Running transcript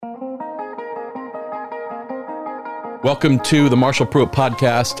Welcome to the Marshall Pruitt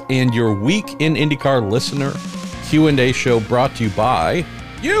Podcast and your Week in IndyCar listener Q&A show brought to you by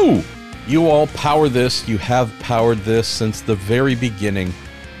you. You all power this. You have powered this since the very beginning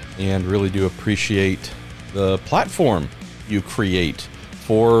and really do appreciate the platform you create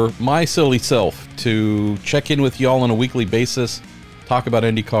for my silly self to check in with y'all on a weekly basis, talk about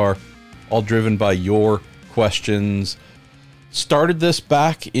IndyCar, all driven by your questions. Started this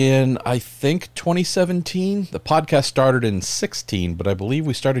back in, I think, 2017. The podcast started in 16, but I believe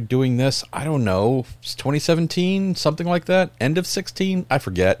we started doing this, I don't know, 2017, something like that, end of 16, I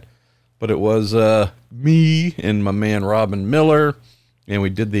forget. But it was me and my man Robin Miller, and we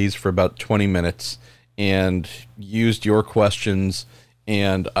did these for about 20 minutes and used your questions,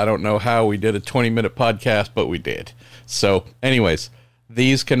 and I don't know how we did a 20-minute podcast, but we did. So, anyways,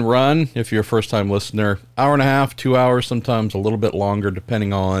 these can run, if you're a first-time listener, hour and a half, 2 hours, sometimes a little bit longer,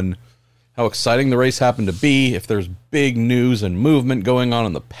 depending on how exciting the race happened to be, if there's big news and movement going on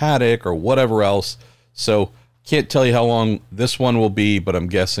in the paddock or whatever else. So, can't tell you how long this one will be, but I'm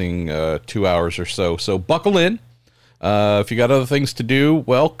guessing 2 hours or so. So, buckle in. If you got other things to do,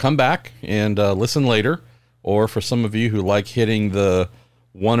 well, come back and listen later. Or for some of you who like hitting the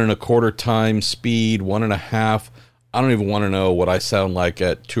 1 1/4 times speed, 1.5, I don't even want to know what I sound like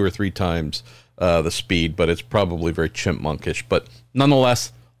at 2 or 3 times the speed, but it's probably very chipmunkish. But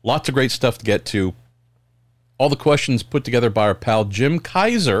nonetheless, lots of great stuff to get to. All the questions put together by our pal Jim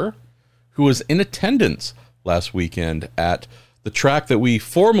Kaiser, who was in attendance last weekend at the track that we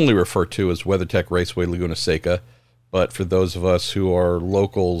formally refer to as WeatherTech Raceway Laguna Seca. But for those of us who are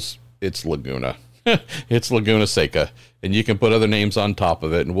locals, it's Laguna. It's Laguna Seca. And you can put other names on top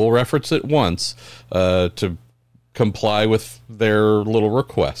of it, and we'll reference it once to comply with their little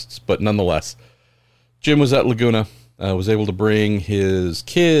requests. But nonetheless, Jim was at Laguna, was able to bring his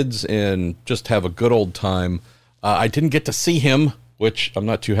kids and just have a good old time. I didn't get to see him, which I'm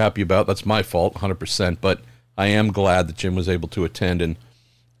not too happy about. That's my fault, 100%. But I am glad that Jim was able to attend. And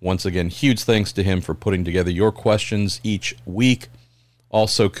once again, huge thanks to him for putting together your questions each week.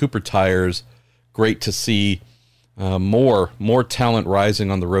 Also, Cooper Tires, great to see more talent rising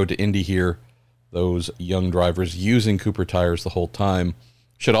on the road to Indy here. Those young drivers using Cooper Tires the whole time.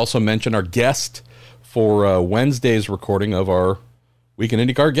 Should also mention our guest for Wednesday's recording of our Week in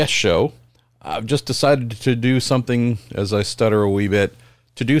IndyCar guest show. I've just decided to do something, as I stutter a wee bit,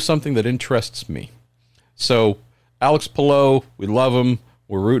 to do something that interests me. So, Alex Palou, we love him.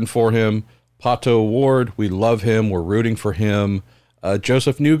 We're rooting for him. Pato Ward, we love him. We're rooting for him.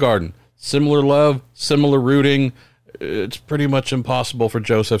 Joseph Newgarden, similar love, similar rooting. It's pretty much impossible for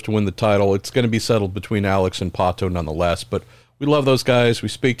Joseph to win the title. It's going to be settled between Alex and Pato nonetheless, but we love those guys. We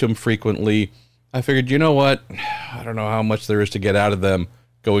speak to them frequently. I figured, you know what? I don't know how much there is to get out of them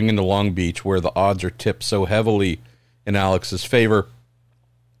going into Long Beach, where the odds are tipped so heavily in Alex's favor.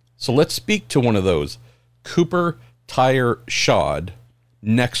 So let's speak to one of those. Cooper Tire Shod,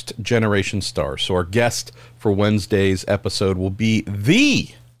 next generation star. So our guest for Wednesday's episode will be the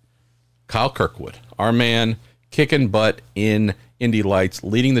Kyle Kirkwood, our man, kicking butt in Indy Lights,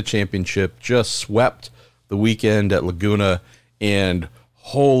 leading the championship, just swept the weekend at Laguna, and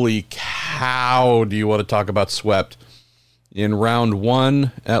holy cow, do you want to talk about swept. In round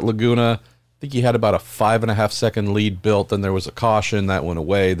 1 at Laguna, I think he had about a 5.5 second lead built, then there was a caution, that went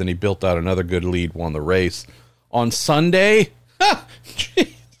away, then he built out another good lead, won the race. On Sunday,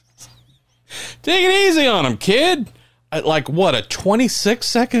 take it easy on him, kid. Like, what, a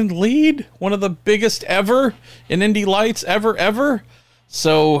 26-second lead? One of the biggest ever in Indy Lights, ever?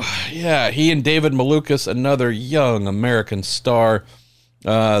 So, yeah, he and David Malukas, another young American star,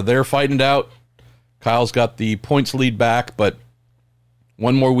 they're fighting it out. Kyle's got the points lead back, but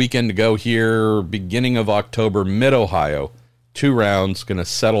one more weekend to go here, beginning of October, mid-Ohio. 2 rounds, going to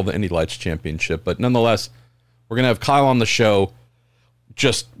settle the Indy Lights Championship. But nonetheless, we're going to have Kyle on the show.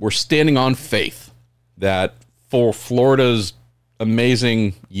 Just, we're standing on faith that for Florida's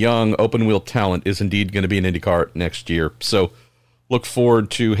amazing young open-wheel talent is indeed going to be an IndyCar next year. So look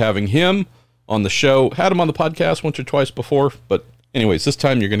forward to having him on the show. Had him on the podcast once or twice before, but anyways, this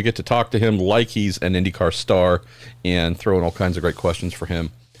time you're going to get to talk to him like he's an IndyCar star and throw in all kinds of great questions for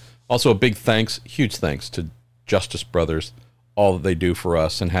him. Also, a big thanks, huge thanks to Justice Brothers, all that they do for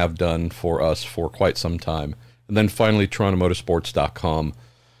us and have done for us for quite some time. And then finally, TorontoMotorsports.com.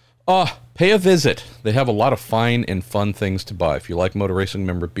 Pay a visit. They have a lot of fine and fun things to buy. If you like motor racing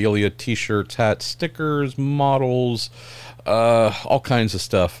memorabilia, t-shirts, hats, stickers, models, all kinds of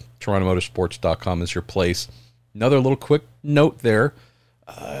stuff, TorontoMotorsports.com is your place. Another little quick note there.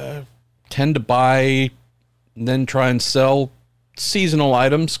 Tend to buy and then try and sell seasonal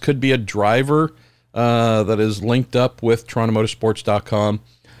items. Could be a driver that is linked up with TorontoMotorsports.com.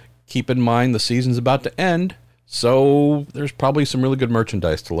 Keep in mind the season's about to end, so there's probably some really good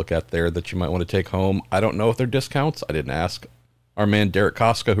merchandise to look at there that you might want to take home. I don't know if they're discounts. I didn't ask our man Derek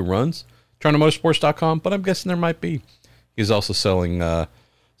Koska, who runs TorontoMotorsports.com, but I'm guessing there might be. He's also selling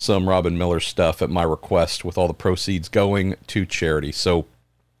some Robin Miller stuff at my request, with all the proceeds going to charity. So,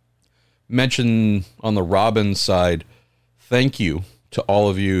 mention on the Robin side, thank you to all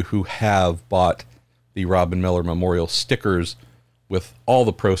of you who have bought the Robin Miller Memorial stickers, with all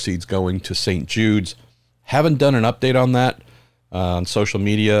the proceeds going to St. Jude's. Haven't done an update on that on social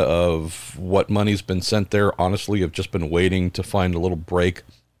media of what money's been sent there. Honestly, I've just been waiting to find a little break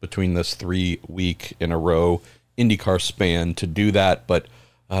between this 3-week in a row IndyCar span to do that, but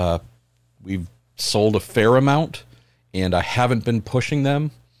we've sold a fair amount, and I haven't been pushing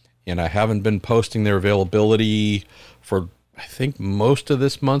them, and I haven't been posting their availability for, I think, most of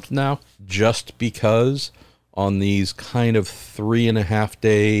this month now, just because on these kind of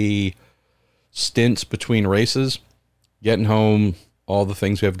 3.5-day stints between races, getting home, all the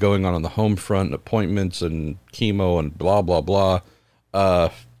things we have going on the home front, appointments and chemo and blah, blah, blah,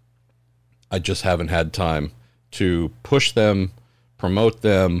 I just haven't had time to push them, promote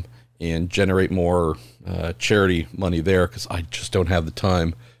them, and generate more charity money there, because I just don't have the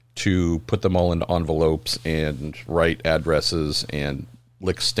time to put them all into envelopes and write addresses and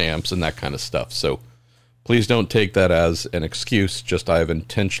lick stamps and that kind of stuff. So please don't take that as an excuse. Just I've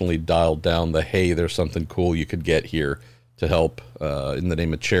intentionally dialed down the, hey, there's something cool you could get here to help in the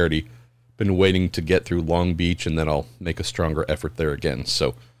name of charity. Been waiting to get through Long Beach, and then I'll make a stronger effort there again.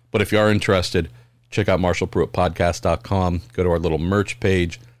 So, but if you are interested, check out MarshallPruittPodcast.com. Go to our little merch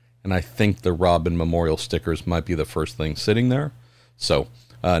page, and I think the Robin Memorial stickers might be the first thing sitting there. So,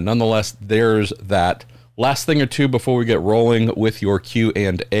 nonetheless, there's that. Last thing or two before we get rolling with your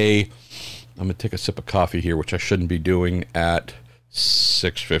Q&A. I'm going to take a sip of coffee here, which I shouldn't be doing at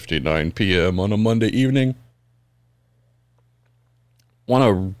 6:59 p.m. on a Monday evening. Want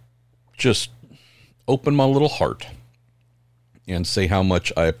to just open my little heart and say how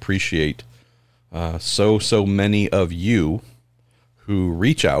much I appreciate so many of you who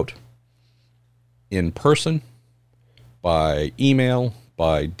reach out in person, by email,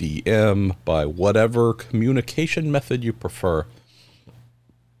 by DM, by whatever communication method you prefer.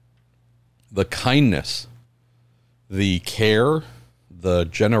 The kindness, the care, the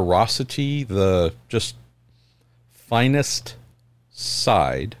generosity, the just finest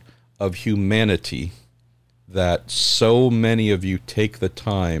side of humanity that so many of you take the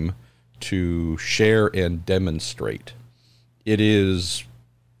time to share and demonstrate. It is...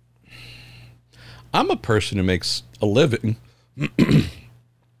 I'm a person who makes a living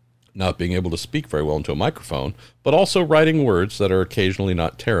not being able to speak very well into a microphone, but also writing words that are occasionally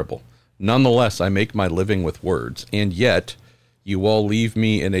not terrible. Nonetheless, I make my living with words, and yet you all leave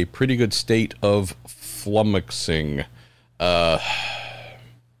me in a pretty good state of flummoxing.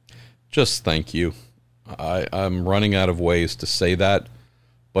 Just thank you. I'm running out of ways to say that,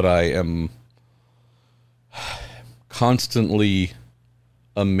 but I am constantly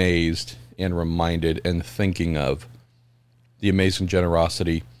amazed and reminded and thinking of the amazing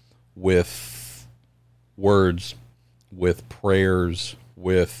generosity with words, with prayers,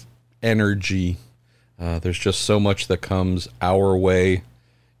 with energy. There's just so much that comes our way.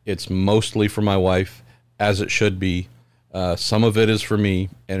 It's mostly for my wife, as it should be. Some of it is for me,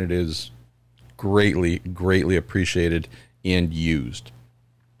 and it is greatly, greatly appreciated and used.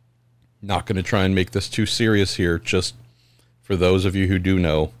 Not going to try and make this too serious here. Just for those of you who do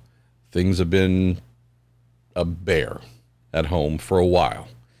know, things have been a bear at home for a while.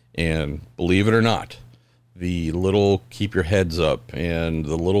 And believe it or not, the little keep your heads up and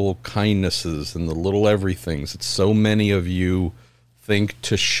the little kindnesses and the little everythings that so many of you think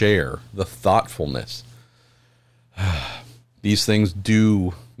to share, the thoughtfulness, these things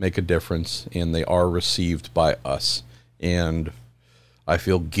do make a difference, and they are received by us. And I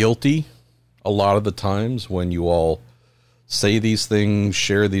feel guilty a lot of the times when you all say these things,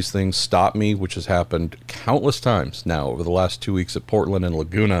 share these things, stop me, which has happened countless times now over the last 2 weeks at Portland and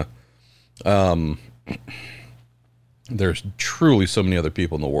Laguna. There's truly so many other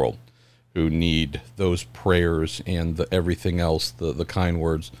people in the world who need those prayers and the everything else, the kind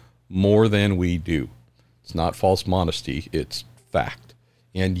words, more than we do. It's not false modesty, it's fact.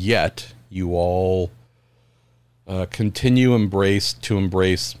 And yet, you all continue to embrace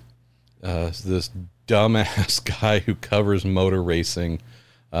this dumbass guy who covers motor racing.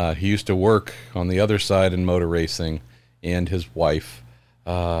 He used to work on the other side in motor racing, and his wife,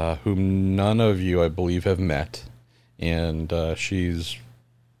 whom none of you, I believe, have met. And she's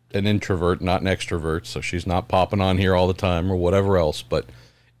an introvert, not an extrovert, so she's not popping on here all the time or whatever else. But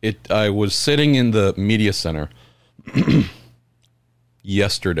I was sitting in the media center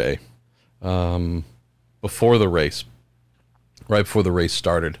yesterday, before the race, right before the race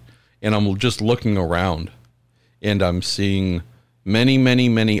started, and I'm just looking around, and I'm seeing many, many,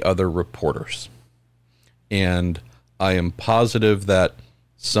 many other reporters, and I am positive that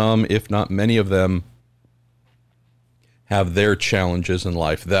some, if not many of them, have their challenges in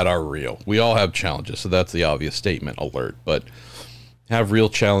life that are real. We all have challenges, so that's the obvious statement alert, but have real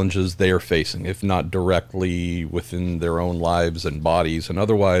challenges they are facing, if not directly within their own lives and bodies, and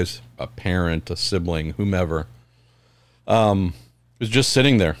otherwise a parent, a sibling, whomever, was just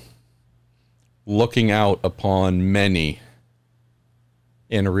sitting there looking out upon many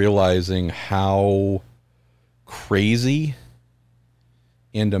and realizing how crazy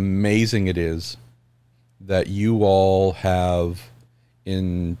and amazing it is that you all have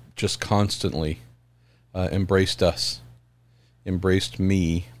just constantly embraced us, embraced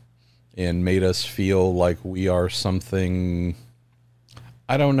me, and made us feel like we are something,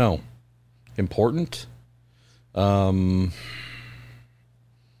 I don't know, important,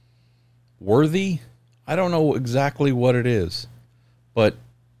 worthy. I don't know exactly what it is, but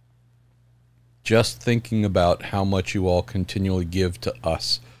just thinking about how much you all continually give to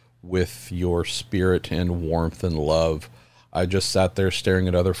us with your spirit and warmth and love. I just sat there staring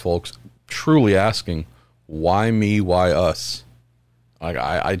at other folks, truly asking, why me? Why us?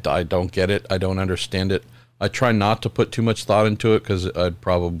 I don't get it. I don't understand it. I try not to put too much thought into it because it'd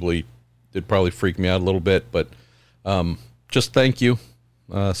probably freak me out a little bit, but just thank you.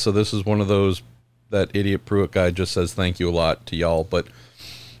 So this is one of those, that idiot Pruitt guy just says thank you a lot to y'all, but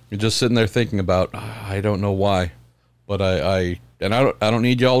you're just sitting there thinking about, I don't know why, but I don't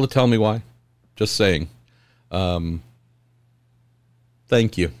need y'all to tell me why. Just saying,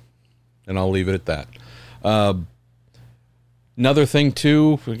 thank you, and I'll leave it at that. Another thing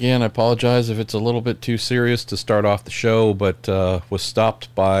too, again, I apologize if it's a little bit too serious to start off the show, but was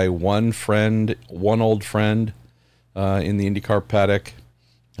stopped by one old friend in the IndyCar paddock,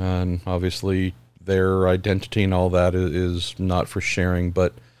 and obviously their identity and all that is not for sharing,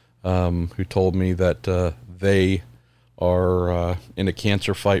 but who told me that they are in a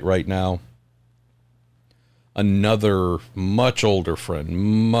cancer fight right now. Another much older friend,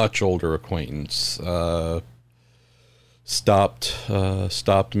 much older acquaintance,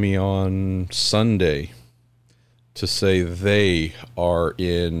 stopped me on Sunday to say they are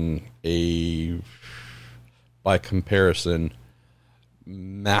in by comparison,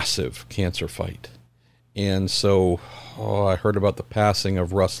 massive cancer fight. And so I heard about the passing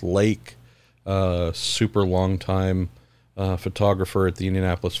of Russ Lake, super long time photographer at the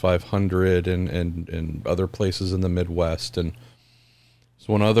Indianapolis 500 and other places in the Midwest. And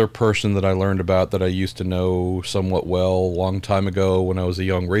so one other person that I learned about that I used to know somewhat well a long time ago when I was a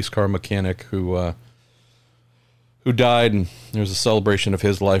young race car mechanic who died, and there was a celebration of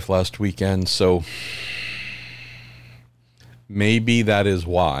his life last weekend. So maybe that is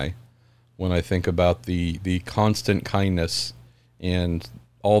why, when I think about the constant kindness and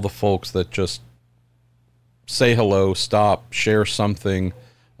all the folks that just say hello, stop, share something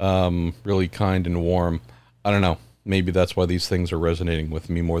really kind and warm, I don't know. Maybe that's why these things are resonating with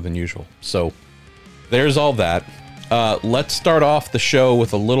me more than usual. So there's all that. Let's start off the show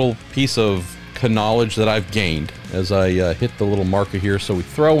with a little piece of knowledge that I've gained as I hit the little marker here. So we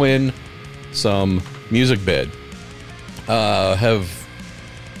throw in some music bed. Have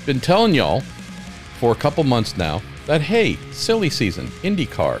been telling y'all for a couple months now that, hey, silly season,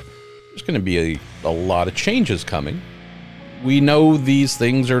 IndyCar, there's going to be a lot of changes coming. We know these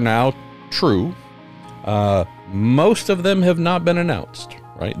things are now true. Most of them have not been announced,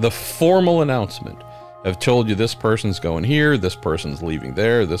 right? The formal announcement have told you this person's going here, this person's leaving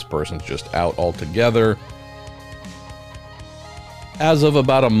there, this person's just out altogether. As of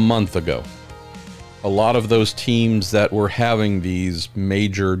about a month ago, a lot of those teams that were having these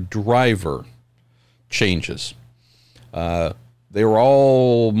major driver changes, they were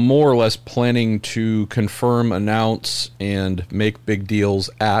all more or less planning to confirm, announce, and make big deals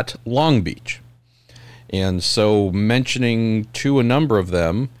at Long Beach. And so mentioning to a number of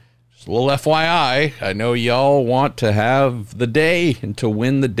them, just a little FYI, I know y'all want to have the day and to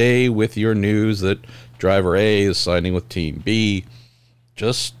win the day with your news that driver A is signing with Team B.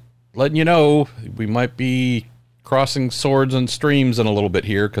 Just letting you know, we might be crossing swords and streams in a little bit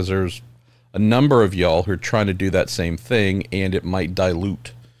here because there's a number of y'all who are trying to do that same thing, and it might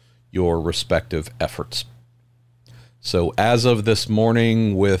dilute your respective efforts. So as of this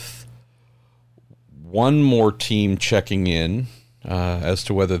morning, with one more team checking in, as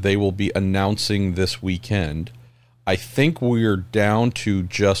to whether they will be announcing this weekend. I think we're down to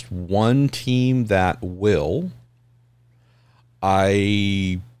just one team that will.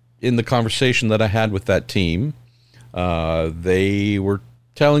 In the conversation that I had with that team, they were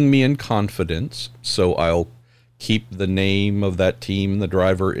telling me in confidence, so I'll keep the name of that team, the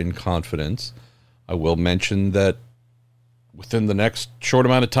driver, in confidence. I will mention that within the next short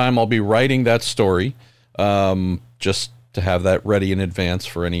amount of time, I'll be writing that story, just to have that ready in advance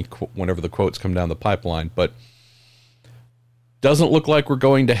for whenever the quotes come down the pipeline. But doesn't look like we're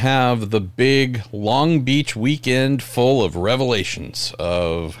going to have the big Long Beach weekend full of revelations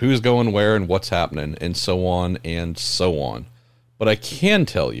of who's going where and what's happening and so on and so on. But I can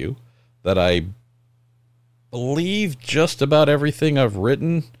tell you that I believe just about everything I've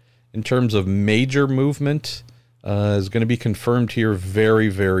written in terms of major movement is going to be confirmed here very,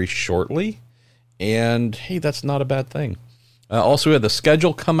 very shortly. And hey, that's not a bad thing. Also, we had the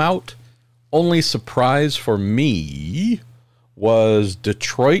schedule come out. Only surprise for me was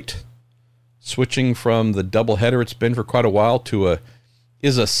Detroit switching from the doubleheader it's been for quite a while to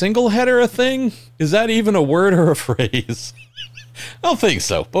is a single header a thing? Is that even a word or a phrase? I don't think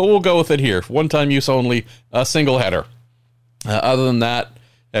so, but we'll go with it here. One-time use only, a single header. Other than that,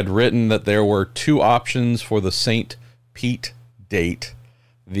 had written that there were two options for the St. Pete date.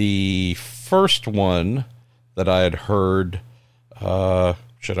 The first one that I had heard,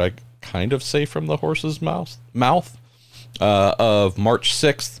 should I kind of say from the horse's mouth, of March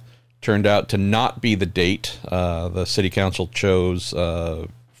 6th, turned out to not be the date. The city council chose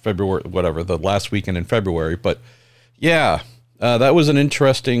February, whatever, the last weekend in February. But yeah, that was an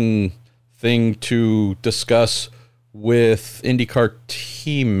interesting thing to discuss with IndyCar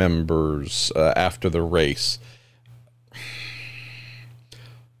team members after the race.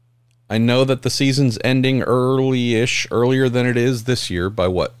 I know that the season's ending earlier than it is this year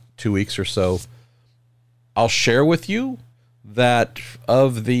by 2 weeks or so. I'll share with you that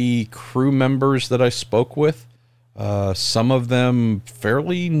of the crew members that I spoke with, some of them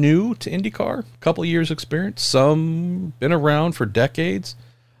fairly new to IndyCar, a couple of years experience, some been around for decades.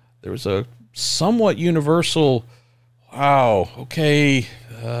 There was a somewhat universal, wow, okay,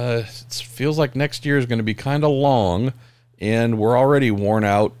 it feels like next year is going to be kind of long, and we're already worn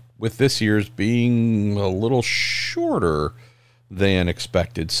out with this year's being a little shorter than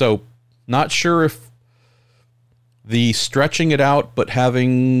expected. So not sure if the stretching it out but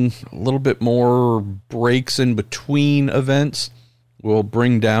having a little bit more breaks in between events will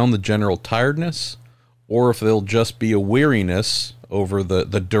bring down the general tiredness, or if there'll just be a weariness over the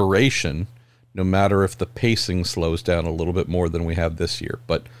duration, no matter if the pacing slows down a little bit more than we have this year.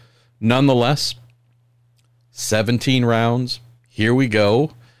 But nonetheless, 17 rounds. Here we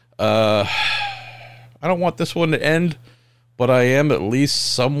go. I don't want this one to end, but I am at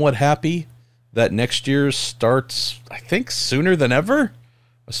least somewhat happy that next year starts, I think, sooner than ever. I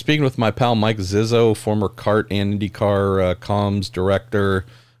was speaking with my pal Mike Zizzo, former kart and IndyCar comms director.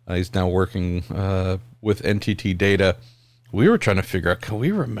 He's now working with NTT Data. We were trying to figure out, can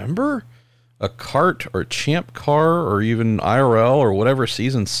we remember a kart or champ car or even IRL or whatever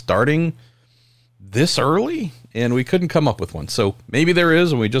season starting this early? And we couldn't come up with one. So maybe there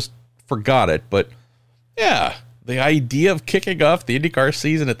is and we just forgot it. But yeah, the idea of kicking off the IndyCar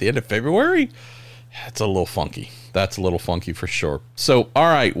season at the end of February, that's a little funky. That's a little funky for sure. So, all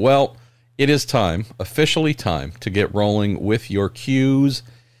right, well, it is time, officially time, to get rolling with your cues.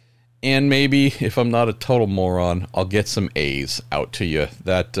 And maybe, if I'm not a total moron, I'll get some A's out to you.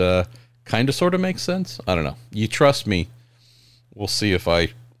 That kind of sort of makes sense. I don't know. You trust me. We'll see if I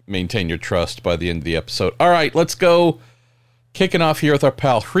maintain your trust by the end of the episode. All right, let's go. Kicking off here with our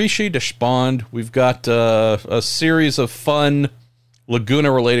pal Hrishi Deshpande. We've got a series of fun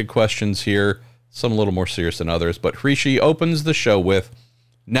Laguna-related questions here, some a little more serious than others. But Hrishi opens the show with,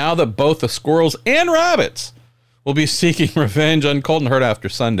 now that both the squirrels and rabbits will be seeking revenge on Colton Herta after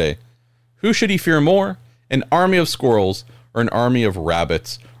Sunday, who should he fear more, an army of squirrels or an army of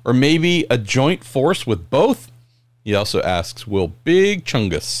rabbits? Or maybe a joint force with both? He also asks, will Big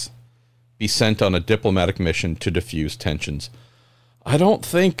Chungus be sent on a diplomatic mission to diffuse tensions? I don't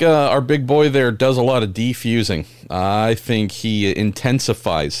think our big boy there does a lot of defusing. I think he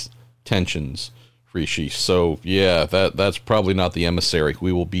intensifies tensions, Rishi. So, yeah, that's probably not the emissary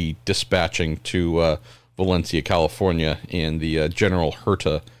we will be dispatching to Valencia, California, in the General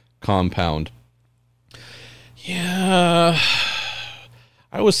Herta compound. Yeah,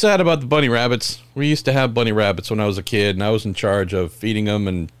 I was sad about the bunny rabbits. We used to have bunny rabbits when I was a kid, and I was in charge of feeding them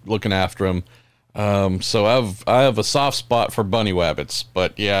and looking after them. So I have a soft spot for bunny rabbits,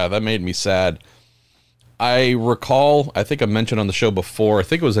 but yeah, that made me sad. I recall, I think I mentioned on the show before, I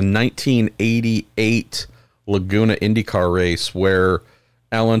think it was a 1988 Laguna IndyCar race where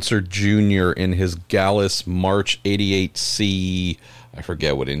Al Unser Jr. in his Gallus March 88C, I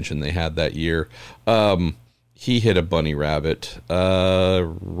forget what engine they had that year, he hit a bunny rabbit,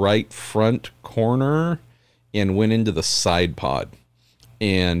 right front corner, and went into the side pod.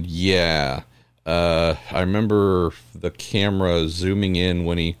 And yeah, I remember the camera zooming in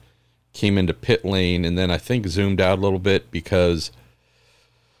when he came into pit lane, and then I think zoomed out a little bit because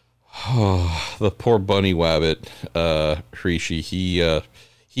the poor bunny rabbit, Rishi,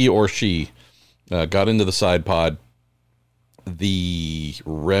 he or she got into the side pod. The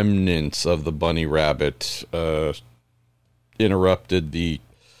remnants of the bunny rabbit interrupted the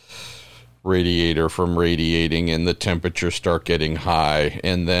radiator from radiating, and the temperatures start getting high.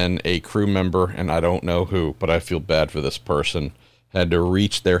 And then a crew member, and I don't know who, but I feel bad for this person, had to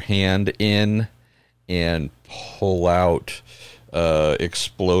reach their hand in and pull out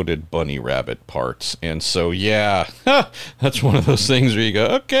exploded bunny rabbit parts. And so, yeah, that's one of those things where you go,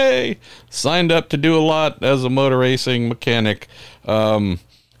 okay, signed up to do a lot as a motor racing mechanic.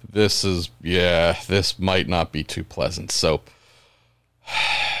 This might not be too pleasant. So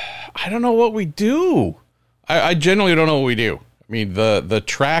I don't know what we do. I generally don't know what we do. I mean, the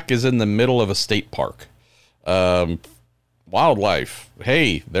track is in the middle of a state park. Wildlife,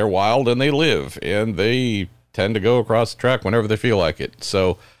 hey, they're wild and they live, and they tend to go across the track whenever they feel like it.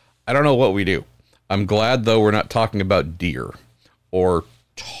 So I don't know what we do. I'm glad, though, we're not talking about deer or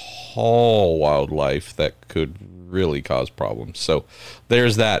tall wildlife that could really cause problems. So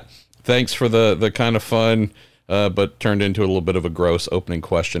there's that. Thanks for the kind of fun, but turned into a little bit of a gross opening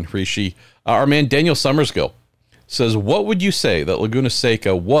question. Rishi, our man Daniel Summersgill says, what would you say that Laguna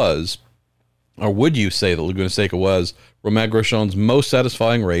Seca was, or would you say that Laguna Seca was Romain Grosjean's most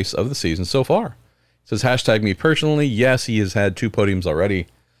satisfying race of the season so far? It says, hashtag me personally. Yes, he has had 2 podiums already,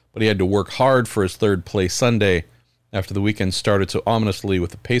 but he had to work hard for his 3rd place Sunday after the weekend started so ominously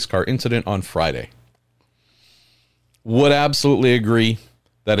with the pace car incident on Friday. Would absolutely agree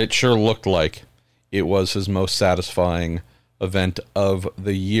that it sure looked like it was his most satisfying event of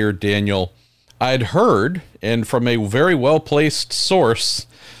the year, Daniel. I'd heard, and from a very well-placed source,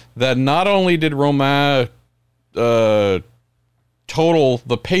 that not only did Romain total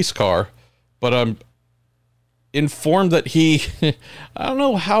the pace car, but I'm informed that he, I don't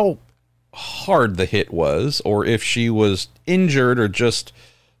know how hard the hit was, or if she was injured or just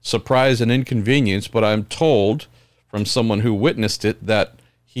surprised and inconvenienced, but I'm told from someone who witnessed it that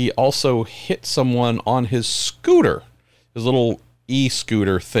he also hit someone on his scooter, his little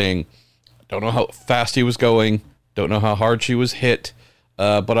e-scooter thing. Don't know how fast he was going, don't know how hard she was hit,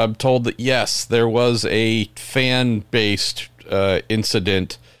 but I'm told that, yes, there was a fan-based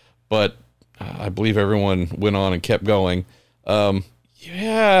incident, but I believe everyone went on and kept going.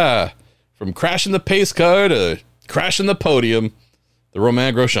 Yeah, from crashing the pace car to crashing the podium, the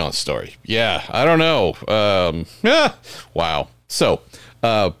Romain Grosjean story. Yeah, I don't know. Wow. So,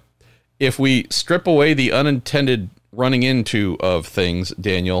 if we strip away the unintended running into of things,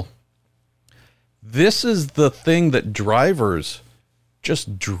 Daniel, this is the thing that drivers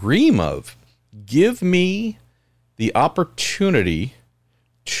just dream of. Give me the opportunity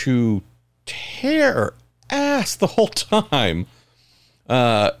to tear ass the whole time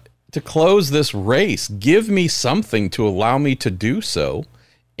to close this race. Give me something to allow me to do so,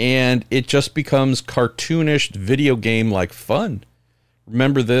 and it just becomes cartoonish video game like fun.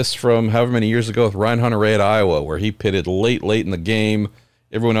 Remember this from however many years ago with Ryan Hunter-Reay at Iowa, where he pitted late in the game.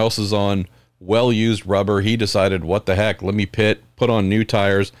 Everyone else is on well-used rubber. He decided, what the heck, let me pit, put on new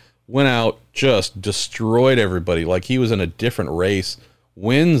tires, went out, just destroyed everybody like he was in a different race,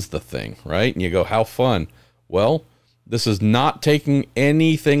 wins the thing, right? And you go, how fun. Well, this is not taking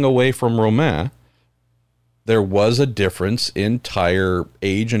anything away from Romain. There was a difference in tire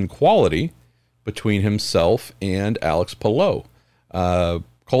age and quality between himself and Alex Palou.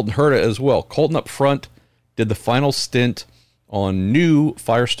 Colton Herta as well. Colton up front did the final stint on new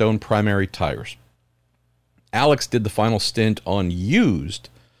Firestone primary tires. Alex did the final stint on used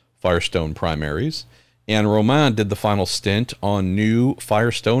Firestone primaries, and Romain did the final stint on new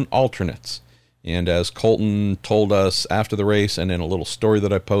Firestone alternates. And as Colton told us after the race and in a little story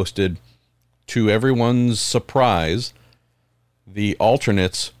that I posted, to everyone's surprise, the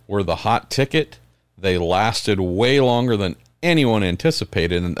alternates were the hot ticket. They lasted way longer than anyone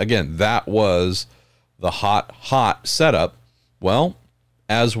anticipated. And again, that was the hot setup. Well,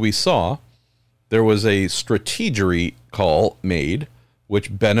 as we saw, there was a strategery call made,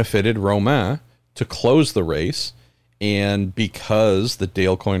 which benefited Romain to close the race. And because the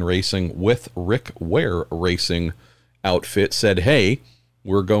Dale Coyne Racing with Rick Ware Racing outfit said, hey,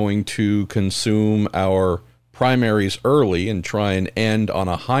 we're going to consume our primaries early and try and end on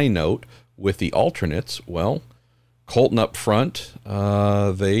a high note with the alternates, well, Colton up front,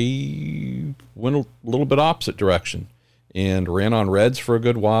 they went a little bit opposite direction and ran on reds for a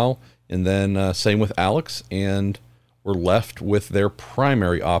good while. And then same with Alex, and were left with their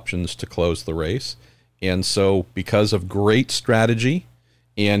primary options to close the race. And so because of great strategy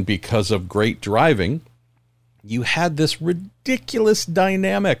and because of great driving, you had this ridiculous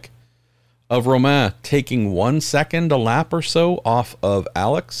dynamic of Romain taking 1 second a lap or so off of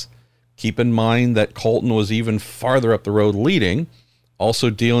Alex. Keep in mind that Colton was even farther up the road leading, also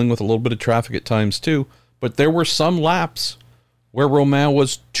dealing with a little bit of traffic at times too. But there were some laps where Romain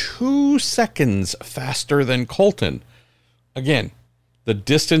was 2 seconds faster than Colton. Again, the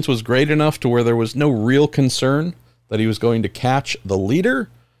distance was great enough to where there was no real concern that he was going to catch the leader,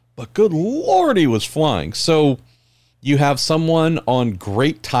 but good Lord, he was flying. So you have someone on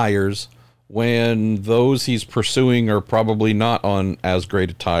great tires when those he's pursuing are probably not on as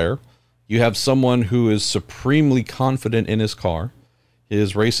great a tire. You have someone who is supremely confident in his car.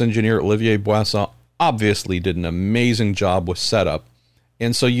 His race engineer, Olivier Boisson, obviously did an amazing job with setup.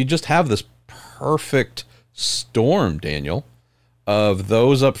 And so you just have this perfect storm, Daniel, of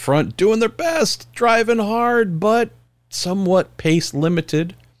those up front doing their best, driving hard, but somewhat pace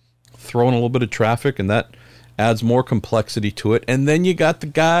limited, throwing a little bit of traffic, and that adds more complexity to it. And then you got the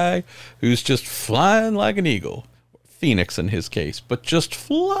guy who's just flying like an eagle, Phoenix in his case, but just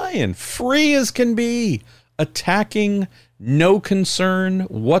flying, free as can be, attacking, no concern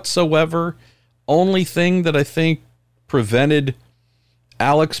whatsoever. Only thing that I think prevented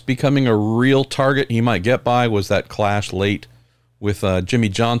Alex becoming a real target he might get by was that clash late with Jimmy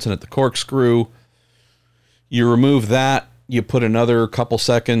Johnson at the corkscrew. You remove that, you put another couple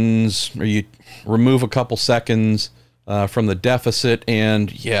seconds, or you remove a couple seconds from the deficit,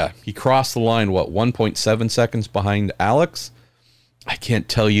 and yeah, he crossed the line, 1.7 seconds behind Alex? I can't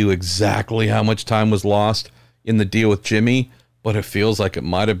tell you exactly how much time was lost in the deal with Jimmy, but it feels like it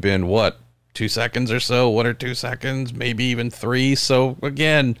might have been, 2 seconds or so, 1 or 2 seconds, maybe even 3. So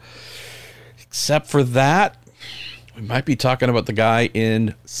again, except for that, we might be talking about the guy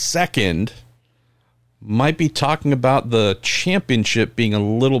in second, might be talking about the championship being a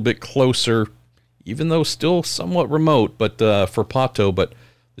little bit closer, even though still somewhat remote, but for Pato, but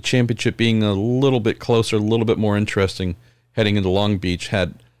the championship being a little bit closer, a little bit more interesting heading into Long Beach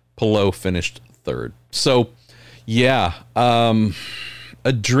had Palou finished third. So, yeah,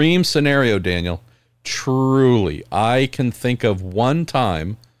 a dream scenario, Daniel. Truly, I can think of one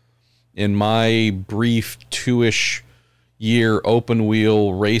time in my brief 2-ish year open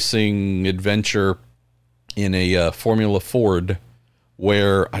wheel racing adventure in a Formula Ford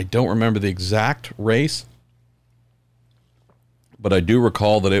where I don't remember the exact race, but I do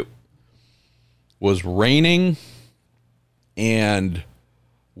recall that it was raining and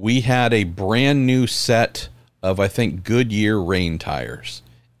we had a brand new set of, I think, Goodyear rain tires.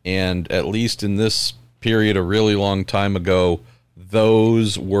 And at least in this period, a really long time ago,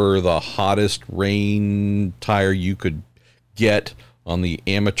 those were the hottest rain tire you could get on the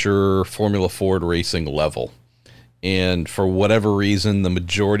amateur Formula Ford racing level. And for whatever reason, the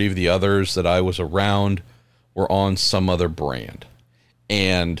majority of the others that I was around were on some other brand.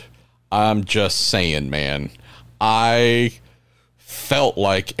 And I'm just saying, man, I felt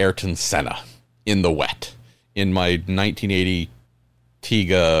like Ayrton Senna in the wet in my 1980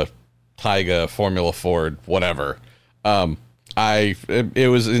 Taiga Formula Ford, whatever. It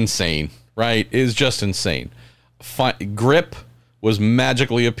was insane, right? It was just insane. Grip was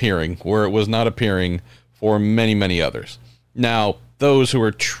magically appearing where it was not appearing for many, many others. Now, those who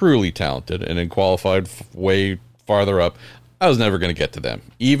are truly talented and qualified way farther up, I was never going to get to them,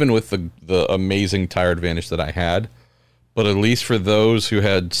 even with the amazing tire advantage that I had. But at least for those who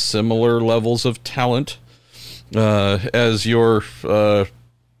had similar levels of talent, as your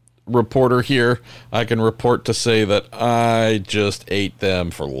reporter here, I can report to say that I just ate them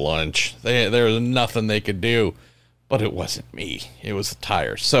for lunch. There was nothing they could do, but it wasn't me. It was the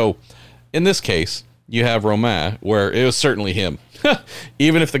tires. So in this case, you have Romain, where it was certainly him.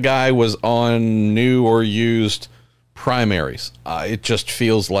 Even if the guy was on new or used primaries, it just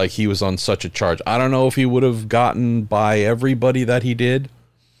feels like he was on such a charge. I don't know if he would have gotten by everybody that he did,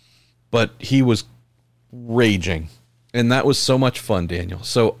 but he was raging. And that was so much fun, Daniel.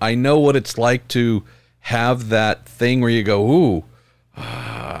 So I know what it's like to have that thing where you go, ooh,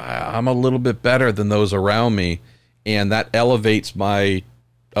 I'm a little bit better than those around me. And that elevates my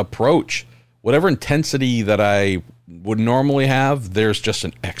approach. Whatever intensity that I would normally have. There's just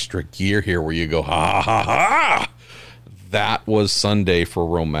an extra gear here where you go, ha, ha, ha. That was Sunday for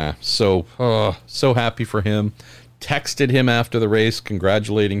Romain. So happy for him. Texted him after the race,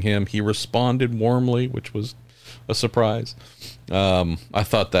 congratulating him. He responded warmly, which was a surprise. I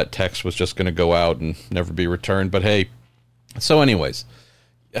thought that text was just going to go out and never be returned, but hey. So anyways,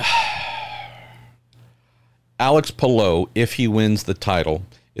 Alex Palou, if he wins the title,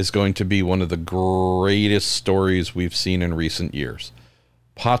 is going to be one of the greatest stories we've seen in recent years.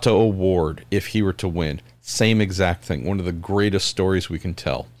 Pato O'Ward, if he were to win, same exact thing. One of the greatest stories we can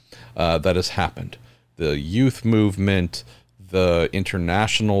tell that has happened. The youth movement, the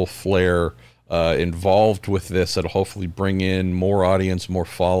international flair involved with this that'll hopefully bring in more audience, more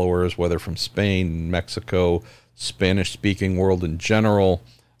followers, whether from Spain, Mexico, Spanish-speaking world in general.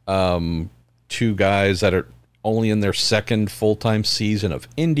 Two guys that are only in their second full-time season of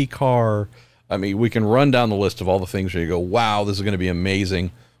IndyCar. I mean, we can run down the list of all the things where you go, wow, this is going to be amazing.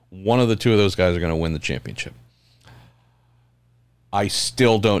 One of the two of those guys are going to win the championship. I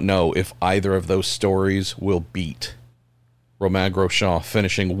still don't know if either of those stories will beat Romain Grosjean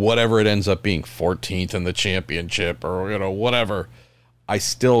finishing whatever it ends up being, 14th in the championship or, whatever. I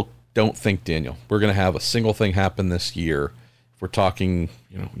still don't think, Daniel, we're going to have a single thing happen this year. If we're talking,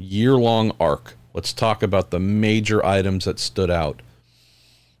 year-long arc, let's talk about the major items that stood out.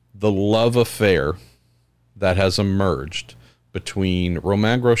 The love affair that has emerged between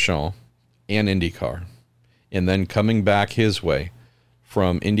Romain Grosjean and IndyCar, and then coming back his way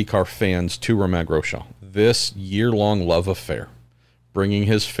from IndyCar fans to Romain Grosjean. This year-long love affair, bringing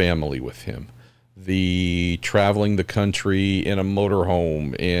his family with him, the traveling the country in a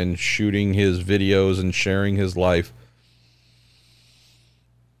motorhome and shooting his videos and sharing his life.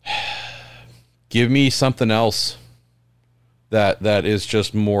 Give me something else that is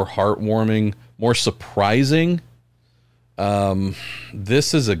just more heartwarming, more surprising.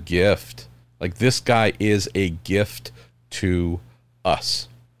 This is a gift. Like, this guy is a gift to us.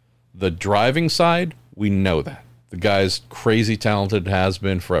 The driving side, we know that. The guy's crazy talented, has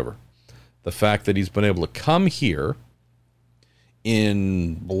been forever. The fact that he's been able to come here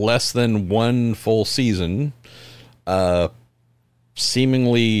in less than one full season,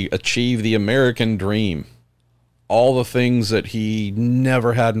 seemingly achieve the American dream. All the things that he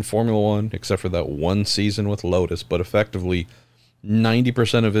never had in Formula One, except for that one season with Lotus, but effectively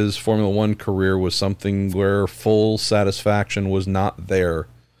 90% of his Formula One career was something where full satisfaction was not there.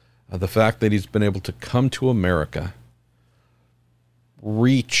 The fact that he's been able to come to America,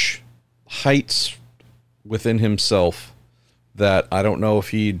 reach heights within himself that I don't know if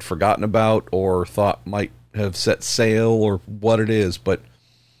he'd forgotten about or thought might have set sail or what it is, but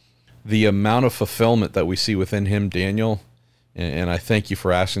the amount of fulfillment that we see within him, Daniel, and I thank you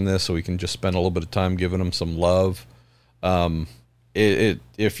for asking this so we can just spend a little bit of time giving him some love.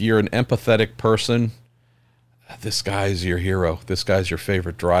 If you're an empathetic person, this guy's your hero. This guy's your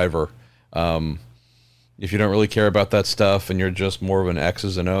favorite driver. If you don't really care about that stuff and you're just more of an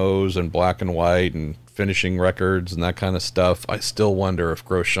X's and O's and black and white and finishing records and that kind of stuff, I still wonder if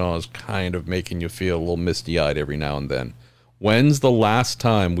Grosjean is kind of making you feel a little misty-eyed every now and then. When's the last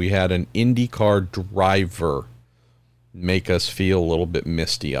time we had an IndyCar driver make us feel a little bit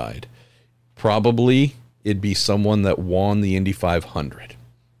misty-eyed? Probably it'd be someone that won the Indy 500.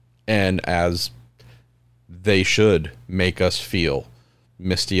 And as they should make us feel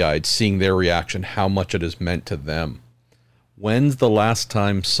misty-eyed, seeing their reaction, how much it has meant to them. When's the last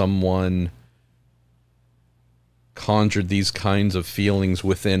time someone conjured these kinds of feelings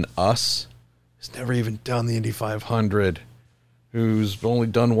within us who's never even done the Indy 500, who's only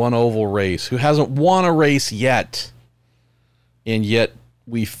done one oval race, who hasn't won a race yet, and yet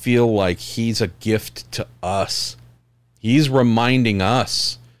we feel like he's a gift to us. He's reminding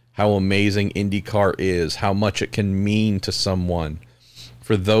us how amazing IndyCar is, how much it can mean to someone.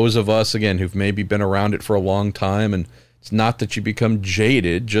 For those of us, again, who've maybe been around it for a long time, and it's not that you become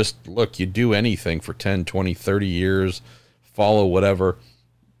jaded, just, look, you do anything for 10, 20, 30 years, follow whatever,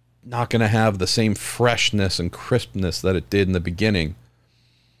 not going to have the same freshness and crispness that it did in the beginning.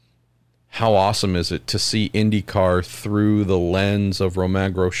 How awesome is it to see IndyCar through the lens of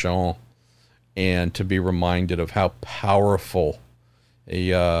Romain Grosjean and to be reminded of how powerful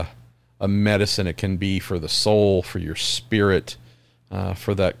a medicine it can be for the soul, for your spirit,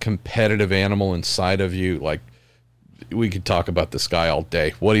 for that competitive animal inside of you. Like, we could talk about this guy all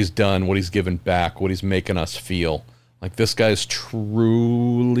day, what he's done, what he's given back, what he's making us feel. Like, this guy is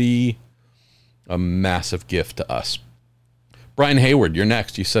truly a massive gift to us. Brian Hayward, you're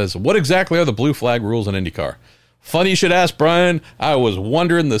next. He says, what exactly are the blue flag rules in IndyCar? Funny you should ask, Brian. I was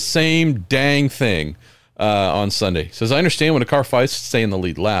wondering the same dang thing. on Sunday. He says, I understand when a car fights to stay in the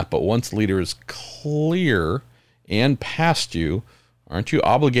lead lap, but once the leader is clear and past you, aren't you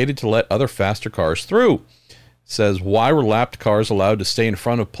obligated to let other faster cars through? Says, why were lapped cars allowed to stay in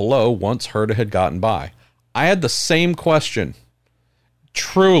front of Palou once Herta had gotten by? I had the same question.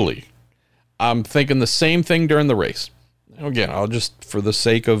 Truly. I'm thinking the same thing during the race. Again, I'll just, for the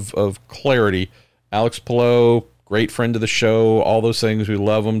sake of clarity, Alex Palou, great friend of the show, all those things, we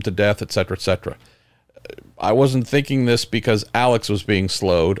love him to death, etc., etc. I wasn't thinking this because Alex was being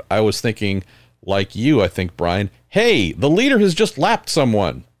slowed. I was thinking, like you, I think, Brian, hey, the leader has just lapped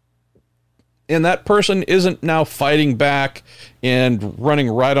someone. And that person isn't now fighting back and running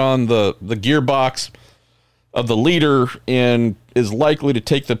right on the gearbox of the leader and is likely to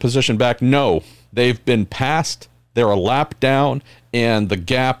take the position back. No, they've been passed. They're a lap down, and the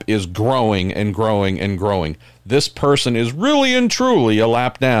gap is growing and growing and growing. This person is really and truly a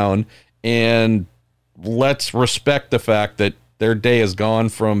lap down, and let's respect the fact that their day has gone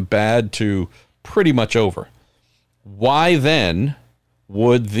from bad to pretty much over. Why then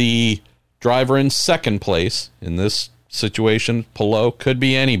would the driver in second place, in this situation, Palou, could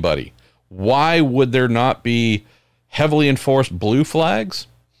be anybody. Why would there not be heavily enforced blue flags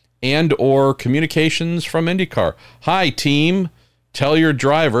and or communications from IndyCar? Hi, team, tell your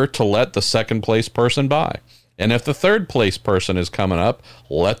driver to let the second place person by. And if the third place person is coming up,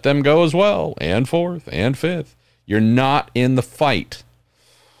 let them go as well, and fourth and fifth. You're not in the fight.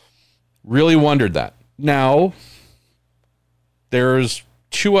 Really wondered that. Now, there's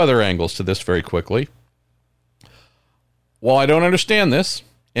two other angles to this very quickly. While I don't understand this,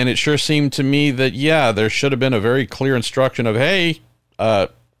 and it sure seemed to me that, yeah, there should have been a very clear instruction of, hey, move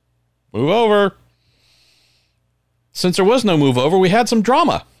over. Since there was no move over, we had some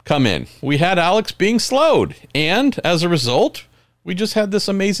drama come in. We had Alex being slowed. And as a result, we just had this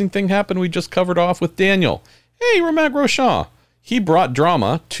amazing thing happen we just covered off with Daniel. Hey, Romain Grosjean. He brought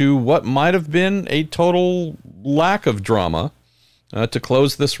drama to what might have been a total lack of drama to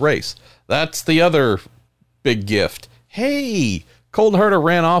close this race. That's the other big gift. Hey, Colton Herta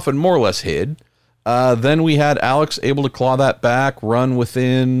ran off and more or less hid. Then we had Alex able to claw that back, run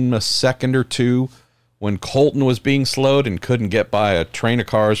within a second or two when Colton was being slowed and couldn't get by a train of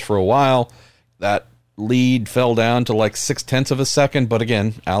cars for a while. That lead fell down to like 0.6 of a second. But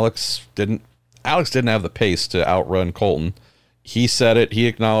again, Alex didn't have the pace to outrun Colton. He said it. He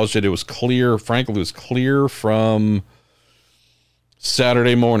acknowledged it. It was clear. Frankly, it was clear from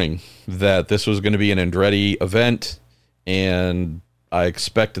Saturday morning that this was going to be an Andretti event, and I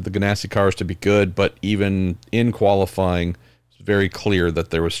expected the Ganassi cars to be good, but even in qualifying, it's very clear that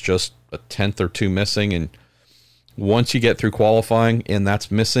there was just a 10th or 2 missing, and once you get through qualifying and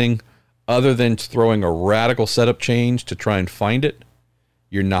that's missing, other than throwing a radical setup change to try and find it,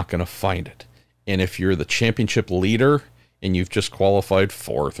 you're not going to find it. And if you're the championship leader and you've just qualified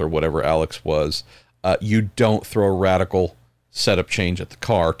 4th or whatever Alex was, you don't throw a radical setup change at the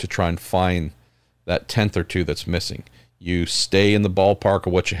car to try and find that 10th or 2 that's missing. You stay in the ballpark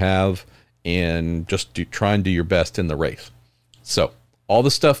of what you have and just try and do your best in the race. So, all the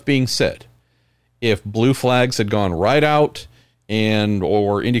stuff being said, if blue flags had gone right out and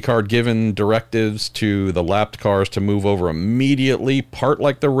or IndyCar had given directives to the lapped cars to move over immediately, part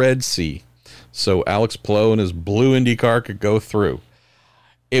like the Red Sea, so Alex Palou and his blue IndyCar could go through,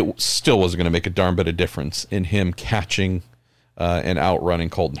 it still wasn't going to make a darn bit of difference in him catching and outrunning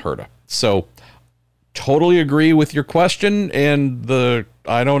Colton Herta. So, totally agree with your question, and the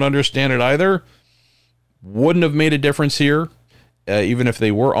I don't understand it either. Wouldn't have made a difference here, even if they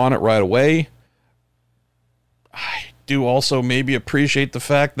were on it right away. I do also maybe appreciate the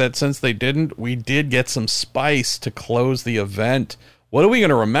fact that since they didn't, we did get some spice to close the event. What are we going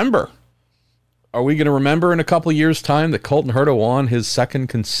to remember? Are we going to remember in a couple of years' time that Colton Herta won his second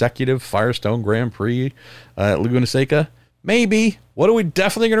consecutive Firestone Grand Prix at Laguna Seca? Maybe. What are we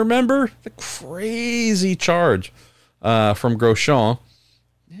definitely going to remember? The crazy charge from Grosjean.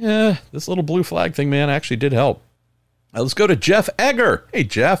 Yeah, this little blue flag thing, man, actually did help. Let's go to Jeff Egger. Hey,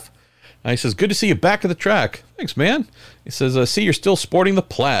 Jeff. He says, good to see you back at the track. Thanks, man. He says, I see you're still sporting the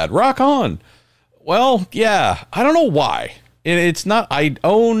plaid. Rock on. Well, yeah, I don't know why. It's not, I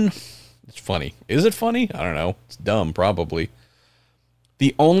own, it's funny. Is it funny? I don't know. It's dumb, probably.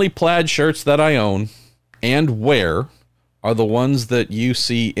 The only plaid shirts that I own and wear are the ones that you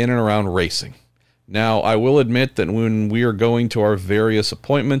see in and around racing. Now, I will admit that when we are going to our various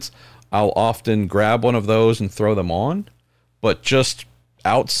appointments, I'll often grab one of those and throw them on. But just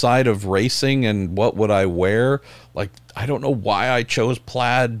outside of racing and what would I wear, like, I don't know why I chose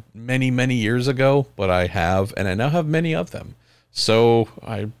plaid many, many years ago, but I have, and I now have many of them. So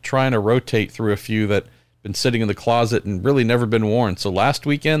I'm trying to rotate through a few that been sitting in the closet and really never been worn. So last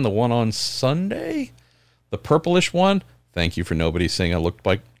weekend, the one on Sunday, the purplish one, thank you for nobody saying I looked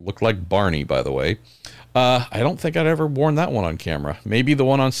like Barney, by the way. I don't think I'd ever worn that one on camera. Maybe the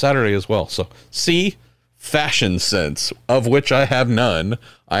one on Saturday as well. So see, fashion sense, of which I have none,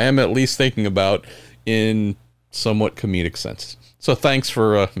 I am at least thinking about in somewhat comedic sense. So thanks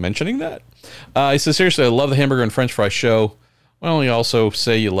for mentioning that. He says, seriously, I love the hamburger and french fry show. Well, you also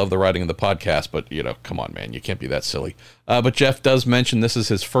say you love the writing of the podcast, but, come on, man, you can't be that silly. But Jeff does mention this is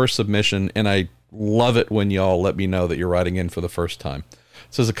his first submission, and I love it when y'all let me know that you're writing in for the first time.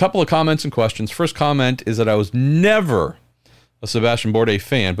 So there's a couple of comments and questions. First comment is that I was never a Sebastian Bourdais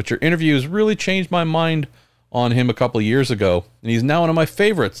fan, but your interview has really changed my mind on him a couple of years ago, and he's now one of my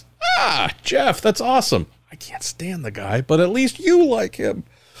favorites. Jeff, that's awesome. I can't stand the guy, but at least you like him.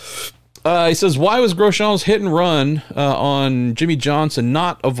 He says, why was Grosjean's hit and run on Jimmy Johnson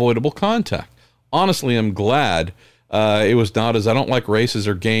not avoidable contact? Honestly, I'm glad it was not, as I don't like races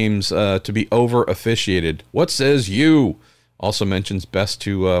or games to be over-officiated. What says you? Also mentions best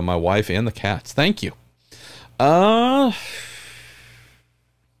to my wife and the cats. Thank you. I'm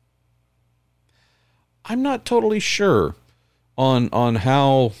not totally sure on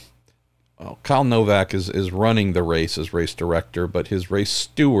how Kyle Novak is running the race as race director, but his race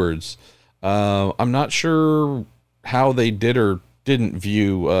stewards, I'm not sure how they did or didn't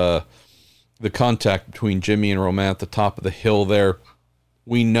view the contact between Jimmy and Romain at the top of the hill there.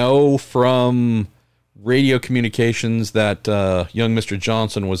 We know from radio communications that young Mr.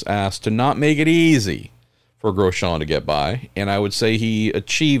 Johnson was asked to not make it easy for Grosjean to get by, and I would say he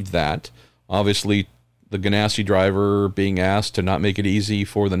achieved that. Obviously, the Ganassi driver being asked to not make it easy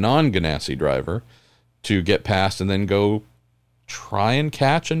for the non-Ganassi driver to get past and then go try and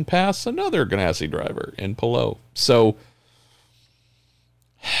catch and pass another Ganassi driver in Palou. So,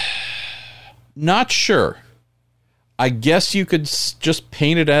 not sure. I guess you could just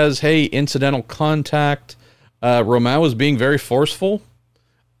paint it as, hey, incidental contact. Romain was being very forceful.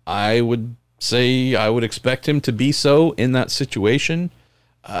 I would say I would expect him to be so in that situation.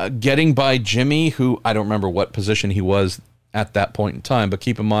 Getting by Jimmy, who I don't remember what position he was at that point in time, but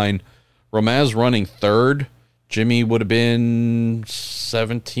keep in mind, Romain's running third. Jimmy would have been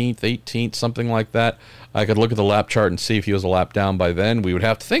 17th, 18th, something like that. I could look at the lap chart and see if he was a lap down by then. We would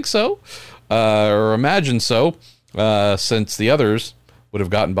have to think so, or imagine so, since the others would have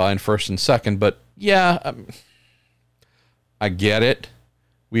gotten by in first and second. But yeah, I get it.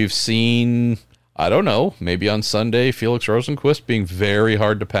 We've seen, I don't know, maybe on Sunday, Felix Rosenqvist being very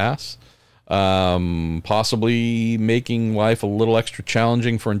hard to pass, possibly making life a little extra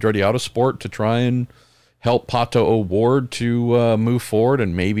challenging for Andretti Autosport to try and help Pato O'Ward to move forward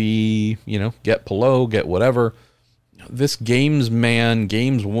and maybe, get Palou, get whatever. This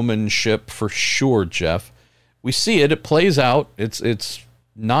gameswomanship for sure, Jeff. We see it. It plays out. It's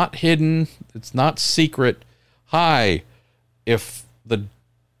not hidden. It's not secret. Hi, if the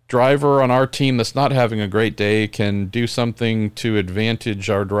driver on our team that's not having a great day can do something to advantage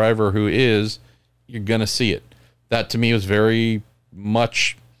our driver who is, you're going to see it. That to me was very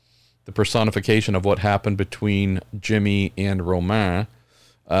much the personification of what happened between Jimmy and Romain.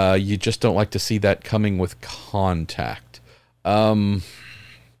 You just don't like to see that coming with contact. I'm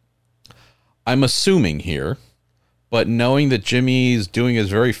assuming here, but knowing that Jimmy's doing his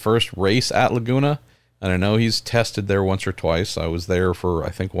very first race at Laguna, and I know he's tested there once or twice. I was there for, I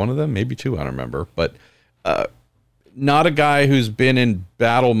think, one of them, maybe two, I don't remember. But not a guy who's been in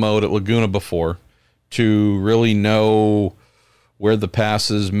battle mode at Laguna before to really know where the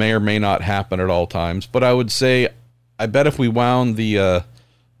passes may or may not happen at all times. But I would say, I bet if we wound the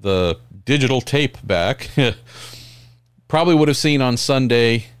digital tape back, probably would have seen on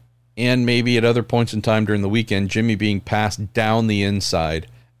Sunday and maybe at other points in time during the weekend, Jimmy being passed down the inside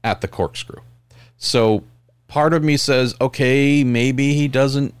at the corkscrew. So part of me says, okay, maybe he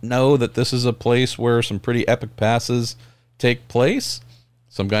doesn't know that this is a place where some pretty epic passes take place.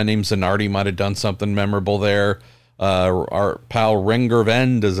 Some guy named Zanardi might have done something memorable there. Our pal Renger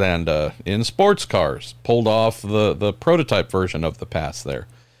van de Zande in sports cars pulled off the prototype version of the pass there.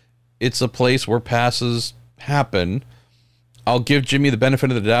 It's a place where passes happen. I'll give Jimmy the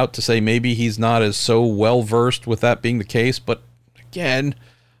benefit of the doubt to say maybe he's not as so well-versed with that being the case, but again,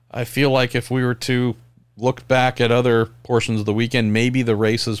 I feel like if we were to look back at other portions of the weekend, maybe the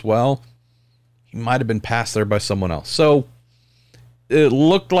race as well, he might have been passed there by someone else. So it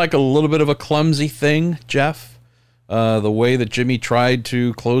looked like a little bit of a clumsy thing, Jeff. The way that Jimmy tried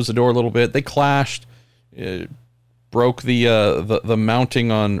to close the door a little bit, they clashed. It broke the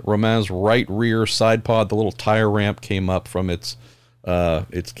mounting on Romain's right rear side pod. The little tire ramp came up from its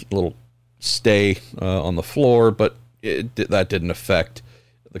little stay on the floor, but that didn't affect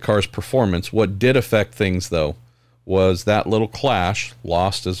the car's performance. What did affect things, though, was that little clash,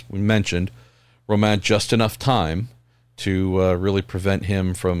 lost, as we mentioned, Romain just enough time to really prevent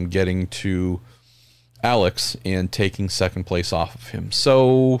him from getting to Alex and taking second place off of him.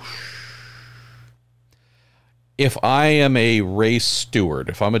 So if I am a race steward,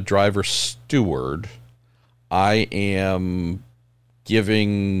 if I'm a driver steward, I am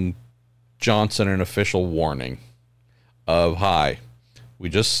giving Johnson an official warning of, hi, we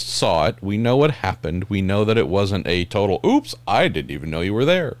just saw it. We know what happened. We know that it wasn't a total, oops, I didn't even know you were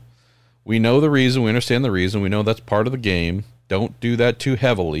there. We know the reason. We understand the reason. We know that's part of the game. Don't do that too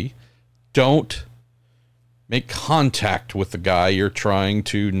heavily. Don't make contact with the guy you're trying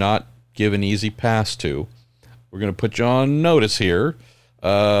to not give an easy pass to. We're going to put you on notice here.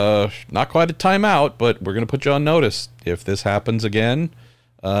 Not quite a timeout, but we're going to put you on notice. If this happens again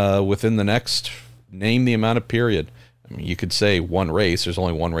within the next, name the amount of period. I mean, you could say one race. There's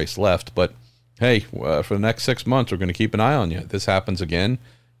only one race left. But, hey, for the next 6 months, we're going to keep an eye on you. If this happens again,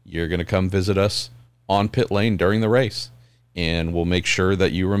 you're going to come visit us on pit lane during the race. And we'll make sure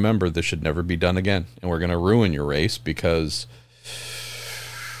that you remember this should never be done again. And we're going to ruin your race because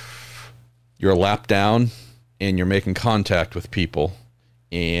you're a lap down and you're making contact with people.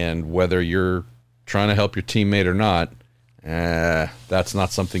 And whether you're trying to help your teammate or not, that's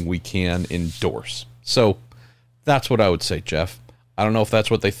not something we can endorse. So that's what I would say, Jeff. I don't know if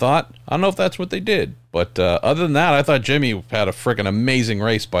that's what they thought. I don't know if that's what they did. But other than that, I thought Jimmy had a freaking amazing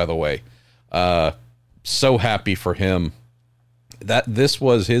race, by the way. So happy for him. This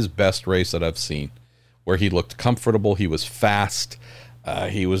was his best race that I've seen, where he looked comfortable. He was fast.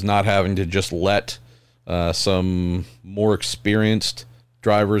 He was not having to just let some more experienced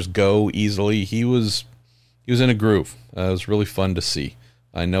drivers go easily. He was in a groove. It was really fun to see.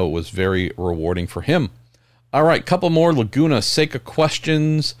 I know it was very rewarding for him. All right, couple more Laguna Seca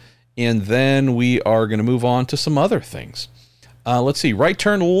questions, and then we are going to move on to some other things. Let's see. Right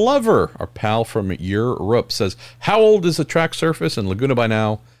Turn Lover, our pal from Europe, says, how old is the track surface in Laguna by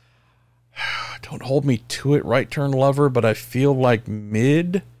now? Don't hold me to it, Right Turn Lover, but I feel like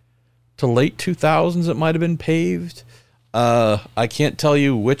mid to late 2000s it might have been paved. I can't tell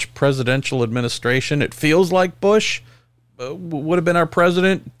you which presidential administration. It feels like Bush would have been our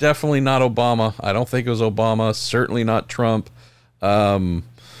president. Definitely not Obama. I don't think it was Obama. Certainly not Trump. I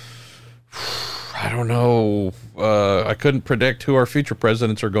don't know. I couldn't predict who our future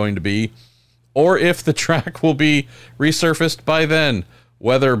presidents are going to be, or if the track will be resurfaced by then.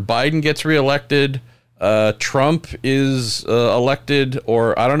 Whether Biden gets reelected, Trump is elected,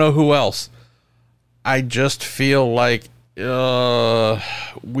 or I don't know who else. I just feel like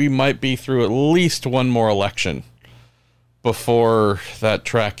we might be through at least one more election before that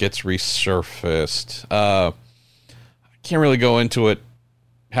track gets resurfaced. I can't really go into it.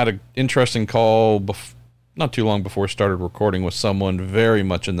 Had an interesting call not too long before I started recording with someone very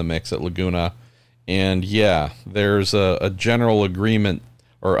much in the mix at Laguna. And yeah, there's a general agreement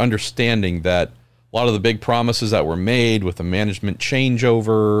or understanding that a lot of the big promises that were made with the management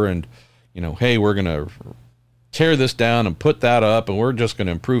changeover and, hey, we're going to tear this down and put that up and we're just going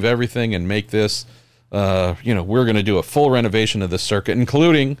to improve everything and make this, we're going to do a full renovation of this circuit,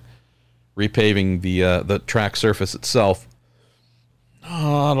 including repaving the track surface itself.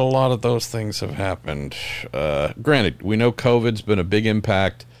 Not a lot of those things have happened. Granted, we know COVID's been a big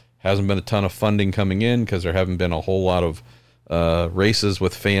impact. Hasn't been a ton of funding coming in because there haven't been a whole lot of races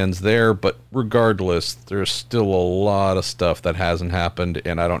with fans there. But regardless, there's still a lot of stuff that hasn't happened.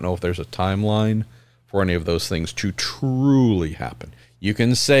 And I don't know if there's a timeline for any of those things to truly happen. You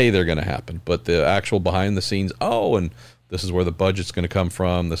can say they're going to happen, but the actual behind the scenes, and this is where the budget's going to come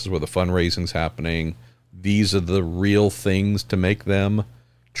from. This is where the fundraising's happening. These are the real things to make them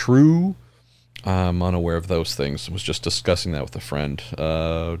true. I'm unaware of those things. I was just discussing that with a friend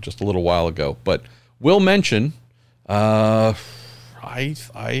just a little while ago. But will mention, I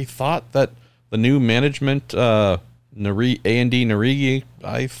thought that the new management, A&D Narigi,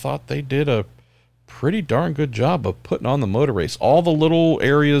 I thought they did a pretty darn good job of putting on the motor race. All the little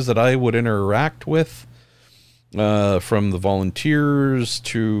areas that I would interact with, from the volunteers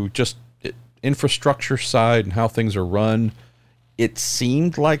to just infrastructure side and how things are run, it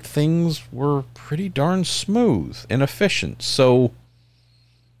seemed like things were pretty darn smooth and efficient. So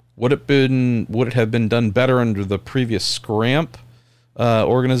would it have been done better under the previous Scramp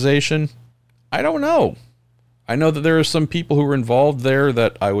organization? I don't know. I know that there are some people who were involved there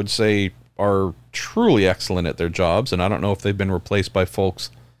that I would say are truly excellent at their jobs, and I don't know if they've been replaced by folks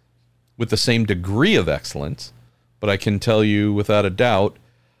with the same degree of excellence, but I can tell you without a doubt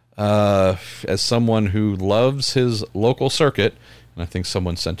as someone who loves his local circuit, and I think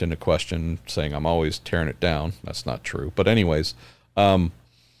someone sent in a question saying I'm always tearing it down. That's not true. But anyways,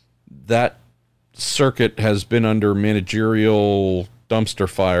 that circuit has been under managerial dumpster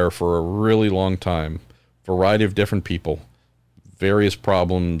fire for a really long time. Variety of different people, various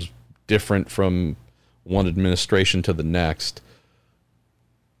problems, different from one administration to the next.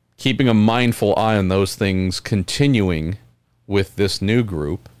 Keeping a mindful eye on those things continuing with this new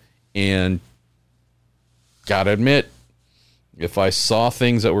group. And gotta admit, if I saw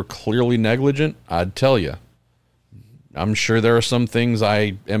things that were clearly negligent, I'd tell you. I'm sure there are some things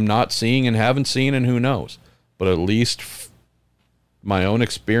I am not seeing and haven't seen, and who knows. But at least my own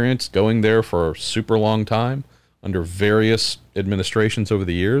experience going there for a super long time under various administrations over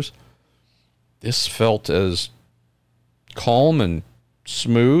the years, this felt as calm and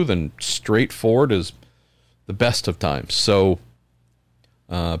smooth and straightforward as the best of times. So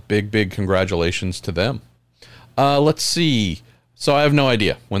big congratulations to them. Let's see. So I have no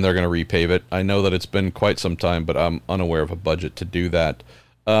idea when they're going to repave it. I know that it's been quite some time, but I'm unaware of a budget to do that.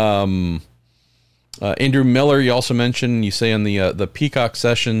 Andrew Miller, you also mentioned, you say on the Peacock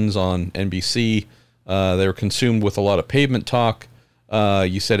sessions on NBC, they were consumed with a lot of pavement talk.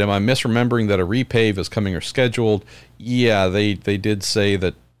 You said, am I misremembering that a repave is coming or scheduled? Yeah, they did say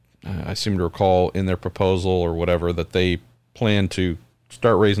that, I seem to recall in their proposal or whatever, that they plan to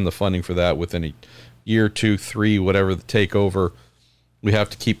start raising the funding for that within a year, 2, 3, whatever the takeover. We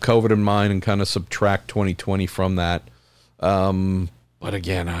have to keep COVID in mind and kind of subtract 2020 from that. But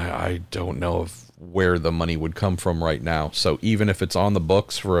again, I don't know where the money would come from right now. So even if it's on the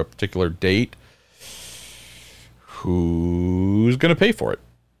books for a particular date, who's going to pay for it?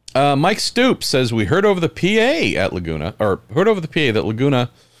 Mike Stoops says, we heard over the PA at Laguna, or heard over the PA that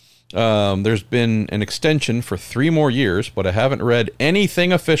Laguna, there's been an extension for 3 more years, but I haven't read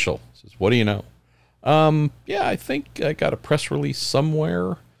anything official. Says, what do you know? Yeah, I think I got a press release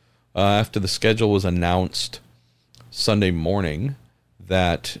somewhere after the schedule was announced Sunday morning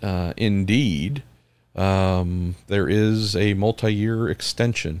that indeed there is a multi-year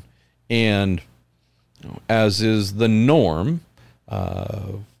extension. And as is the norm,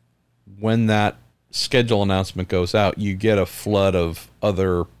 when that schedule announcement goes out, you get a flood of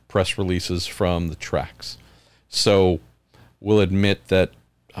other press releases from the tracks. So we'll admit that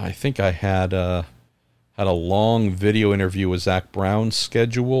I think I had a long video interview with Zach Brown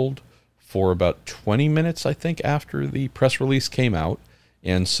scheduled for about 20 minutes, I think, after the press release came out.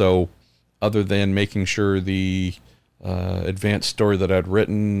 And so other than making sure the advanced story that I'd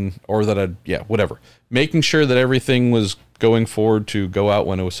written, or that making sure that everything was going forward to go out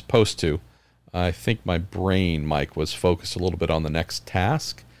when it was supposed to, I think my brain, Mike, was focused a little bit on the next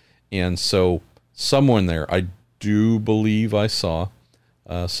task. And so somewhere in there, I do believe I saw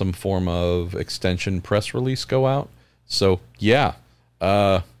some form of extension press release go out. So yeah,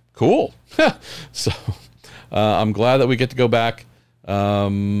 cool. So I'm glad that we get to go back.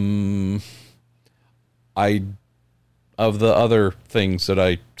 Of the other things that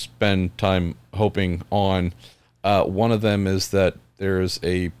I spend time hoping on, one of them is that there's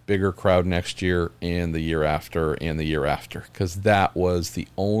a bigger crowd next year and the year after and the year after, because that was the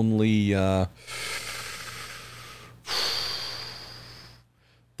only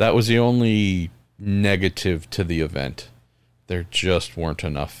negative to the event. There just weren't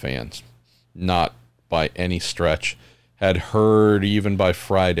enough fans, not by any stretch. Had heard even by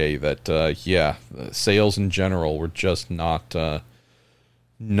Friday that sales in general were just not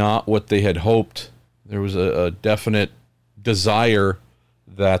what they had hoped. There was a definite desire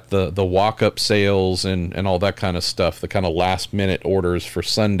that the walk-up sales and all that kind of stuff, the kind of last-minute orders for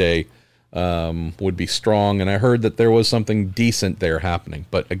Sunday, would be strong. And I heard that there was something decent there happening.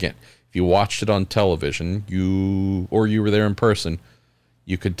 But again, if you watched it on television, you were there in person,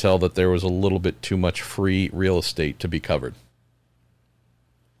 you could tell that there was a little bit too much free real estate to be covered.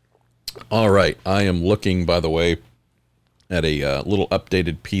 All right. I am looking, by the way, at a little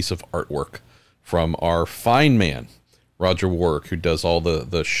updated piece of artwork from our fine man, Roger Warwick, who does all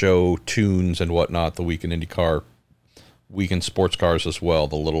the show tunes and whatnot, the Week in IndyCar, Week in Sports Cars as well,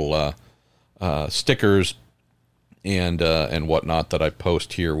 the little stickers and whatnot that I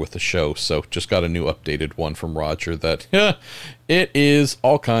post here with the show. So just got a new updated one from Roger that it is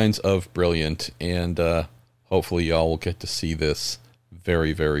all kinds of brilliant, and hopefully y'all will get to see this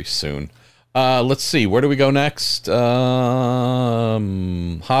very, very soon. Let's see, where do we go next? Javi,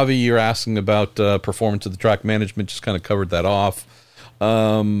 you're asking about performance of the track management, just kind of covered that off.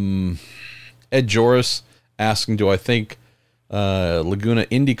 Ed Joris asking, do I think Laguna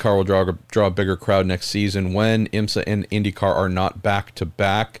IndyCar will draw a bigger crowd next season when IMSA and IndyCar are not back to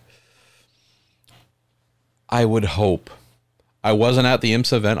back? I would hope. I wasn't at the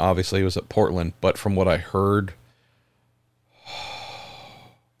IMSA event, obviously. It was at Portland. But from what I heard,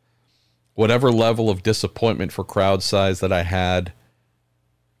 whatever level of disappointment for crowd size that I had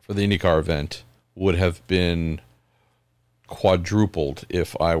for the IndyCar event would have been quadrupled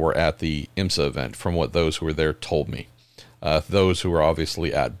if I were at the IMSA event, from what those who were there told me. Those who were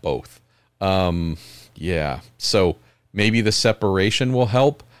obviously at both. Yeah, so maybe the separation will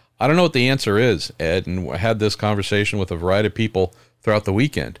help. I don't know what the answer is, Ed, and I had this conversation with a variety of people throughout the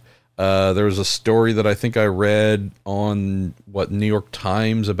weekend. There was a story that I think I read on, New York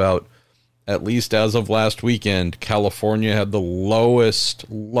Times about, at least as of last weekend, California had the lowest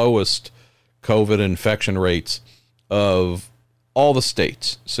COVID infection rates of all the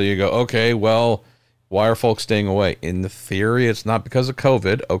states. So you go, okay, well, why are folks staying away? In the theory, it's not because of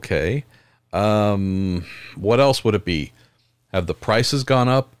COVID. Okay. What else would it be? Have the prices gone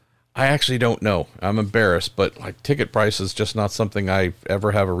up? I actually don't know. I'm embarrassed, but like ticket prices, just not something I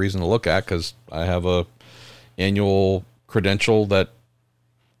ever have a reason to look at because I have a annual credential that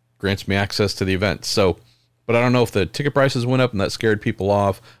grants me access to the event. So, but I don't know if the ticket prices went up and that scared people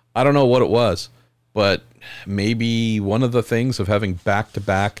off. I don't know what it was, but maybe one of the things of having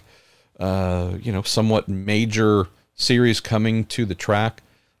back-to-back, somewhat major series coming to the track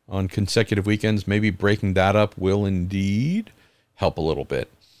on consecutive weekends, maybe breaking that up will indeed help a little bit.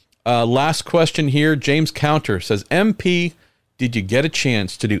 Last question here. James Counter says, MP, did you get a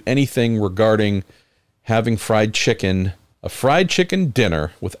chance to do anything regarding having a fried chicken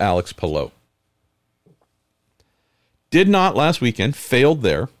dinner with Alex Palou? Did not last weekend. Failed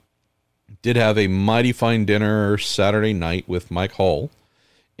there. Did have a mighty fine dinner Saturday night with Mike Hull.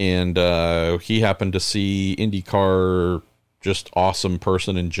 And he happened to see IndyCar, just awesome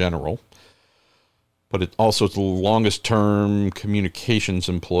person in general. But it also it's the longest term communications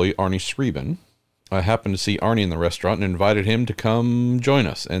employee, Arnie Sreben. I happened to see Arnie in the restaurant and invited him to come join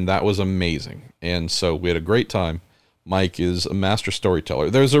us. And that was amazing. And so we had a great time. Mike is a master storyteller.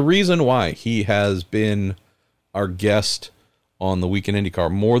 There's a reason why he has been our guest on the Weekend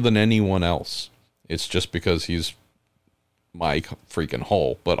IndyCar more than anyone else. It's just because he's Mike freaking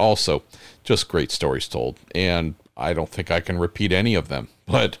Hull, but also just great stories told. And I don't think I can repeat any of them,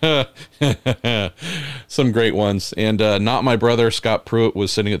 but some great ones. And not my brother, Scott Pruitt,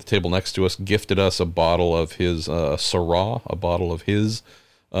 was sitting at the table next to us, gifted us a bottle of his Syrah, a bottle of his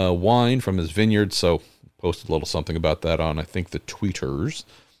wine from his vineyard. So posted a little something about that on, I think, the tweeters.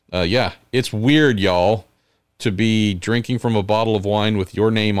 Yeah, it's weird, y'all, to be drinking from a bottle of wine with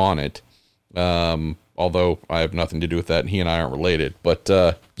your name on it. Although I have nothing to do with that, and he and I aren't related. But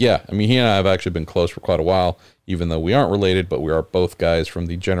yeah, I mean, he and I have actually been close for quite a while, even though we aren't related, but we are both guys from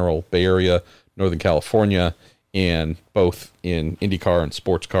the general Bay Area, Northern California, and both in IndyCar and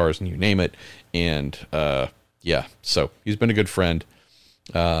sports cars, and you name it. And yeah, so he's been a good friend.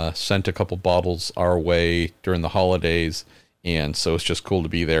 Sent a couple bottles our way during the holidays, and so it's just cool to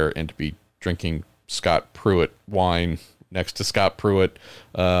be there and to be drinking Scott Pruitt wine next to Scott Pruitt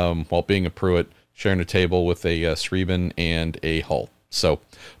while being a Pruitt, sharing a table with a Sreben and a Hull. So,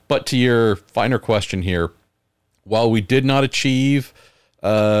 but to your finer question here, while we did not achieve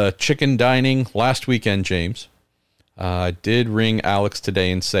chicken dining last weekend, James, I did ring Alex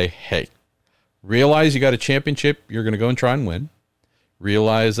today and say, hey, realize you got a championship you're going to go and try and win.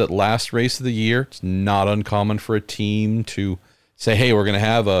 Realize that last race of the year, it's not uncommon for a team to say, hey, we're going to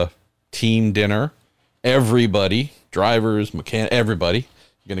have a team dinner. Everybody, drivers, mechanics, everybody,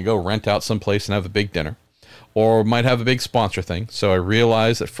 you're going to go rent out someplace and have a big dinner. Or might have a big sponsor thing. So I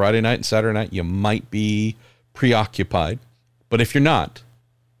realize that Friday night and Saturday night, you might be preoccupied. But if you're not,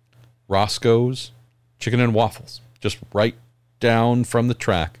 Roscoe's Chicken and Waffles, just right down from the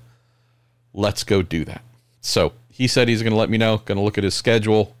track. Let's go do that. So he said he's going to let me know, going to look at his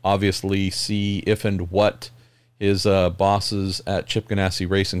schedule, obviously see if and what his bosses at Chip Ganassi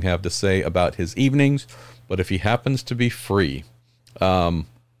Racing have to say about his evenings. But if he happens to be free,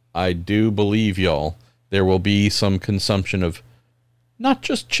 I do believe, y'all, there will be some consumption of not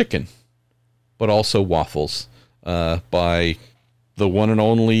just chicken, but also waffles by the one and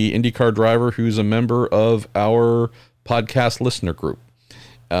only IndyCar driver who's a member of our podcast listener group.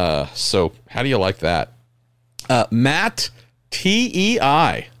 So how do you like that? Matt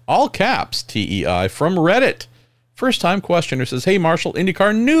TEI, all caps TEI from Reddit. First time questioner says, hey, Marshall,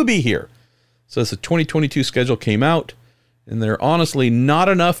 IndyCar newbie here. Says the 2022 schedule came out and there are honestly not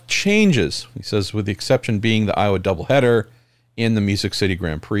enough changes. He says, with the exception being the Iowa doubleheader and the Music City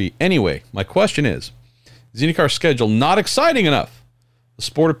Grand Prix. Anyway, my question is IndyCar schedule not exciting enough? The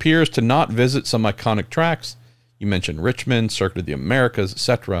sport appears to not visit some iconic tracks. You mentioned Richmond, Circuit of the Americas,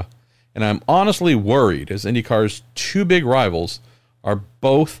 etc. And I'm honestly worried as IndyCar's two big rivals are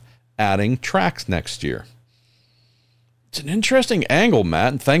both adding tracks next year. It's an interesting angle,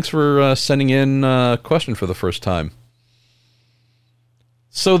 Matt, and thanks for sending in a question for the first time.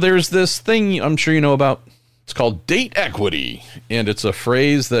 So there's this thing I'm sure you know about. It's called date equity, and it's a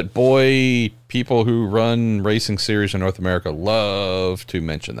phrase that, boy, people who run racing series in North America love to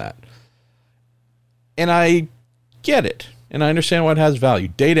mention that. And I get it, and I understand why it has value.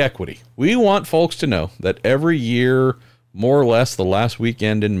 Date equity. We want folks to know that every year, more or less the last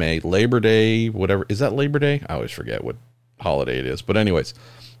weekend in May, Labor Day, whatever. Is that Labor Day? I always forget what holiday it is. But anyways,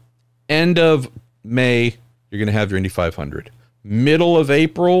 end of May, you're going to have your Indy 500. Middle of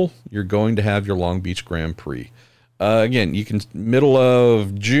April, you're going to have your Long Beach Grand Prix. Again, you can, middle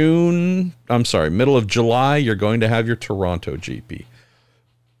of July, you're going to have your Toronto GP.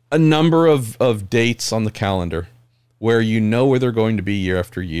 A number of dates on the calendar where you know where they're going to be year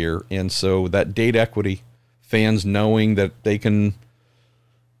after year. And so that date equity, fans knowing that they can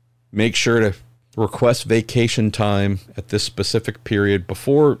make sure to request vacation time at this specific period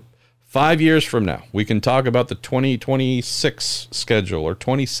before 5 years from now. We can talk about the 2026 schedule or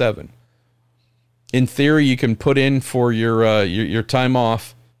 27. In theory, you can put in for your time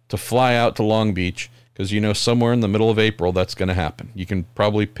off to fly out to Long Beach because you know somewhere in the middle of April that's going to happen. You can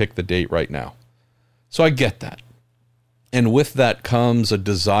probably pick the date right now. So I get that. And with that comes a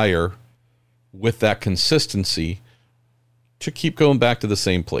desire, with that consistency, to keep going back to the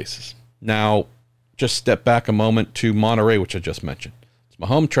same places. Now, just step back a moment to Monterey, which I just mentioned. It's my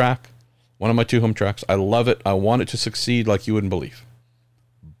home track, one of my two home tracks. I love it. I want it to succeed like you wouldn't believe.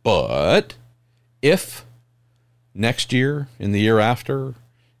 But if next year, in the year after,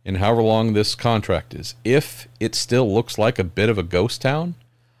 and however long this contract is, if it still looks like a bit of a ghost town,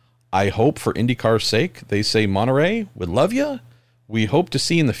 I hope for IndyCar's sake, they say, Monterey, we love you. We hope to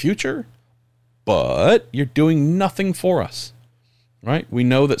see you in the future, but you're doing nothing for us, right? We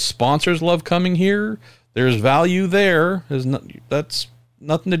know that sponsors love coming here. There's value there. That's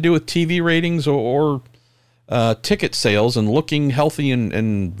nothing to do with TV ratings or ticket sales and looking healthy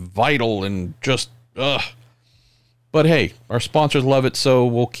and vital and just, ugh. But hey, our sponsors love it, so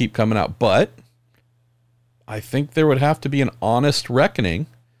we'll keep coming out. But I think there would have to be an honest reckoning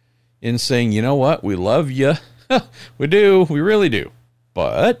in saying, you know what, we love you. We do. We really do.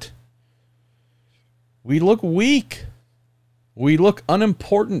 But we look weak. We look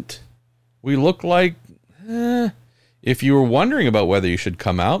unimportant. We look like, if you were wondering about whether you should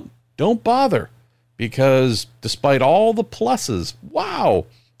come out, don't bother. Because despite all the pluses, wow,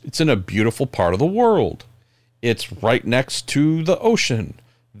 it's in a beautiful part of the world. It's right next to the ocean.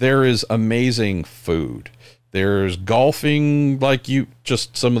 There is amazing food. There's golfing,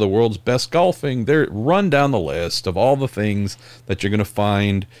 just some of the world's best golfing. Run down the list of all the things that you're going to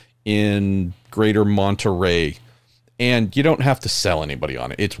find in Greater Monterey. And you don't have to sell anybody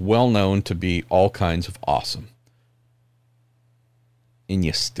on it. It's well known to be all kinds of awesome. And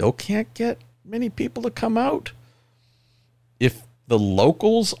you still can't get many people to come out? If the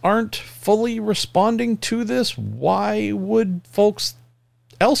locals aren't fully responding to this, why would folks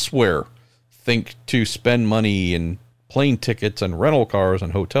elsewhere think to spend money in plane tickets and rental cars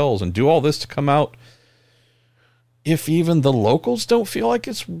and hotels and do all this to come out if even the locals don't feel like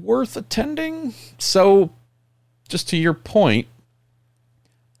it's worth attending? So, just to your point,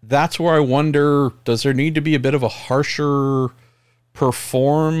 that's where I wonder, does there need to be a bit of a harsher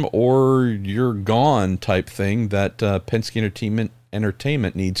perform or you're gone type thing that Penske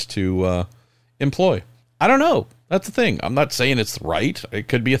Entertainment needs to employ? I don't know. That's the thing. I'm not saying it's right. It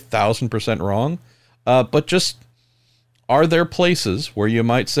could be 1,000% wrong. But just, are there places where you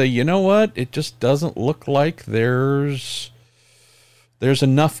might say, you know what? It just doesn't look like there's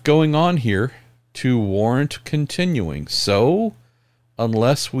enough going on here to warrant continuing. So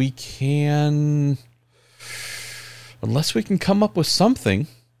unless we can come up with something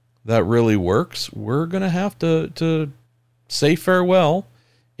that really works, we're going to have to say farewell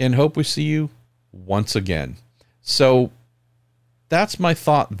and hope we see you once again. So that's my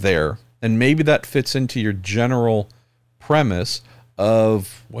thought there. And maybe that fits into your general premise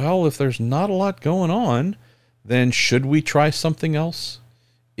of, well, if there's not a lot going on, then should we try something else?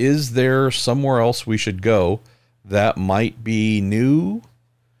 Is there somewhere else we should go that might be new?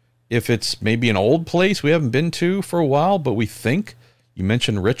 If it's maybe an old place we haven't been to for a while, but we think, you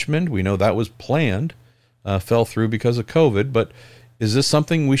mentioned Richmond, we know that was planned, fell through because of COVID, but is this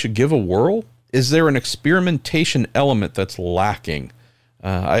something we should give a whirl? Is there an experimentation element that's lacking?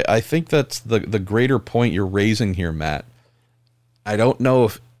 I think that's the greater point you're raising here, Matt. I don't know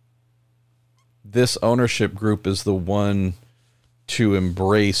if this ownership group is the one to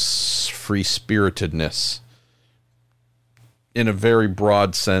embrace free-spiritedness. In a very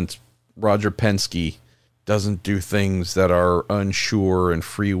broad sense, Roger Penske doesn't do things that are unsure and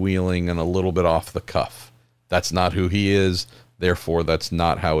freewheeling and a little bit off the cuff. That's not who he is. Therefore, that's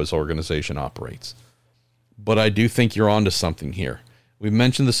not how his organization operates. But I do think you're onto something here. We've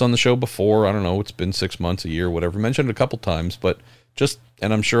mentioned this on the show before. I don't know, it's been 6 months, a year, whatever. Mentioned it a couple times, but just,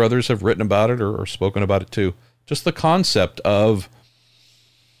 and I'm sure others have written about it or spoken about it too. Just the concept of,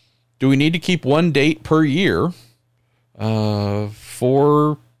 do we need to keep one date per year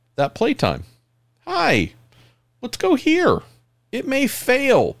for that playtime? Hi, let's go here. It may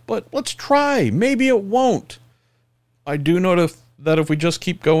fail, but let's try. Maybe it won't. I do know that if we just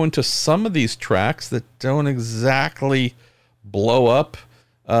keep going to some of these tracks that don't exactly blow up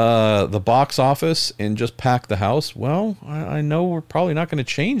the box office and just pack the house, well, I know we're probably not going to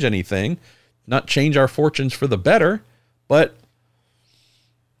change anything, not change our fortunes for the better, but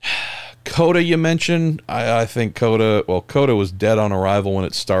COTA you mentioned, I think COTA was dead on arrival when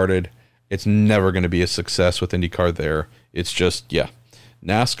it started. It's never going to be a success with IndyCar there. It's just,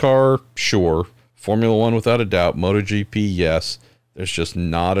 NASCAR, sure. Formula One, without a doubt. MotoGP, yes. There's just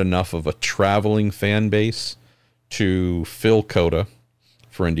not enough of a traveling fan base to fill COTA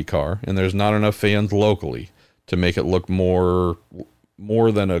for IndyCar, and there's not enough fans locally to make it look more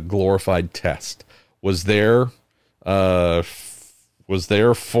than a glorified test. Was there for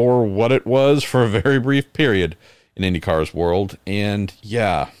what it was for a very brief period in IndyCar's world, and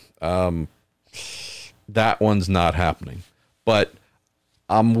that one's not happening. But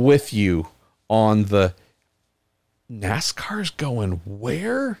I'm with you on the NASCAR's going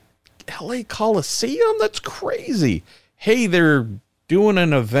where? LA Coliseum? That's crazy. Hey, they're doing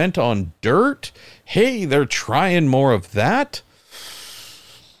an event on dirt. Hey, they're trying more of that.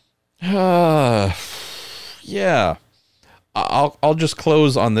 Yeah. I'll just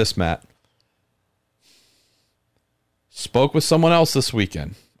close on this, Matt. Spoke with someone else this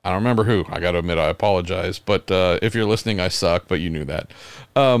weekend. I don't remember who. I got to admit, I apologize. But if you're listening, I suck, but you knew that.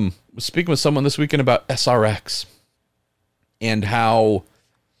 Was speaking with someone this weekend about SRX and how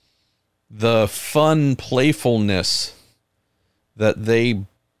the fun playfulness that they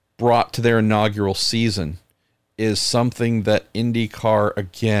brought to their inaugural season is something that IndyCar,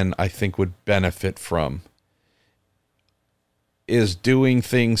 again, I think would benefit from. Is doing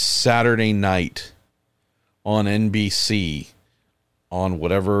things Saturday night on NBC, on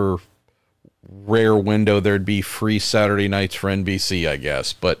whatever rare window there'd be free Saturday nights for NBC, I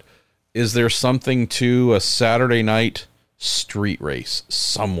guess. But is there something to a Saturday night street race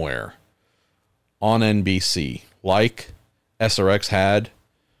somewhere on NBC, like SRX had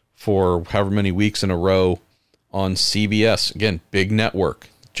for however many weeks in a row on CBS? Again, big network,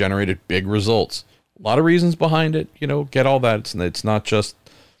 generated big results. A lot of reasons behind it, get all that. It's not just,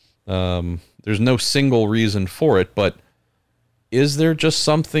 there's no single reason for it, but is there just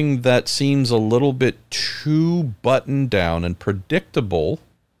something that seems a little bit too buttoned down and predictable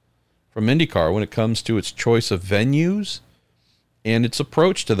from IndyCar when it comes to its choice of venues and its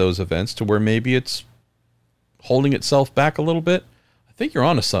approach to those events, to where maybe it's holding itself back a little bit? I think you're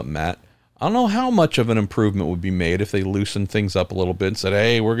onto something, Matt. I don't know how much of an improvement would be made if they loosened things up a little bit and said,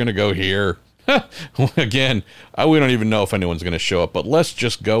 hey, we're going to go here. Again, we don't even know if anyone's going to show up, but let's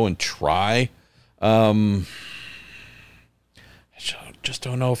just go and try. I just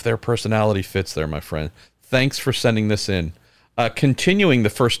don't know if their personality fits there, my friend. Thanks for sending this in. Continuing the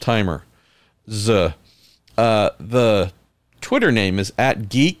first timer, the Twitter name is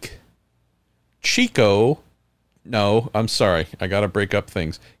 @GeekChico. No, I'm sorry. I got to break up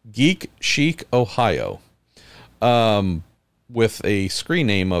things. Geek Chic Ohio. With a screen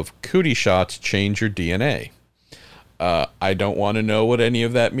name of Cootie Shots Change Your DNA. I don't want to know what any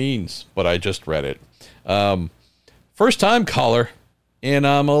of that means, but I just read it. First time caller, and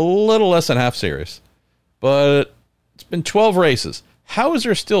I'm a little less than half serious. But it's been 12 races. How is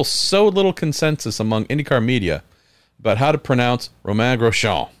there still so little consensus among IndyCar media about how to pronounce Romain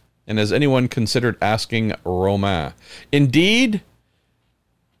Grosjean? And has anyone considered asking Romain? Indeed,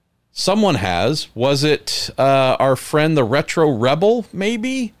 someone has. Was it our friend the Retro Rebel,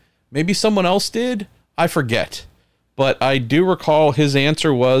 maybe? Maybe someone else did? I forget. But I do recall his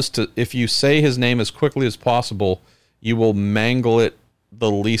answer was to, if you say his name as quickly as possible, you will mangle it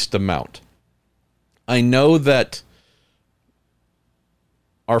the least amount. I know that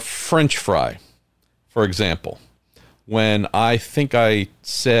our French fry, for example, when I think I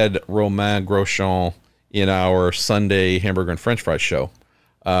said Romain Grosjean in our Sunday hamburger and French fry show,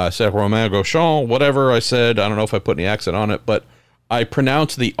 I said Romain Grosjean, whatever I said, I don't know if I put any accent on it, but I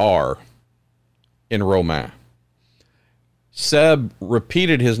pronounced the R in Romain. Seb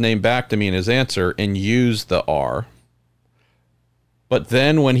repeated his name back to me in his answer and used the R. But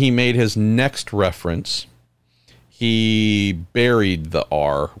then when he made his next reference, he buried the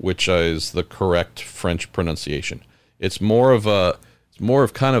R, which is the correct French pronunciation. It's more of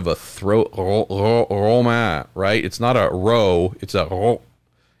kind of a throat romain, right? It's not a ro, it's a ro.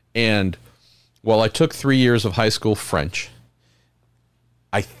 And while I took 3 years of high school French,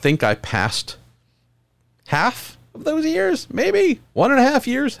 I think I passed half of those years, maybe 1.5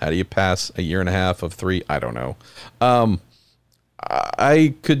 years. How do you pass a year and a half of 3? I don't know.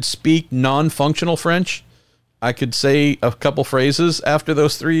 I could speak non-functional French. I could say a couple phrases after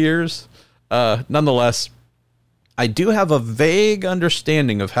those 3 years. Nonetheless, I do have a vague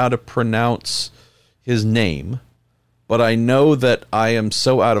understanding of how to pronounce his name, but I know that I am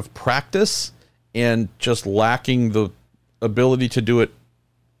so out of practice and just lacking the ability to do it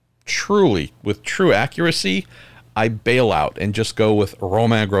truly, with true accuracy, I bail out and just go with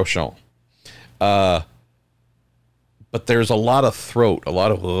Romain Grosjean. But there's a lot of throat, a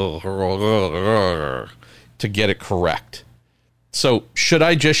lot of to get it correct. So should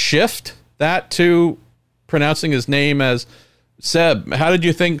I just shift that to pronouncing his name as Seb? How did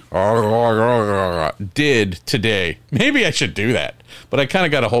you think did today? Maybe I should do that, but I kind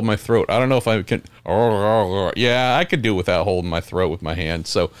of got to hold my throat. I don't know if I can. Yeah, I could do without holding my throat with my hand.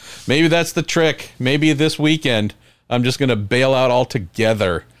 So maybe that's the trick. Maybe this weekend I'm just going to bail out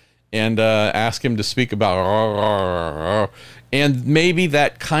altogether and ask him to speak about, and maybe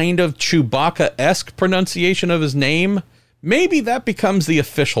that kind of Chewbacca-esque pronunciation of his name, maybe that becomes the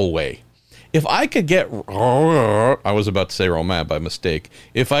official way. If I could get, I was about to say Romain by mistake,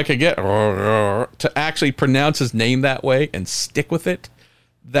 if I could get to actually pronounce his name that way and stick with it,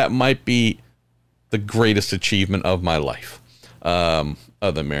 that might be the greatest achievement of my life, other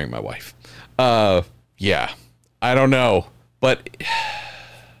than marrying my wife. Yeah, I don't know, but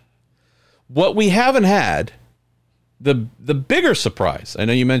what we haven't had, the bigger surprise, I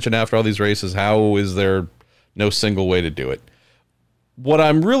know you mentioned after all these races, how is there no single way to do it? What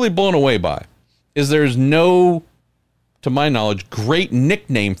I'm really blown away by is there's no, to my knowledge, great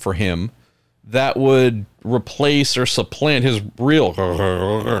nickname for him that would replace or supplant his real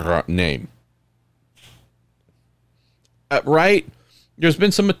name. Right? There's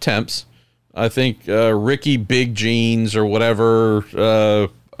been some attempts. I think Ricky Big Jeans or whatever,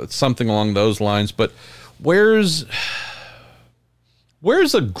 something along those lines. But where's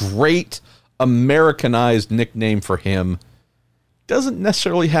a great Americanized nickname for him? Doesn't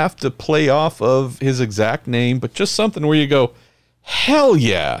necessarily have to play off of his exact name, but just something where you go, hell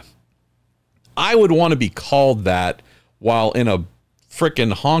yeah, I would want to be called that while in a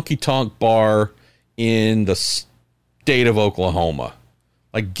frickin' honky-tonk bar in the state of Oklahoma.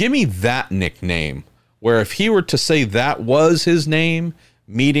 Like, give me that nickname, where if he were to say that was his name,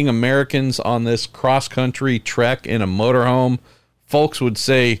 meeting Americans on this cross-country trek in a motorhome, folks would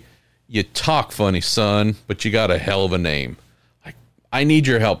say, you talk funny, son, but you got a hell of a name. I need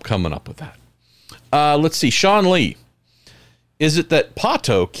your help coming up with that. Let's see. Sean Lee. Is it that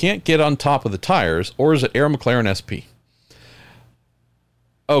Pato can't get on top of the tires, or is it Air McLaren SP?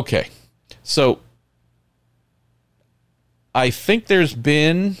 Okay. So I think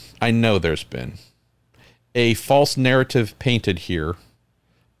I know there's been a false narrative painted here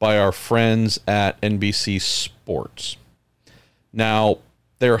by our friends at NBC Sports. Now,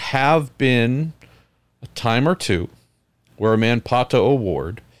 there have been a time or two where a man, Pato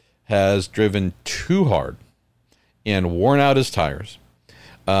O'Ward, has driven too hard and worn out his tires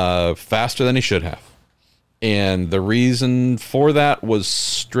faster than he should have. And the reason for that was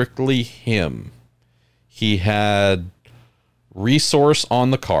strictly him. He had resource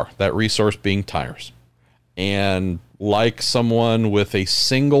on the car, that resource being tires. And like someone with a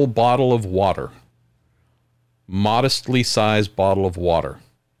single bottle of water, modestly sized bottle of water,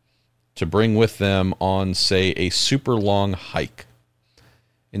 to bring with them on, say, a super long hike,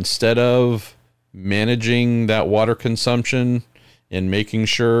 instead of managing that water consumption and making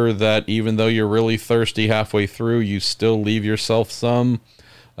sure that even though you're really thirsty halfway through, you still leave yourself some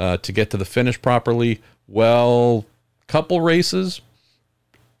to get to the finish properly. Well, couple races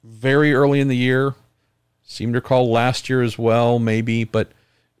very early in the year, seem to recall last year as well, maybe, but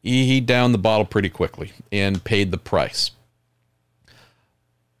he downed the bottle pretty quickly and paid the price.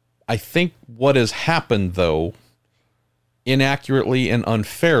 I think what has happened, though, inaccurately and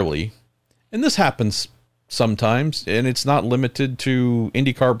unfairly, and this happens sometimes, and it's not limited to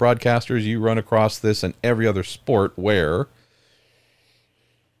IndyCar broadcasters. You run across this in every other sport where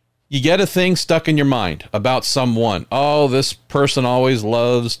you get a thing stuck in your mind about someone. Oh, this person always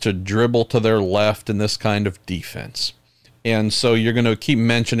loves to dribble to their left in this kind of defense. And so you're going to keep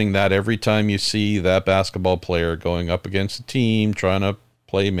mentioning that every time you see that basketball player going up against a team, trying to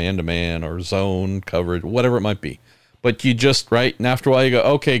play man-to-man or zone coverage, whatever it might be. But you just, right, and after a while you go,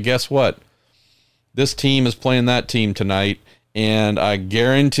 okay, guess what? This team is playing that team tonight, and I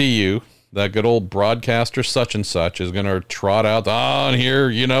guarantee you that good old broadcaster such and such is going to trot out, and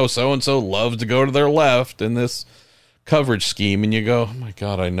here, so-and-so loves to go to their left in this coverage scheme, and you go, oh my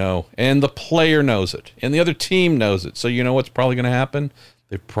God, I know. And the player knows it, and the other team knows it. So you know what's probably going to happen?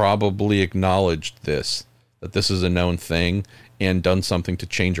 They've probably acknowledged this, that this is a known thing, and done something to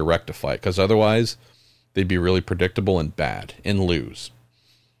change or rectify it, because otherwise they'd be really predictable and bad and lose.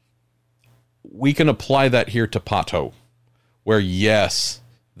 We can apply that here to Pato, where yes,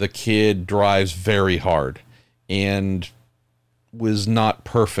 the kid drives very hard and was not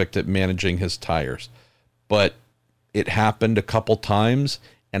perfect at managing his tires, but it happened a couple times,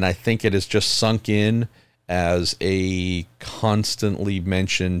 and I think it has just sunk in as a constantly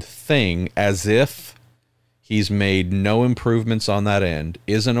mentioned thing, as if he's made no improvements on that end,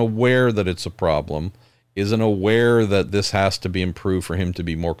 isn't aware that it's a problem, isn't aware that this has to be improved for him to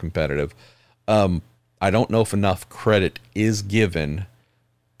be more competitive. I don't know if enough credit is given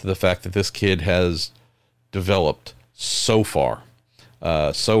to the fact that this kid has developed so far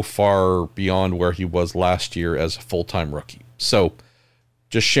beyond where he was last year as a full-time rookie. So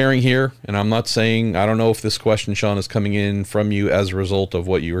just sharing here, and I'm not saying, I don't know if this question, Sean, is coming in from you as a result of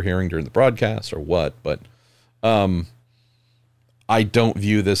what you were hearing during the broadcast or what, but I don't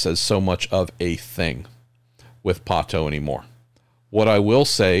view this as so much of a thing with Pato anymore. What I will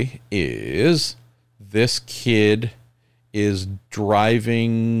say is this kid is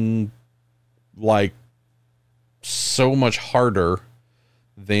driving like so much harder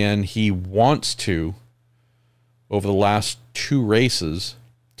than he wants to over the last 2 races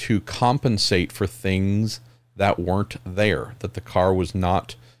to compensate for things that weren't there, that the car was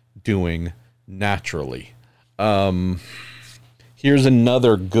not doing naturally. Here's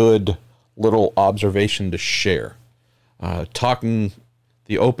another good little observation to share. Talking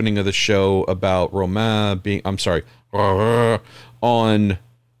the opening of the show about Romain being, on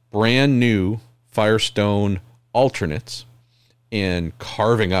brand new Firestone alternates and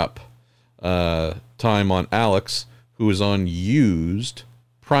carving up time on Alex, who is on used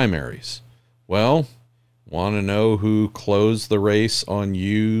primaries. Well, want to know who closed the race on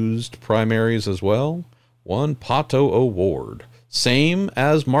used primaries as well? One Pato O'Ward. Same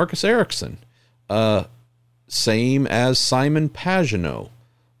as Marcus Ericsson. Same as Simon Pagenaud.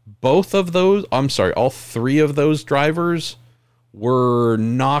 All 3 of those drivers were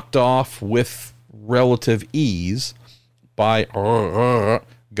knocked off with relative ease by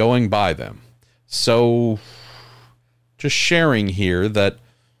going by them. So just sharing here that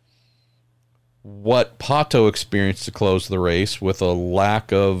what Pato experienced to close the race with a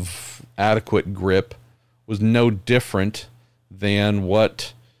lack of adequate grip was no different than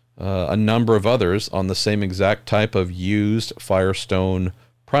what a number of others on the same exact type of used Firestone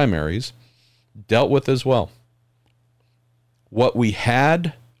primaries dealt with as well. What we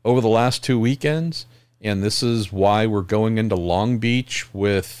had over the last 2 weekends, and this is why we're going into Long Beach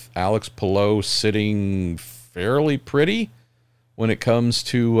with Alex Palou sitting fairly pretty when it comes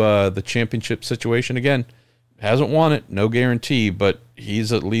to the championship situation. Again, hasn't won it, no guarantee, but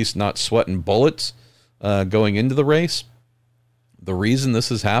he's at least not sweating bullets going into the race. The reason this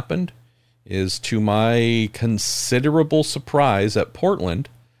has happened is, to my considerable surprise, at Portland,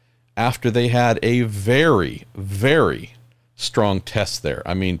 after they had a very, very strong test there.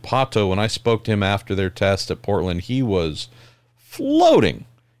 I mean, Pato, when I spoke to him after their test at Portland, he was floating.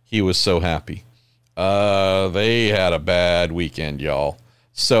 He was so happy. They had a bad weekend, y'all.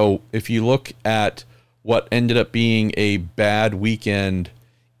 So if you look at what ended up being a bad weekend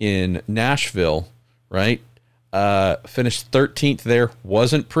in Nashville, right? Finished 13th there,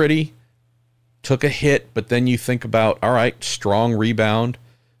 wasn't pretty, took a hit, but then you think about, all right, strong rebound,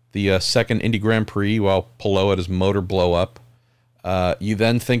 the second Indy Grand Prix while Palou had his motor blow up. You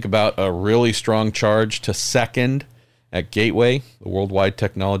then think about a really strong charge to second at Gateway, the Worldwide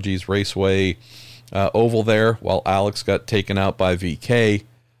Technologies Raceway oval there, while Alex got taken out by VK.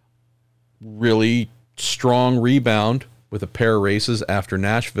 Really strong rebound with a pair of races after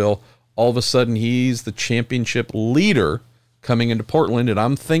Nashville. All of a sudden, he's the championship leader coming into Portland, and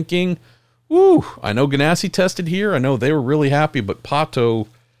I'm thinking, I know Ganassi tested here. I know they were really happy, but Pato,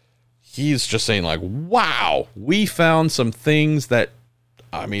 he's just saying like, wow, we found some things that,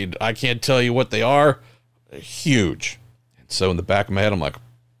 I mean, I can't tell you what they are. They're huge. And so in the back of my head, I'm like,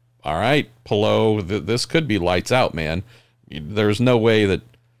 all right, Palou, this could be lights out, man. There's no way that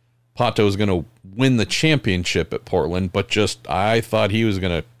Pato was going to win the championship at Portland, but I thought he was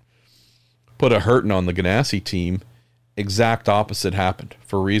going to put a hurting on the Ganassi team. Exact opposite happened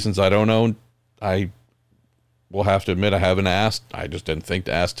for reasons I don't know. I will have to admit I haven't asked. I just didn't think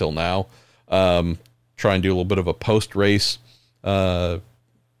to ask till now. Try and do a little bit of a post-race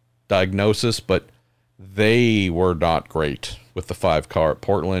diagnosis, but they were not great with the 5 car at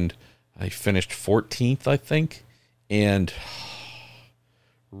Portland. I finished 14th, I think, and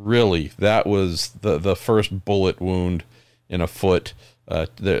really that was the first bullet wound in a foot,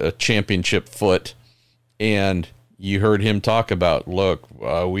 a championship foot. And you heard him talk about, look,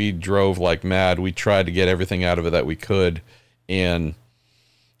 we drove like mad. We tried to get everything out of it that we could, and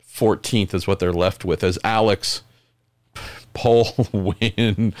 14th is what they're left with, as Alex pole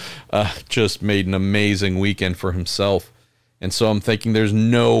win just made an amazing weekend for himself. And so I'm thinking there's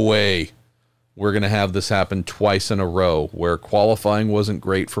no way we're going to have this happen twice in a row, where qualifying wasn't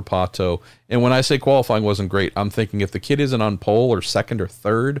great for Pato. And when I say qualifying wasn't great, I'm thinking if the kid isn't on pole or second or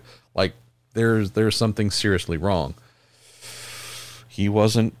third, like there's something seriously wrong. He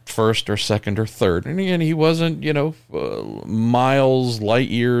wasn't first or second or third. And again, he wasn't, miles, light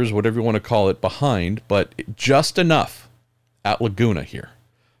years, whatever you want to call it, behind, but just enough at Laguna here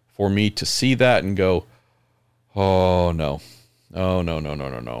for me to see that and go, oh no. Oh,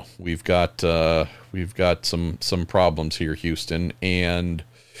 no. We've got some problems here, Houston, and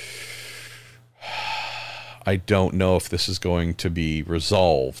I don't know if this is going to be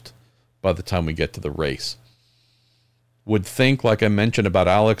resolved by the time we get to the race. Would think, like I mentioned about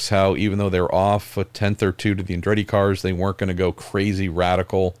Alex, how even though they're off a tenth or two to the Andretti cars, they weren't going to go crazy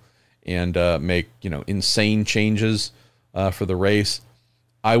radical and make insane changes for the race.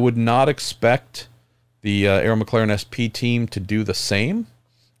 I would not expect the Arrow McLaren SP team to do the same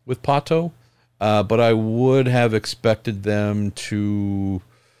with Pato, but I would have expected them to.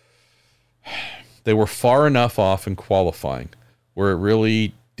 They were far enough off in qualifying where it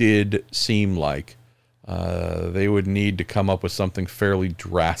really did seem like they would need to come up with something fairly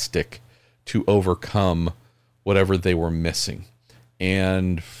drastic to overcome whatever they were missing.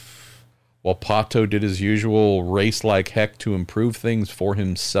 And while Pato did his usual race like heck to improve things for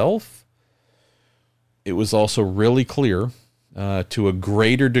himself, it was also really clear to a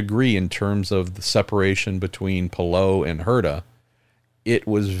greater degree in terms of the separation between Palou and Herta. It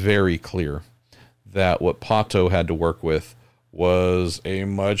was very clear that what Pato had to work with was a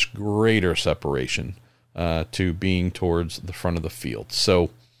much greater separation to being towards the front of the field.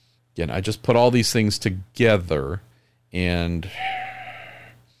 So, again, I just put all these things together, and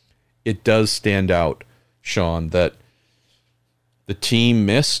it does stand out, Sean, that the team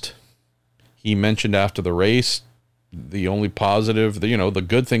missed. He mentioned after the race, the only positive, the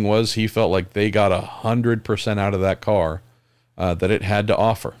good thing was he felt like they got 100% out of that car that it had to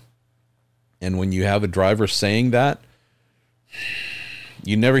offer. And when you have a driver saying that,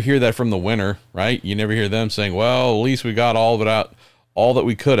 you never hear that from the winner, right? You never hear them saying, well, at least we got all of it out, all that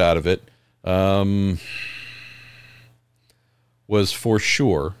we could out of it. Was for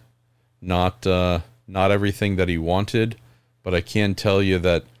sure not everything that he wanted, but I can tell you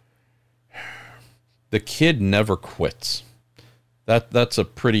that the kid never quits. That's a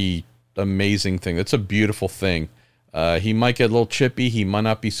pretty amazing thing. That's a beautiful thing. He might get a little chippy. He might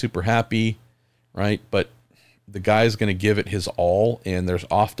not be super happy, right? But the guy's going to give it his all, and there's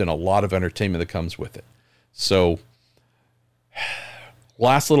often a lot of entertainment that comes with it. So,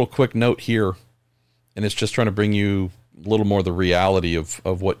 last little quick note here, and it's just trying to bring you a little more the reality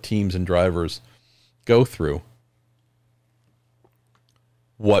of what teams and drivers go through.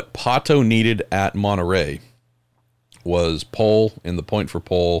 What Pato needed at Monterey was pole in the point for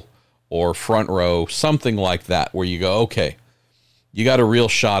pole or front row, something like that, where you go, okay, you got a real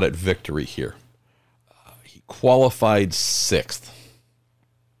shot at victory here. He qualified 6th.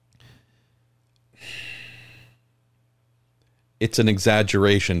 It's an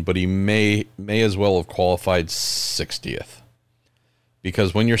exaggeration, but he may as well have qualified 60th.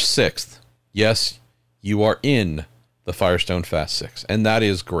 Because when you're 6th, yes, you are in the Firestone Fast 6, and that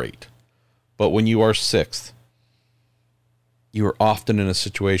is great. But when you are 6th, you are often in a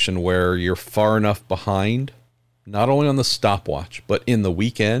situation where you're far enough behind, not only on the stopwatch, but in the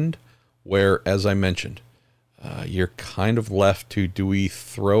weekend, where, as I mentioned, you're kind of left to, do we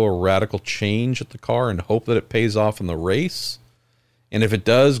throw a radical change at the car and hope that it pays off in the race? And if it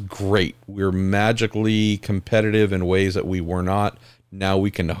does, great. We're magically competitive in ways that we were not. Now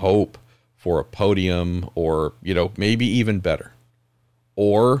we can hope for a podium or, maybe even better.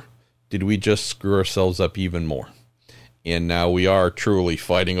 Or did we just screw ourselves up even more? And now we are truly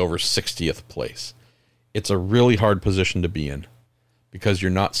fighting over 60th place. It's a really hard position to be in. because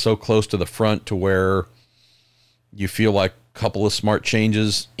you're not so close to the front to where you feel like a couple of smart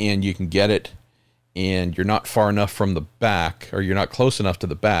changes and you can get it, and you're not far enough from the back, or you're not close enough to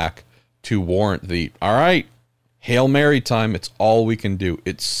the back to warrant the, all right, Hail Mary time. It's all we can do.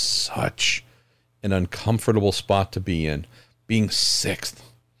 It's such an uncomfortable spot to be in, being sixth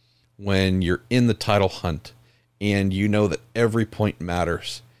when you're in the title hunt and you know that every point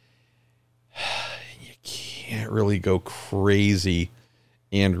matters. You can't really go crazy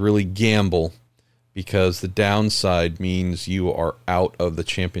and really gamble, because the downside means you are out of the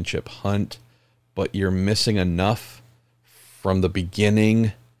championship hunt, but you're missing enough from the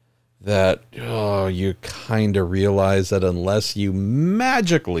beginning that you kind of realize that unless you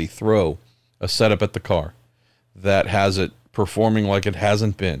magically throw a setup at the car that has it performing like it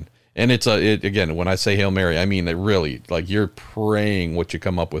hasn't been, and again, when I say Hail Mary, I mean it really, like, you're praying what you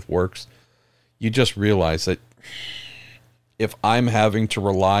come up with works. You just realize that if I'm having to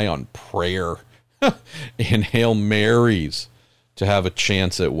rely on prayer and Hail Marys to have a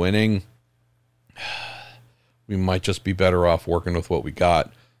chance at winning, we might just be better off working with what we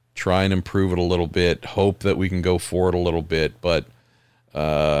got. Try and improve it a little bit. Hope that we can go forward a little bit, but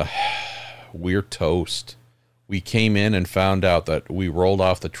we're toast. We came in and found out that we rolled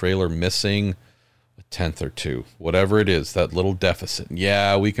off the trailer missing a tenth or two, whatever it is, that little deficit.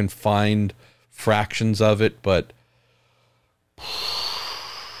 Yeah, we can find fractions of it, but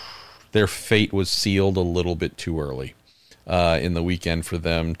their fate was sealed a little bit too early in the weekend for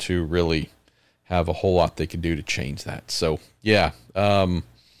them to really have a whole lot they could do to change that. So, yeah,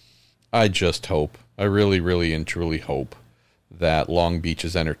 I just hope, I really, really and truly hope that Long Beach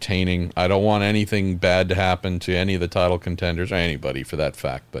is entertaining. I don't want anything bad to happen to any of the title contenders, or anybody for that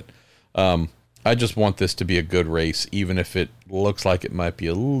fact, but I just want this to be a good race, even if it looks like it might be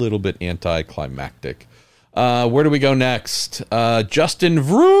a little bit anticlimactic. Where do we go next? Justin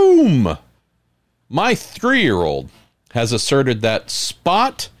Vroom, my 3-year-old, has asserted that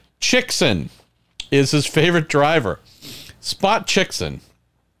Spot Chickson is his favorite driver. Spot Chickson.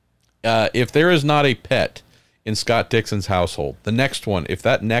 If there is not a pet in Scott Dixon's household, the next one, if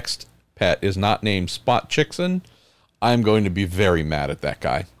that next pet is not named Spot Chickson, I'm going to be very mad at that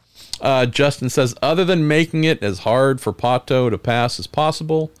guy. Justin says, other than making it as hard for Pato to pass as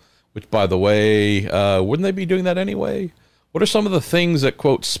possible, which, by the way, wouldn't they be doing that anyway? What are some of the things that,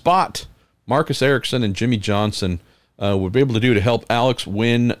 quote, Spot, Marcus Ericsson, and Jimmy Johnson would be able to do to help Alex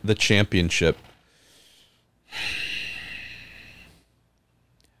win the championship?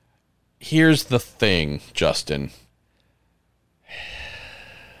 Here's the thing, Justin.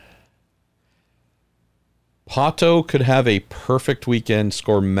 Pato could have a perfect weekend,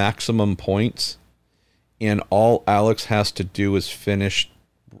 score maximum points, and all Alex has to do is finish.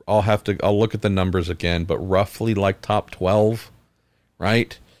 I'll look at the numbers again, but roughly like top 12,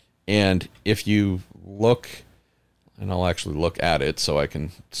 right? And if you look, and I'll actually look at it so I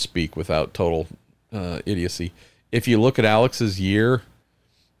can speak without total idiocy. If you look at Alex's year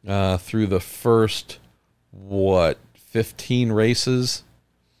through the first, 15 races,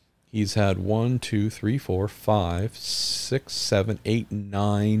 he's had 1, 2, 3, 4, 5, 6, 7, 8,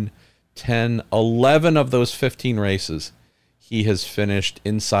 9, 10, 11 of those 15 races. He has finished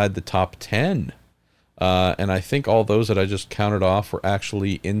inside the top 10. And I think all those that I just counted off were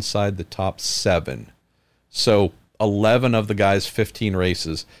actually inside the top 7. So 11 of the guy's 15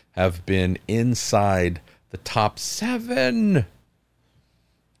 races have been inside the top 7.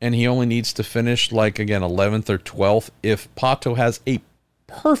 And he only needs to finish, like, again, 11th or 12th if Pato has a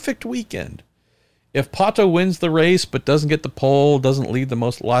perfect weekend. If Pato wins the race but doesn't get the pole, doesn't lead the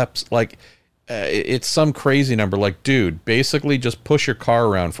most laps, like, it's some crazy number. Like, dude, basically just push your car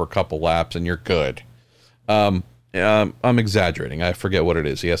around for a couple laps and you're good. I'm exaggerating. I forget what it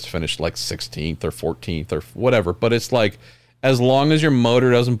is. He has to finish like 16th or 14th or whatever. But it's like, as long as your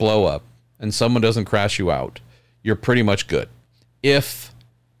motor doesn't blow up and someone doesn't crash you out, you're pretty much good. If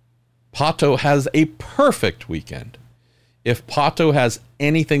Pato has a perfect weekend, if Pato has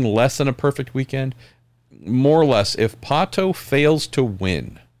anything less than a perfect weekend, more or less, if Pato fails to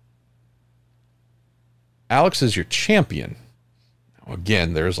win, Alex is your champion.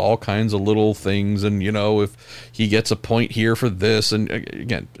 Again, there's all kinds of little things, and, if he gets a point here for this, and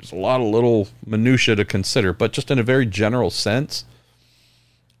again, there's a lot of little minutia to consider, but just in a very general sense,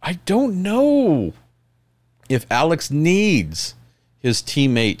 I don't know if Alex needs his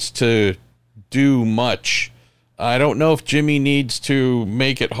teammates to do much. I don't know if Jimmy needs to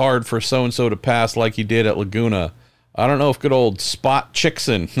make it hard for so-and-so to pass like he did at Laguna. I don't know if good old Spot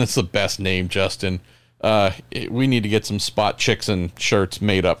Chickson, that's the best name, Justin. We need to get some Spot Chickson shirts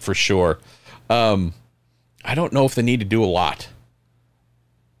made up for sure. I don't know if they need to do a lot.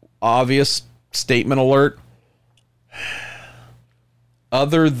 obvious statement alert.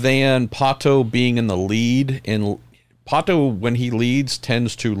 Other than Pato being in the lead, and Pato, when he leads,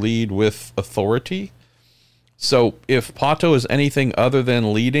 tends to lead with authority. So if Pato is anything other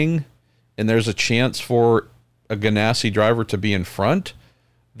than leading, and there's a chance for a Ganassi driver to be in front,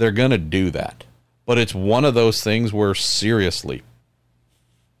 they're going to do that. But it's one of those things where, seriously,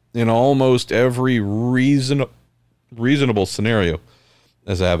 in almost every reasonable scenario,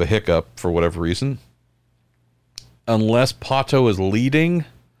 as I have a hiccup for whatever reason, unless Pato is leading,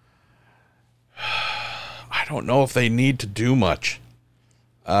 I don't know if they need to do much.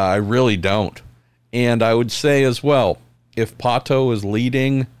 I really don't. And I would say as well, if Pato is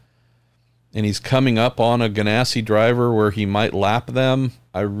leading and he's coming up on a Ganassi driver where he might lap them,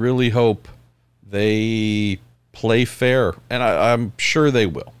 I really hope they play fair. And I'm sure they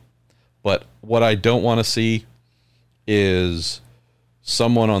will. But what I don't want to see is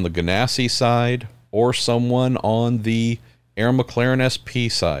someone on the Ganassi side or someone on the Air McLaren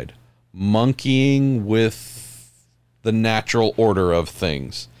SP side monkeying with the natural order of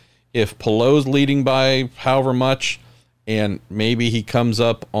things. If Pelot's leading by however much, and maybe he comes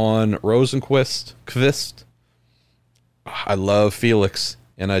up on Rosenqvist, I love Felix,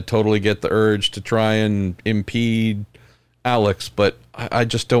 and I totally get the urge to try and impede Alex, but I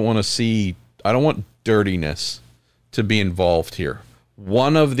just don't want to see, I don't want dirtiness to be involved here.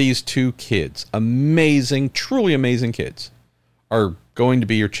 One of these two kids, amazing, truly amazing kids, are going to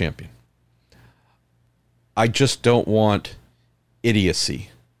be your champion. I just don't want idiocy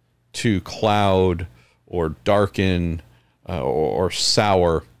to cloud or darken or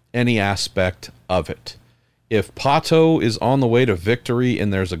sour any aspect of it. If Pato is on the way to victory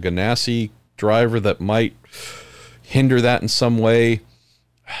and there's a Ganassi driver that might hinder that in some way,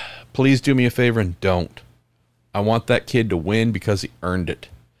 please do me a favor and don't. I want that kid to win because he earned it.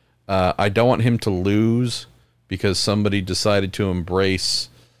 I don't want him to lose because somebody decided to embrace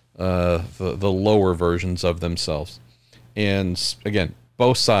the lower versions of themselves. And again,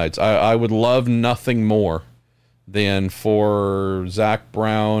 both sides. I would love nothing more than for Zach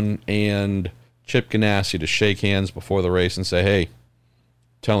Brown and Chip Ganassi to shake hands before the race and say, "Hey,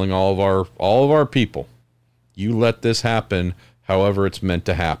 telling all of our people, you let this happen however it's meant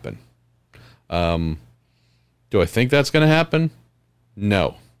to happen." Do I think that's going to happen?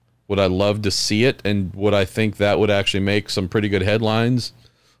 No. Would I love to see it, and would I think that would actually make some pretty good headlines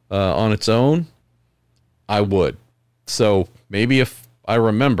on its own? I would. So maybe if I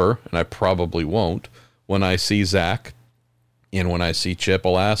remember, and I probably won't, when I see Zach and when I see Chip,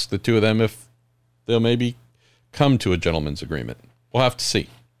 I'll ask the two of them if they'll maybe come to a gentleman's agreement. We'll have to see.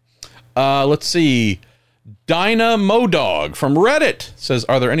 Let's see. Dinah Modog from Reddit says,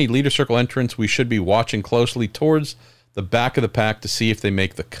 are there any leader circle entrants we should be watching closely towards the back of the pack to see if they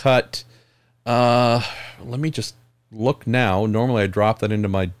make the cut? Let me just look now. Normally I drop that into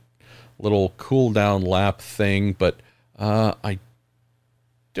my little cool down lap thing, but I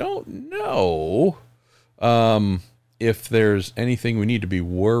don't know if there's anything we need to be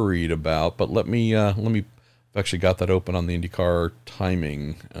worried about, but let me I've actually got that open on the IndyCar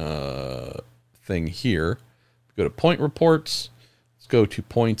timing thing here. Go to point reports. Let's go to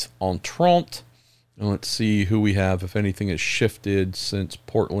points entrant. And let's see who we have. If anything has shifted since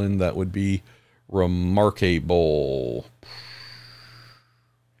Portland, that would be remarkable.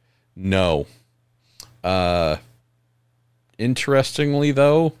 No. Interestingly,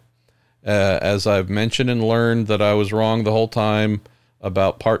 though, as I've mentioned and learned that I was wrong the whole time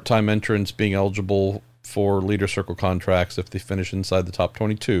about part-time entrants being eligible for leader circle contracts if they finish inside the top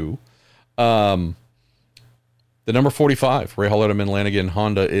 22. The number 45, Ray Hallerman Lanigan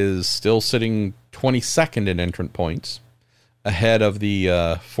Honda, is still sitting 22nd in entrant points, ahead of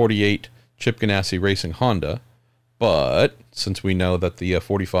the 48 Chip Ganassi Racing Honda. But since we know that the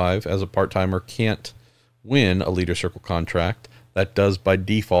 45 as a part-timer can't win a leader circle contract, that does by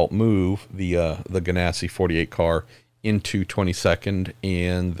default move the Ganassi 48 car into 22nd,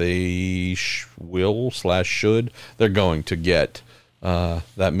 and they should, they're going to get that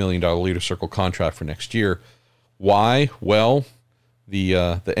 $1 million leader circle contract for next year. Why? Well,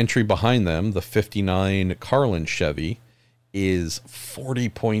 the entry behind them, the 59 Carlin Chevy, is 40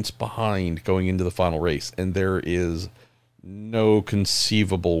 points behind going into the final race, and there is no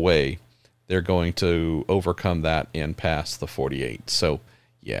conceivable way they're going to overcome that and pass the 48. So,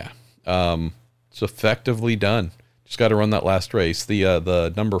 yeah, it's effectively done. Just got to run that last race.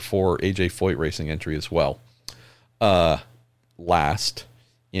 The number 4 AJ Foyt Racing entry as well. Last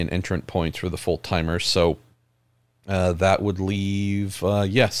in entrant points for the full timers. So that would leave,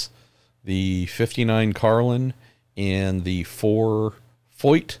 the 59 Carlin and the 4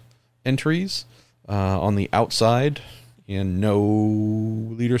 Foyt entries on the outside and no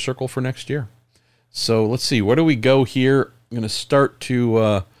leader circle for next year. So let's see, where do we go here? I'm going to start to,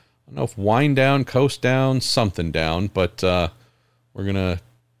 I don't know if wind down, coast down, something down, but we're going to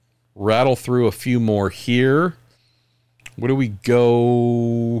rattle through a few more here. Where do we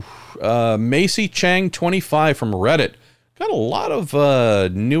go? Macy Chang 25 from Reddit. Got a lot of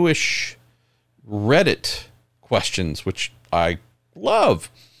newish Reddit questions, which I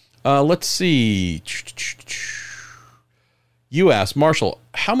love. Let's see. You asked, Marshall,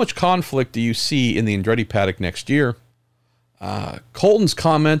 how much conflict do you see in the Andretti paddock next year? Colton's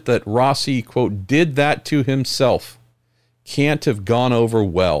comment that Rossi, quote, did that to himself can't have gone over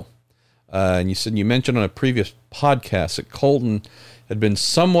well. And you mentioned on a previous podcast that Colton had been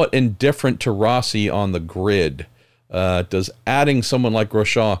somewhat indifferent to Rossi on the grid. Does adding someone like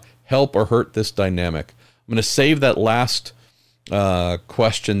Grosjean help or hurt this dynamic? I'm going to save that last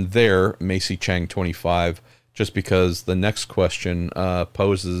question there, Macy Chang 25, just because the next question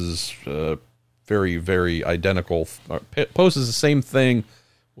poses very, very identical, poses the same thing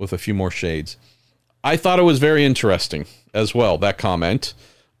with a few more shades. I thought it was very interesting as well, that comment.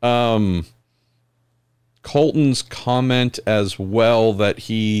 Colton's comment as well that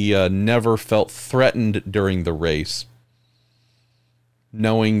he never felt threatened during the race,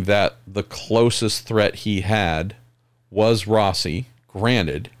 knowing that the closest threat he had was Rossi.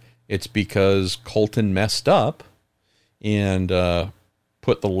 Granted, it's because Colton messed up and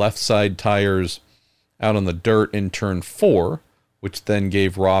put the left side tires out on the dirt in turn 4, which then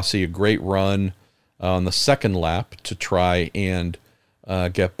gave Rossi a great run on the second lap to try and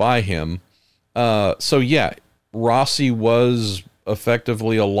get by him. So yeah, Rossi was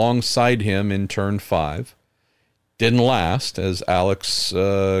effectively alongside him in turn 5. Didn't last as Alex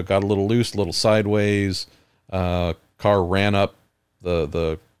got a little loose, a little sideways. Car ran up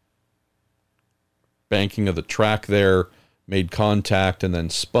the banking of the track there, made contact, and then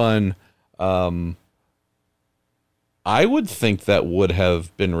spun. I would think that would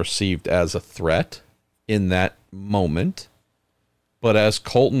have been received as a threat in that moment. But as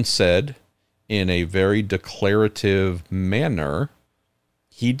Colton said, in a very declarative manner,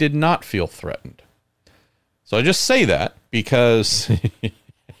 he did not feel threatened. So I just say that because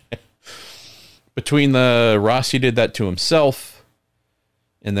between the Rossi did that to himself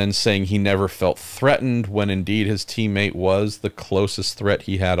and then saying he never felt threatened when indeed his teammate was the closest threat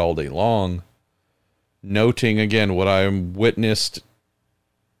he had all day long, noting again what I witnessed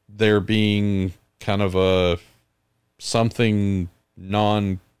there being kind of a something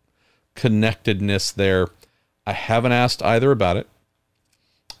non-connectedness there. I haven't asked either about it.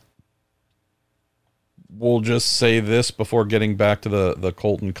 We'll just say this before getting back to the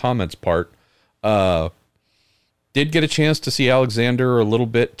Colton comments part. Did get a chance to see Alexander a little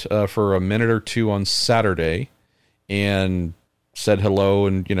bit for a minute or two on Saturday and said hello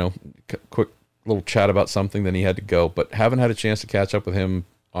and, quick little chat about something. Then he had to go, but haven't had a chance to catch up with him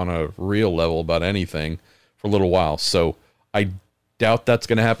on a real level about anything for a little while. So I doubt that's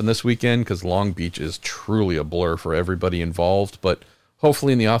going to happen this weekend because Long Beach is truly a blur for everybody involved. But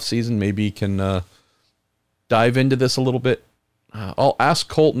hopefully in the off season, maybe he can dive into this a little bit. I'll ask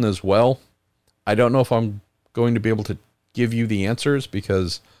Colton as well. I don't know if I'm going to be able to give you the answers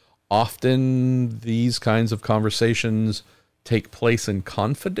because often these kinds of conversations take place in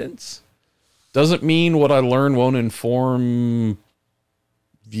confidence. Doesn't mean what I learn won't inform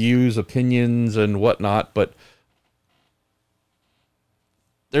views, opinions, and whatnot, but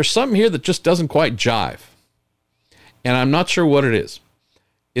there's something here that just doesn't quite jive. And I'm not sure what it is.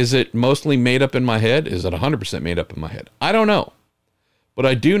 Is it mostly made up in my head? Is it 100% made up in my head? I don't know. But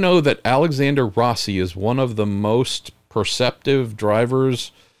I do know that Alexander Rossi is one of the most perceptive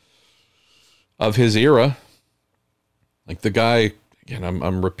drivers of his era. Like the guy, again,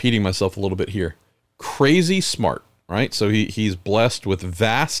 I'm repeating myself a little bit here. Crazy smart, right? So he's blessed with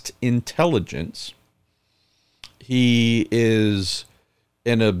vast intelligence. He is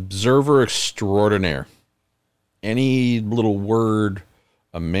an observer extraordinaire. Any little word,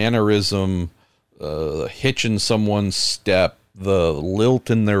 a mannerism, a hitch in someone's step, the lilt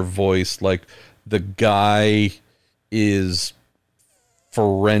in their voice, like the guy is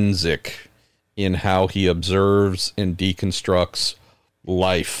forensic in how he observes and deconstructs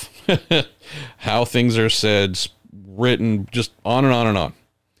life, how things are said, written, just on and on and on.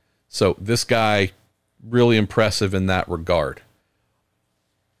 So this guy, really impressive in that regard.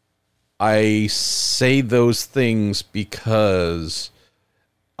 I say those things because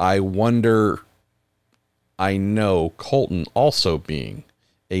I wonder, I know Colton also being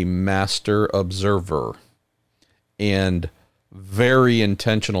a master observer and very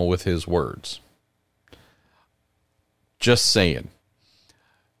intentional with his words. Just saying.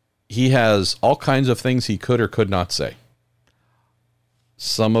 He has all kinds of things he could or could not say.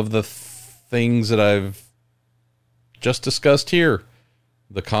 Some of the things that I've just discussed here,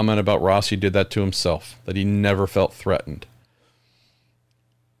 the comment about Rossi did that to himself, that he never felt threatened.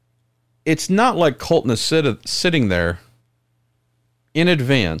 It's not like Colton is sitting there in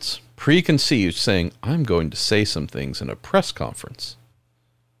advance, preconceived, saying, I'm going to say some things in a press conference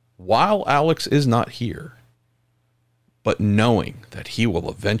while Alex is not here, but knowing that he will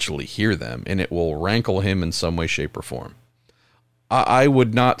eventually hear them and it will rankle him in some way, shape, or form. I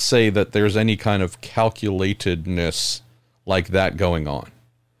would not say that there's any kind of calculatedness like that going on.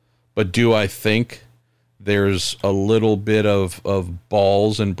 But do I think there's a little bit of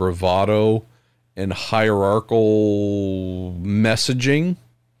balls and bravado and hierarchical messaging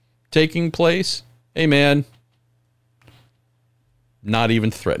taking place? Hey, man, not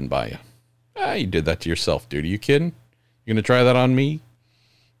even threatened by you. You did that to yourself, dude. Are you kidding? You're going to try that on me?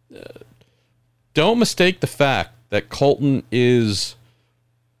 Don't mistake the fact that Colton is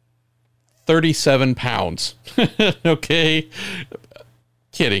 37 pounds. Okay?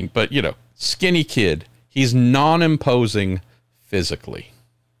 Kidding, but, skinny kid. He's non-imposing physically.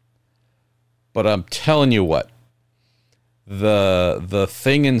 But I'm telling you what, the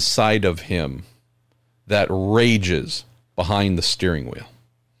thing inside of him that rages behind the steering wheel,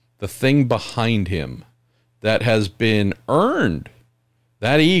 the thing behind him that has been earned,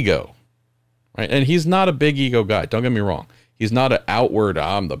 that ego, right? And he's not a big ego guy. Don't get me wrong. He's not an outward,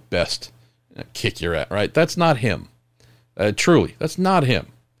 I'm the best, kick your ass, right? That's not him. Truly, that's not him.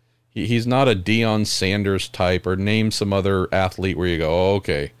 He's not a Deion Sanders type, or name some other athlete where you go, oh,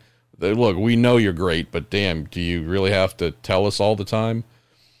 okay, look, we know you're great, but damn, do you really have to tell us all the time?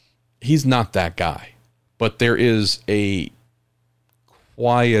 He's not that guy. But there is a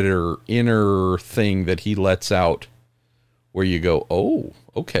quieter inner thing that he lets out where you go, oh,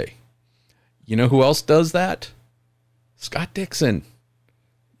 okay. You know who else does that? Scott Dixon.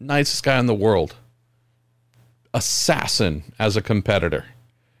 Nicest guy in the world. Assassin as a competitor.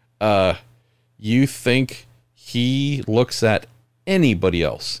 You think he looks at anybody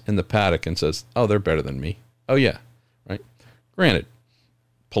else in the paddock and says, oh, they're better than me. Oh, yeah. Right. Granted,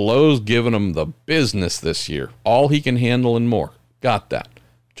 Pelot's given him the business this year. All he can handle and more. Got that.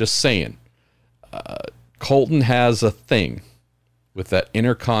 Just saying. Colton has a thing with that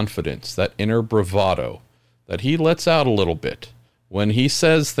inner confidence, that inner bravado that he lets out a little bit when he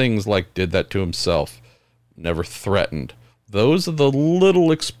says things like did that to himself, never threatened. Those are the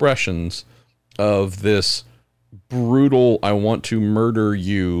little expressions of this brutal, I want to murder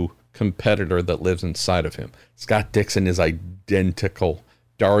you competitor that lives inside of him. Scott Dixon is identical.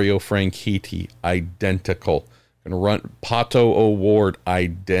 Dario Franchitti, identical. Gonna run Pato O'Ward,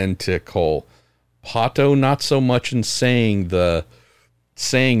 identical. Pato, not so much in saying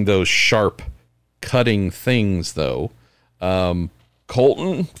those sharp, cutting things, though.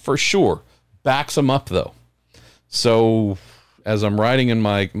 Colton, for sure, backs him up, though. So, as I'm riding in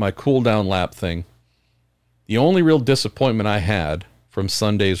my cool-down lap thing, the only real disappointment I had from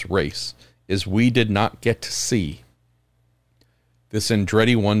Sunday's race is we did not get to see this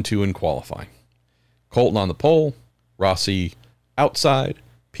Andretti 1-2 in qualifying. Colton on the pole, Rossi outside,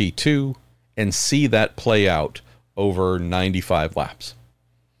 P2, and see that play out over 95 laps.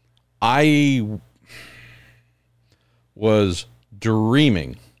 I was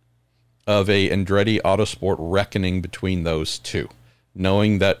dreaming of a Andretti Autosport reckoning between those two,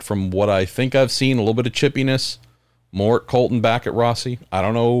 knowing that from what I think I've seen, a little bit of chippiness, more at Colton, back at Rossi. I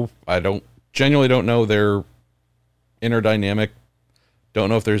don't know. Genuinely don't know their inner dynamic. Don't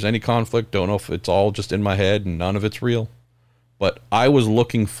know if there's any conflict. Don't know if it's all just in my head and none of it's real. But I was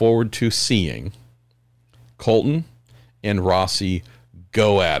looking forward to seeing Colton and Rossi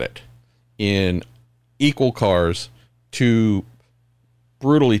go at it in equal cars, two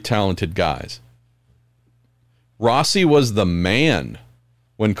brutally talented guys. Rossi was the man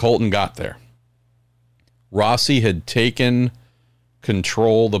when Colton got there. Rossi had taken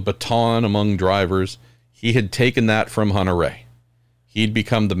control, the baton among drivers. He had taken that from Hunter-Reay. He'd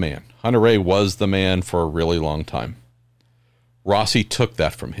become the man. Hunter-Reay was the man for a really long time. Rossi took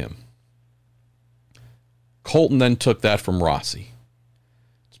that from him. Colton then took that from Rossi.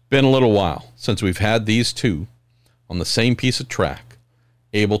 It's been a little while since we've had these two on the same piece of track,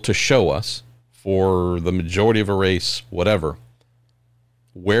 able to show us for the majority of a race, whatever,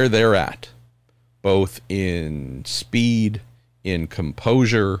 where they're at, both in speed, in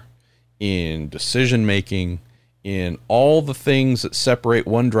composure, in decision-making, in all the things that separate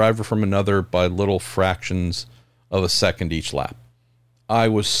one driver from another by little fractions of a second each lap. I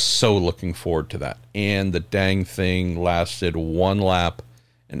was so looking forward to that. And the dang thing lasted 1 lap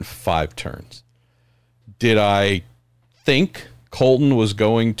and 5 turns. Did I think Colton was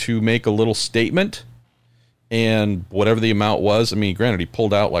going to make a little statement? And whatever the amount was, I mean, granted, he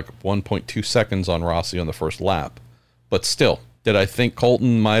pulled out like 1.2 seconds on Rossi on the first lap. But still, did I think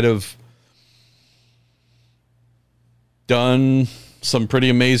Colton might have done some pretty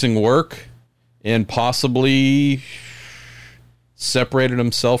amazing work and possibly separated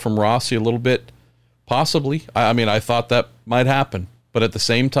himself from Rossi a little bit? Possibly. I mean, I thought that might happen. But at the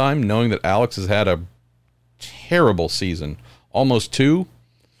same time, knowing that Alex has had a terrible season, almost 2,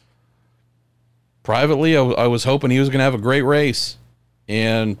 privately, I was hoping he was going to have a great race.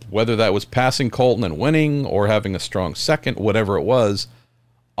 And whether that was passing Colton and winning or having a strong second, whatever it was,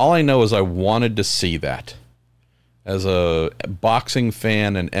 all I know is I wanted to see that. As a boxing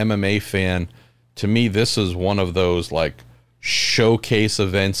fan and MMA fan, to me, this is one of those like showcase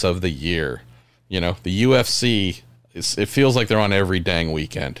events of the year. You know, the UFC, it feels like they're on every dang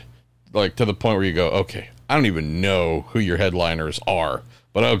weekend. Like to the point where you go, okay, I don't even know who your headliners are,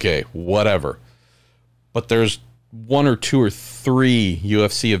 but okay, whatever. But there's 1 or 2 or 3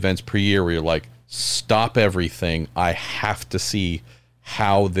 UFC events per year where you're like, stop everything. I have to see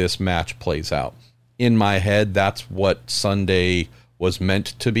how this match plays out. In my head, that's what Sunday was meant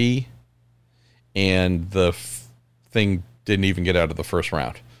to be. And the thing didn't even get out of the first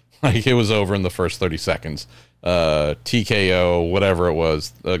round. Like, it was over in the first 30 seconds. TKO, whatever it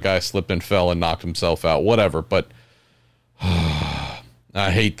was. The guy slipped and fell and knocked himself out, whatever. But I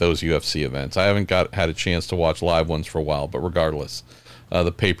hate those UFC events. I haven't had a chance to watch live ones for a while, but regardless,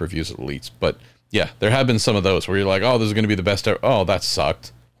 the pay-per-views at least. But yeah, there have been some of those where you're like, oh, this is going to be the best ever. Oh, that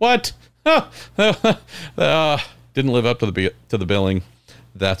sucked. What? Didn't live up to the billing.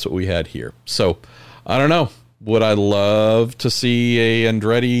 That's what we had here. So, I don't know. Would I love to see a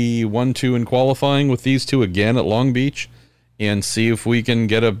Andretti 1-2 in qualifying with these two again at Long Beach and see if we can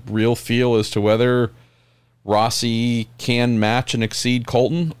get a real feel as to whether Rossi can match and exceed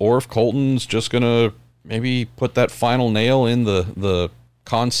Colton, or if Colton's just going to maybe put that final nail in the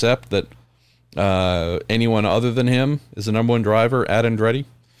concept that anyone other than him is the number 1 driver at Andretti.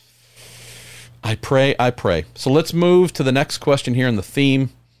 I pray. So let's move to the next question here in the theme.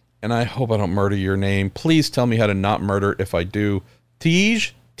 And I hope I don't murder your name. Please tell me how to not murder it if I do.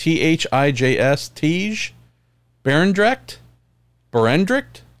 Tej, T-H-I-J-S, Tej, Berendrecht?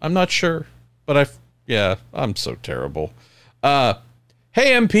 I'm not sure. But I'm so terrible. Hey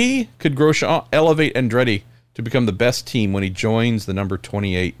MP, could Grosjean elevate Andretti to become the best team when he joins the number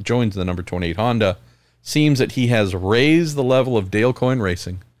 28 Honda? Seems that he has raised the level of Dale Coyne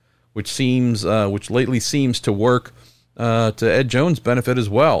racing, which lately seems to work to Ed Jones' benefit as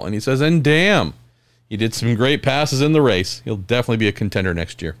well. And he says, and damn, he did some great passes in the race. He'll definitely be a contender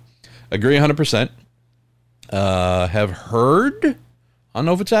next year. Agree 100%. Have heard, I don't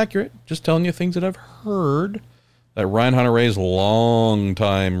know if it's accurate, just telling you things that I've heard, that Ryan Hunter-Reay's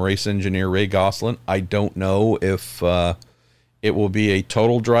longtime race engineer, Ray Gosselin, I don't know if it will be a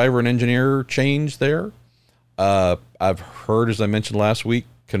total driver and engineer change there. I've heard, as I mentioned last week,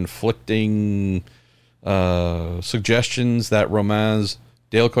 conflicting suggestions that Romain's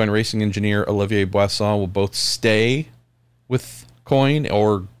Dale Coyne racing engineer Olivier Boisson will both stay with Coyne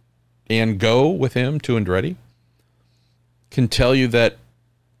and go with him to Andretti. Can tell you that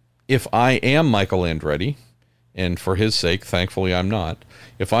if I am Michael Andretti, and for his sake, thankfully I'm not,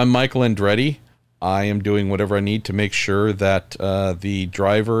 if I'm Michael Andretti, I am doing whatever I need to make sure that the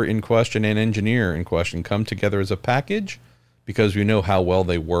driver in question and engineer in question come together as a package, because we know how well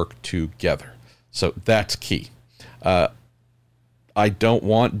they work together. So that's key. I don't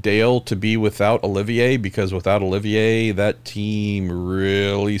want Dale to be without Olivier, because without Olivier, that team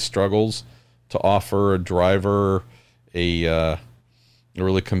really struggles to offer a driver a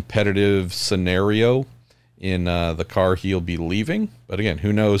really competitive scenario in the car he'll be leaving. But again,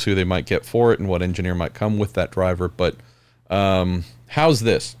 who knows who they might get for it and what engineer might come with that driver. But how's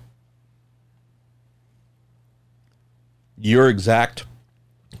this? Your exact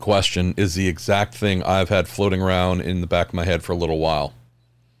question is the exact thing I've had floating around in the back of my head for a little while.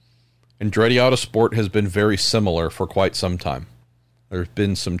 Andretti Autosport has been very similar for quite some time. There's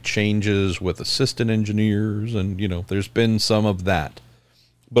been some changes with assistant engineers, and there's been some of that.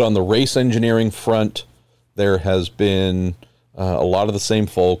 But on the race engineering front, there has been a lot of the same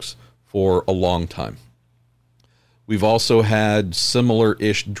folks for a long time. We've also had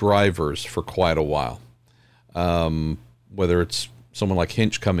similar-ish drivers for quite a while. Whether it's someone like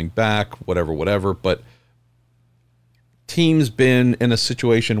Hinch coming back, whatever, but team's been in a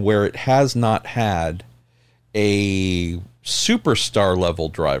situation where it has not had a superstar level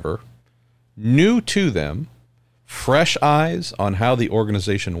driver, new to them, fresh eyes on how the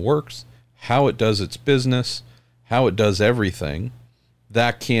organization works, how it does its business, how it does everything,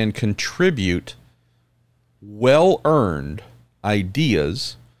 that can contribute well-earned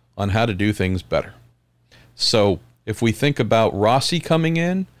ideas on how to do things better. So if we think about Rossi coming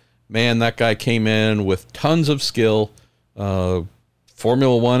in, man, that guy came in with tons of skill,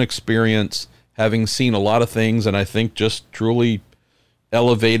 Formula One experience, having seen a lot of things, and I think just truly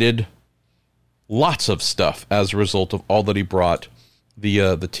elevated lots of stuff as a result of all that he brought,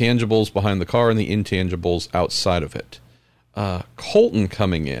 the tangibles behind the car and the intangibles outside of it. Colton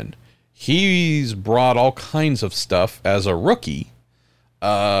coming in, he's brought all kinds of stuff as a rookie.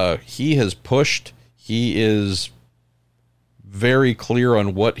 He has pushed. He is very clear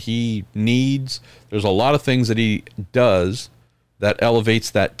on what he needs. There's a lot of things that he does that elevates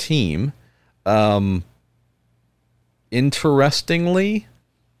that team. Interestingly,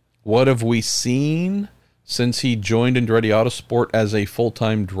 what have we seen since he joined Andretti Autosport as a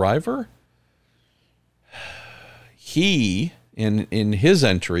full-time driver? He, in his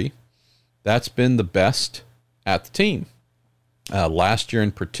entry, that's been the best at the team. Last year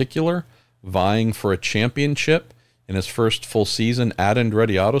in particular, vying for a championship in his first full season at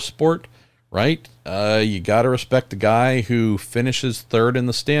Andretti Autosport, right? You got to respect the guy who finishes third in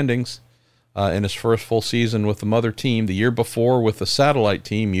the standings in his first full season with the mother team. The year before with the satellite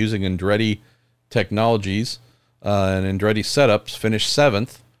team using Andretti technologies and Andretti setups, finished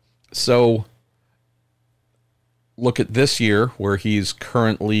seventh. So look at this year where he's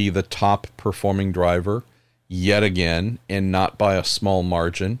currently the top performing driver yet again, and not by a small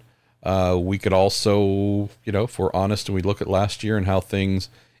margin. We could also, if we're honest and we look at last year and how things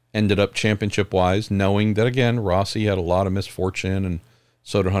ended up championship-wise, knowing that, again, Rossi had a lot of misfortune and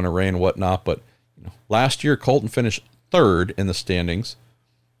so did Hunter Ray and whatnot. But last year, Colton finished third in the standings.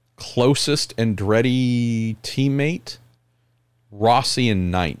 Closest Andretti teammate, Rossi in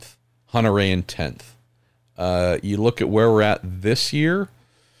ninth, Hunter Ray in 10th. You look at where we're at this year,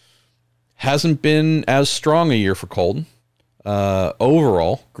 hasn't been as strong a year for Colton.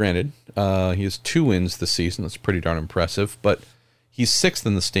 Overall, granted, he has 2 wins this season. That's pretty darn impressive, but he's 6th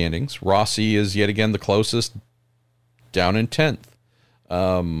in the standings. Rossi is yet again the closest, down in 10th.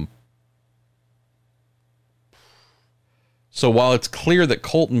 So while it's clear that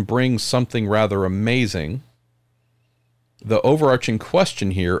Colton brings something rather amazing, the overarching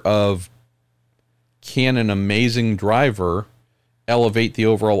question here of can an amazing driver elevate the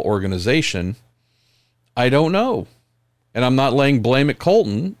overall organization? I don't know. And I'm not laying blame at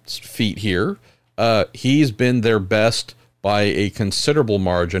Colton's feet here. He's been their best by a considerable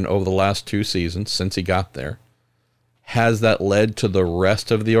margin over the last 2 seasons since he got there. Has that led to the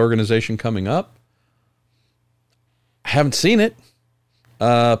rest of the organization coming up? I haven't seen it.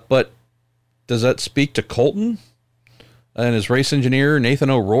 But does that speak to Colton and his race engineer, Nathan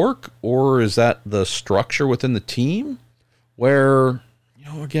O'Rourke? Or is that the structure within the team where,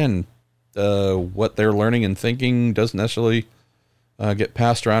 again, what they're learning and thinking doesn't necessarily get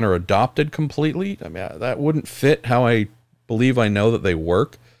passed around or adopted completely? I mean, that wouldn't fit how I believe I know that they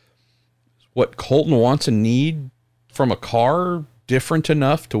work. What Colton wants and need from a car different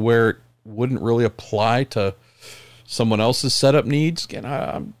enough to where it wouldn't really apply to someone else's setup needs? Again,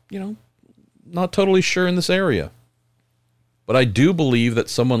 I'm, not totally sure in this area. But I do believe that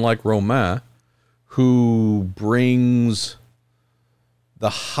someone like Romain, who brings the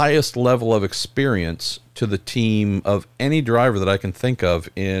highest level of experience to the team of any driver that I can think of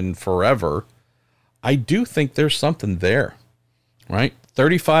in forever, I do think there's something there, right?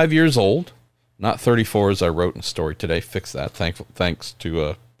 35 years old, not 34 as I wrote in a story today. Fix that. Thanks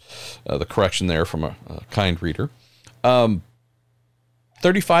to the correction there from a kind reader.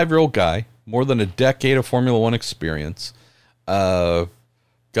 35-year-old guy, more than a decade of Formula One experience. Got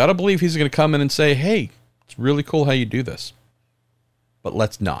to believe he's going to come in and say, hey, it's really cool how you do this. But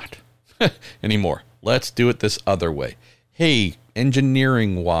let's not anymore. Let's do it this other way. Hey,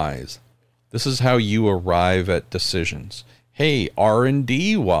 engineering-wise, this is how you arrive at decisions. Hey,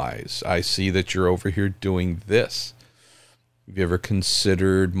 R&D-wise, I see that you're over here doing this. Have you ever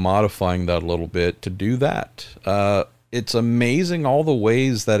considered modifying that a little bit to do that? It's amazing all the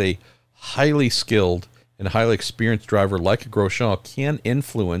ways that a highly skilled and highly experienced driver like a Grosjean can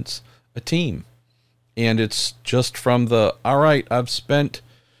influence a team. And it's just from all right, I've spent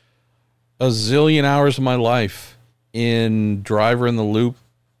a zillion hours of my life in driver in the loop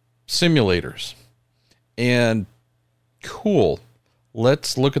simulators. And cool,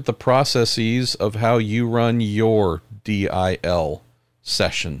 let's look at the processes of how you run your DIL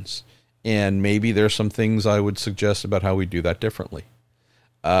sessions And maybe there's some things I would suggest about how we do that differently.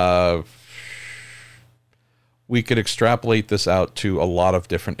 We could extrapolate this out to a lot of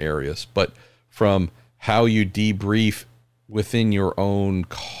different areas, but from how you debrief within your own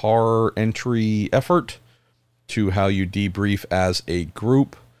car entry effort to how you debrief as a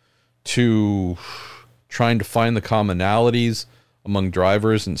group to trying to find the commonalities among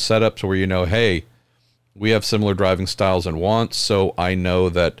drivers and setups where, you know, hey, we have similar driving styles and wants, so I know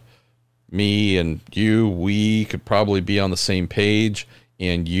that me and you, we could probably be on the same page,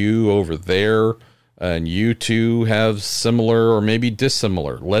 and you over there and you two have similar or maybe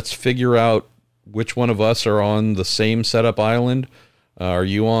dissimilar. Let's figure out which one of us are on the same setup island. Are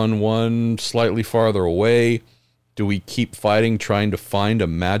you on one slightly farther away? Do we keep fighting, trying to find a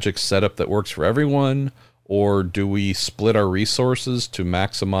magic setup that works for everyone? Or do we split our resources to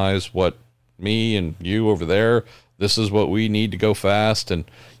maximize what me and you over there, this is what we need to go fast, and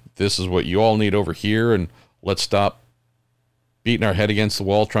this is what you all need over here, and let's stop beating our head against the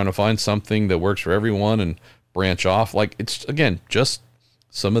wall trying to find something that works for everyone and branch off. Like, it's, again, just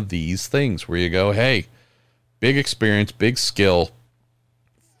some of these things where you go, hey, big experience, big skill.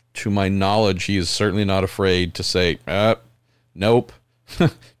 To my knowledge, he is certainly not afraid to say, nope,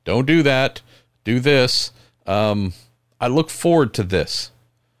 don't do that, do this. I look forward to this.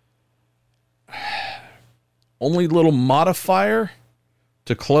 Only little modifier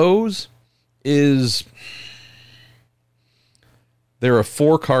to close is they're a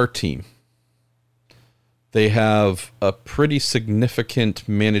 4-car team. They have a pretty significant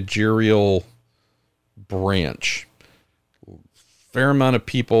managerial branch. Fair amount of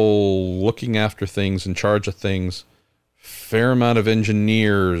people looking after things, in charge of things. Fair amount of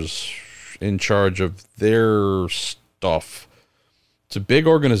engineers in charge of their stuff. It's a big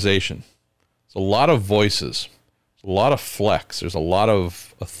organization. It's a lot of voices. There's a lot of flex. There's a lot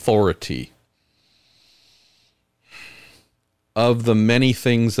of authority. Of the many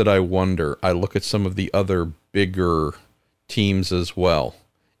things that I wonder, I look at some of the other bigger teams as well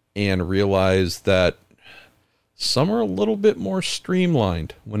and realize that some are a little bit more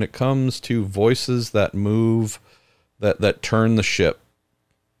streamlined when it comes to voices that move, that turn the ship.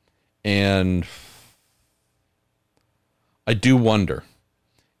 And I do wonder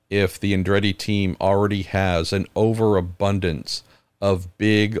if the Andretti team already has an overabundance of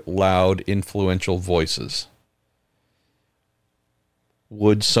big, loud, influential voices.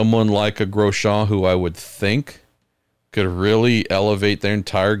 Would someone like a Grosjean, who I would think could really elevate their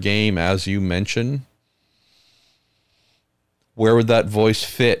entire game, as you mentioned, where would that voice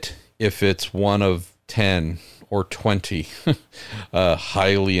fit if it's one of 10 or 20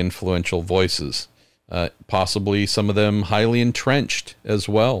 highly influential voices? Possibly some of them highly entrenched as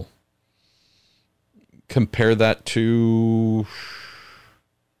well. Compare that to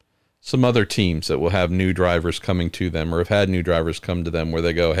some other teams that will have new drivers coming to them or have had new drivers come to them where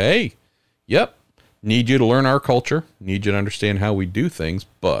they go, hey, yep, need you to learn our culture, need you to understand how we do things,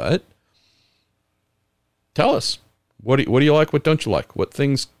 but tell us, what do you like, what don't you like? What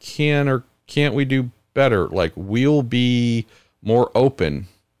things can or can't we do better? Like, we'll be more open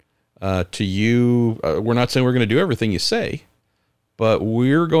to you. We're not saying we're going to do everything you say, but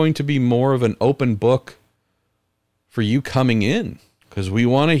we're going to be more of an open book for you coming in because we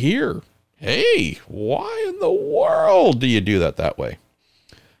want to hear, hey, why in the world do you do that way?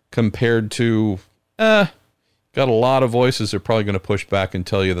 Compared to, got a lot of voices that are probably going to push back and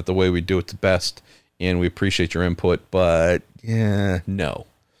tell you that the way we do it's best and we appreciate your input, but no.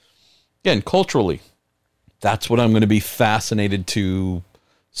 Again, culturally, that's what I'm going to be fascinated to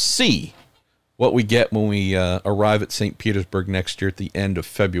see what we get when we arrive at St. Petersburg next year at the end of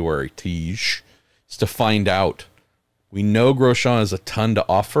February. Is to find out. We know Grosjean has a ton to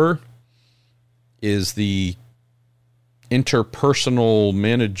offer. Is the interpersonal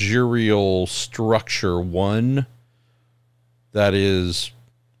managerial structure one that is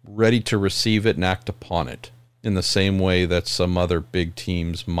ready to receive it and act upon it in the same way that some other big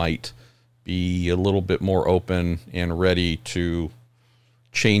teams might be a little bit more open and ready to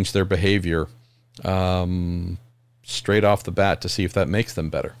change their behavior straight off the bat to see if that makes them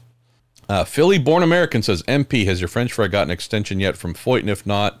better. Philly Born American says, MP, has your French fry got an extension yet from Foyt? And if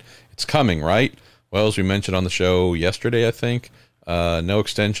not, it's coming, right? Well, as we mentioned on the show yesterday, I think, no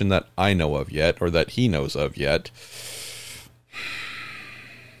extension that I know of yet, or that he knows of yet.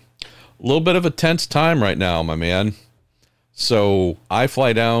 A little bit of a tense time right now, my man. So I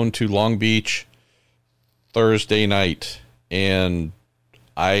fly down to Long Beach Thursday night, and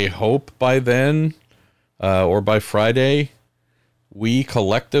I hope by then, or by Friday, we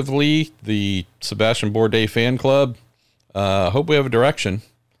collectively, the Sebastian Bourdais fan club, hope we have a direction.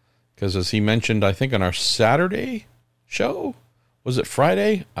 Because as he mentioned, I think on our Saturday show, was it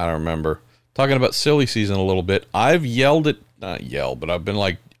Friday? I don't remember. Talking about silly season a little bit. I've not yelled, but I've been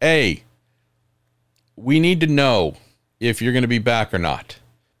like, hey, we need to know if you're going to be back or not.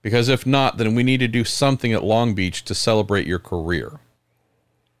 Because if not, then we need to do something at Long Beach to celebrate your career.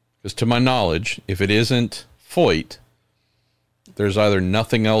 Because to my knowledge, if it isn't Foyt, there's either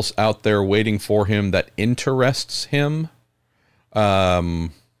nothing else out there waiting for him that interests him.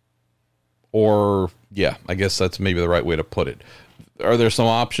 Or, yeah, I guess that's maybe the right way to put it. Are there some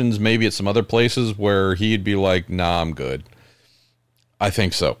options maybe at some other places where he'd be like, nah, I'm good? I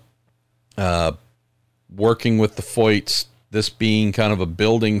think so. Working with the Foyts, this being kind of a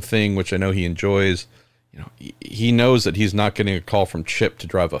building thing, which I know he enjoys, he knows that he's not getting a call from Chip to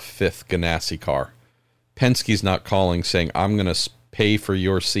drive a 5th Ganassi car. Penske's not calling saying, I'm going to pay for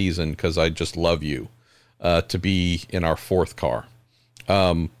your season because I just love you to be in our 4th car.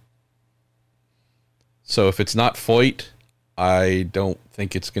 So if it's not Foyt, I don't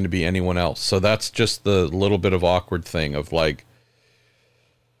think it's going to be anyone else. So that's just the little bit of awkward thing of like,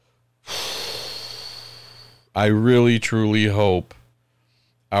 I really, truly hope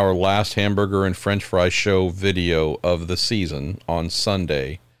our last hamburger and french fry show video of the season on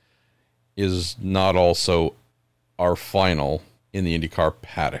Sunday is not also our final in the IndyCar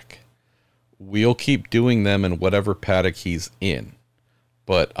paddock. We'll keep doing them in whatever paddock he's in,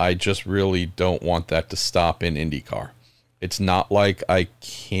 but I just really don't want that to stop in IndyCar. It's not like I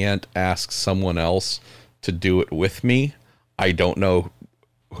can't ask someone else to do it with me. I don't know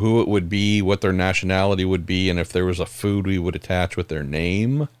who it would be, what their nationality would be, and if there was a food we would attach with their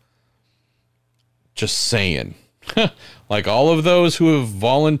name. Just saying. Like all of those who have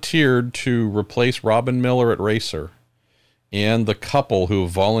volunteered to replace Robin Miller at Racer, and the couple who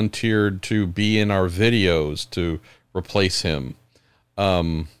have volunteered to be in our videos to replace him.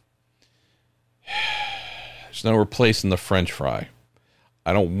 There's no replacing the French fry.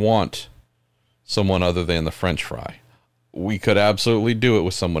 I don't want someone other than the French fry. We could absolutely do it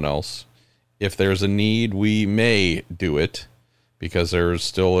with someone else. If there's a need, we may do it because there's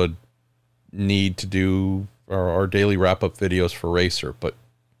still a need to do our daily wrap-up videos for Racer. But,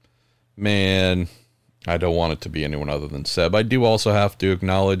 man, I don't want it to be anyone other than Seb. I do also have to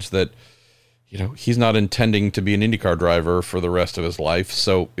acknowledge that, he's not intending to be an IndyCar driver for the rest of his life,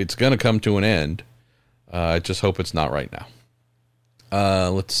 so it's going to come to an end. I just hope it's not right now.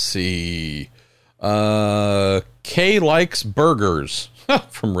 Let's see. Kay likes burgers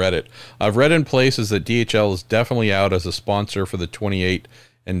from Reddit. I've read in places that DHL is definitely out as a sponsor for the 28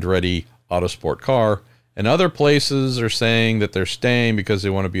 Andretti Autosport car, and other places are saying that they're staying because they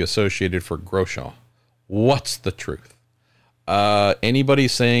want to be associated for Grosjean. What's the truth? Anybody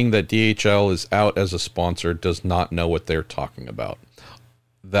saying that DHL is out as a sponsor does not know what they're talking about.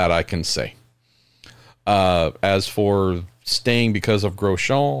 That I can say. As for staying because of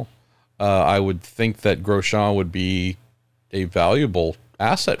Grosjean, I would think that Grosjean would be a valuable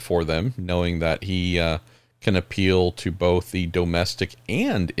asset for them, knowing that he can appeal to both the domestic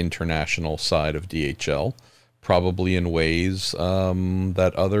and international side of DHL, probably in ways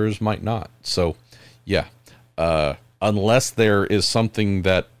that others might not. So, yeah, unless there is something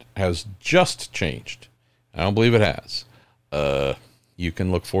that has just changed, I don't believe it has, you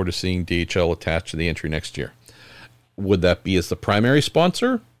can look forward to seeing DHL attached to the entry next year. Would that be as the primary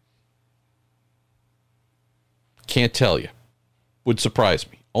sponsor? Can't tell you. Would surprise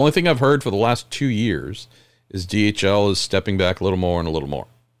me. Only thing I've heard for the last 2 years is DHL is stepping back a little more and a little more.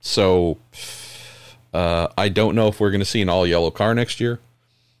 So I don't know if we're going to see an all-yellow car next year.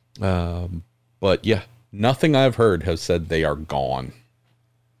 But yeah, nothing I've heard has said they are gone.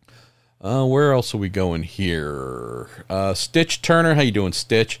 Where else are we going here? Stitch Turner, how you doing,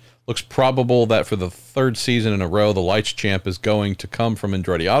 Stitch? Looks probable that for the 3rd season in a row, the Lights Champ is going to come from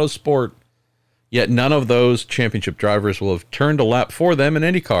Andretti Autosport. Yet none of those championship drivers will have turned a lap for them in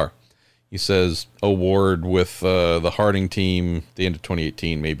IndyCar. He says award with the Harding team, the end of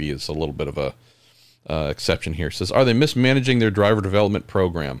 2018, maybe is a little bit of a exception here. Says, are they mismanaging their driver development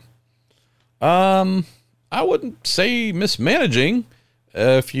program? I wouldn't say mismanaging.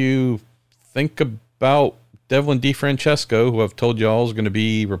 If you think about Devlin DeFrancesco, who I've told y'all is going to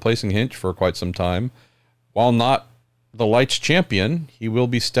be replacing Hinch for quite some time, while not the Lights champion, he will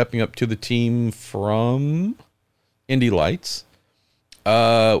be stepping up to the team from Indy Lights.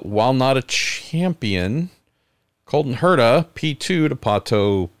 While not a champion, Colton Herta, P2 to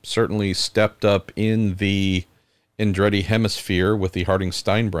Pato, certainly stepped up in the Andretti hemisphere with the Harding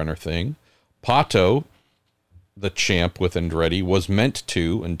Steinbrenner thing. Pato, the champ with Andretti, was meant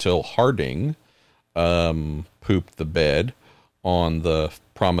to until Harding pooped the bed on the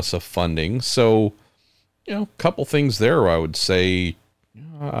promise of funding. So, a couple things there I would say.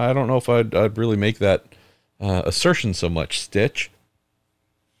 I don't know if I'd really make that assertion so much, Stitch.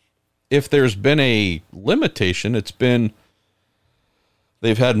 If there's been a limitation, it's been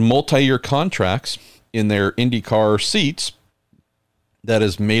they've had multi-year contracts in their IndyCar seats that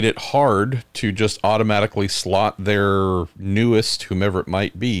has made it hard to just automatically slot their newest, whomever it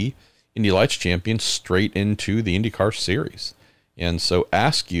might be, Indy Lights champion straight into the IndyCar series. And so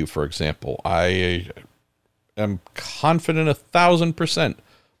Askew, for example, I am confident 1,000%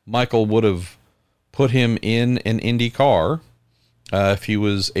 Michael would have put him in an IndyCar if he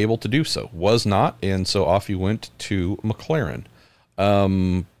was able to do so. Was not, and so off he went to McLaren.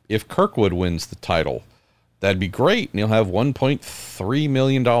 If Kirkwood wins the title, that'd be great, and he'll have $1.3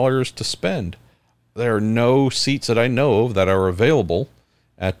 million to spend. There are no seats that I know of that are available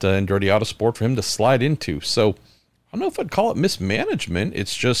at Andretti Autosport for him to slide into. So I don't know if I'd call it mismanagement.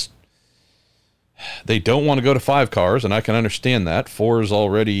 It's just they don't want to go to 5 cars, and I can understand that. 4 is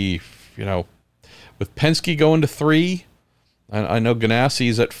already, with Penske going to 3. I know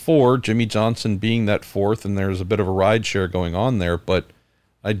Ganassi's at 4, Jimmy Johnson being that 4th, and there's a bit of a ride share going on there. But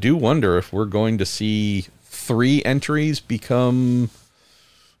I do wonder if we're going to see 3 entries become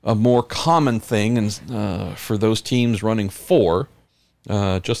a more common thing, and for those teams running 4,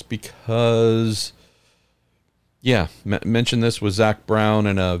 just because, mentioned this with Zach Brown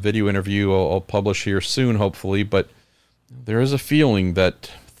in a video interview I'll publish here soon, hopefully, but there is a feeling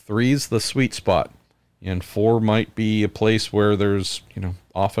that 3's the sweet spot, and 4 might be a place where there's,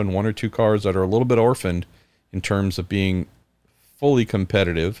 often 1 or 2 cars that are a little bit orphaned in terms of being fully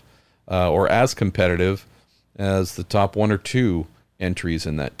competitive, or as competitive as the top 1 or 2 entries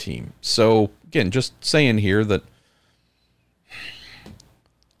in that team. So again, just saying here that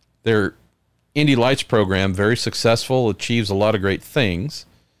their Indy Lights program, very successful, achieves a lot of great things.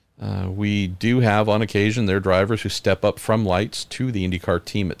 We do have on occasion their drivers who step up from lights to the IndyCar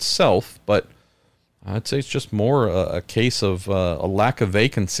team itself, but I'd say it's just more a case of a lack of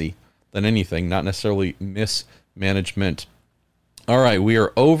vacancy than anything, not necessarily mismanagement. All right, we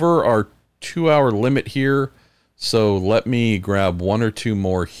are over our 2-hour limit here, so let me grab 1 or 2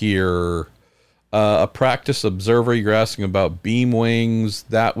 more here. A practice observer, you're asking about beam wings.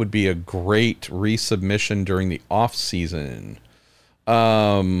 That would be a great resubmission during the off season.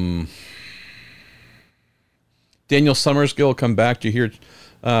 Daniel Summersgill will come back to you here.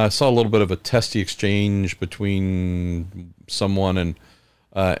 I saw a little bit of a testy exchange between someone and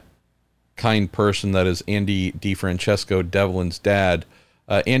kind person that is Andy DiFrancesco, Devlin's dad.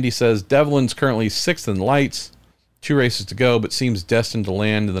 Andy says Devlin's currently 6th in lights, 2 races to go, but seems destined to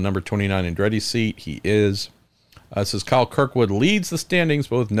land in the number 29 Andretti seat. He is. Says Kyle Kirkwood leads the standings,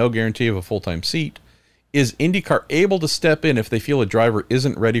 but with no guarantee of a full-time seat. Is IndyCar able to step in if they feel a driver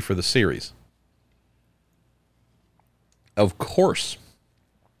isn't ready for the series? Of course.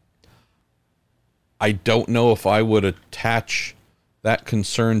 I don't know if I would attach that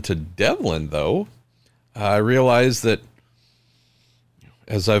concern to Devlin, though. I realize that,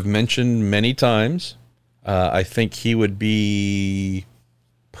 as I've mentioned many times, I think he would be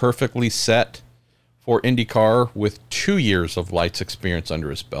perfectly set for IndyCar with 2 years of lights experience under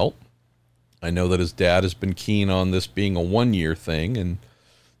his belt. I know that his dad has been keen on this being a 1-year thing, and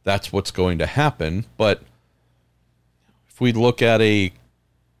that's what's going to happen. But if we look at a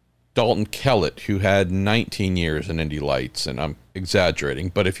Dalton Kellett, who had 19 years in Indy Lights, and I'm exaggerating,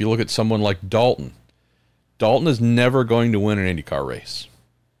 but if you look at someone like Dalton is never going to win an IndyCar race.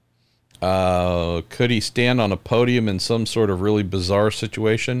 Could he stand on a podium in some sort of really bizarre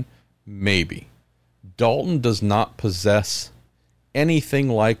situation? Maybe. Dalton does not possess anything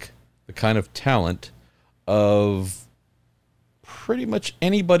like the kind of talent of pretty much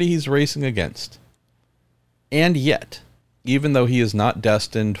anybody he's racing against. And yet, even though he is not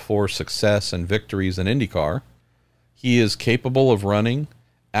destined for success and victories in IndyCar, he is capable of running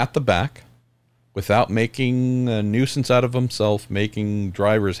at the back without making a nuisance out of himself, making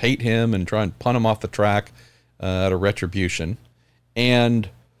drivers hate him and try and punt him off the track at a retribution. And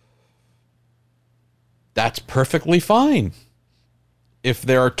that's perfectly fine. If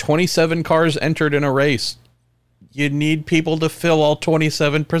there are 27 cars entered in a race, you need people to fill all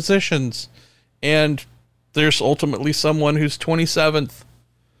 27 positions. And there's ultimately someone who's 27th.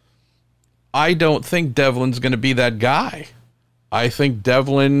 I don't think Devlin's going to be that guy. I think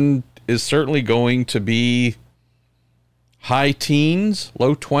Devlin is certainly going to be high teens,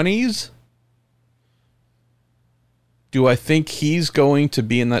 low 20s. Do I think he's going to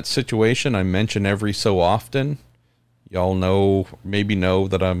be in that situation I mention every so often? Y'all maybe know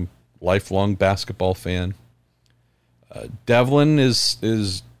that I'm a lifelong basketball fan. Devlin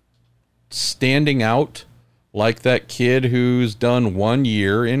is standing out like that kid who's done 1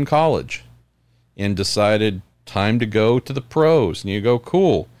 year in college and decided time to go to the pros. And you go,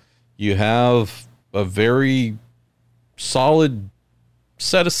 cool. You have a very solid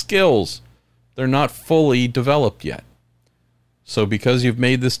set of skills. They're not fully developed yet. So because you've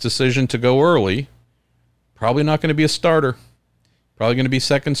made this decision to go early, probably not going to be a starter. Probably going to be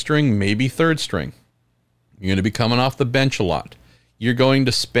second string, maybe third string. You're going to be coming off the bench a lot. You're going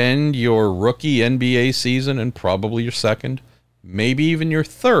to spend your rookie NBA season and probably your second, maybe even your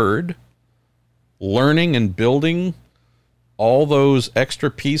third, learning and building all those extra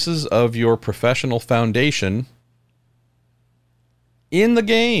pieces of your professional foundation in the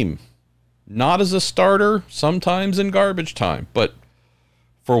game. Not as a starter, sometimes in garbage time, but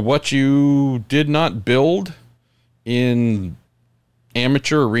for what you did not build in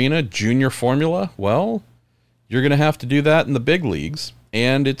amateur arena, junior formula, well, you're going to have to do that in the big leagues,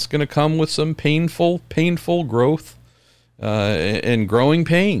 and it's going to come with some painful growth and growing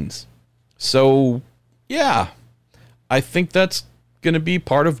pains. So, yeah, I think that's going to be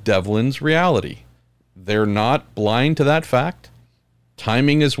part of Devlin's reality. They're not blind to that fact.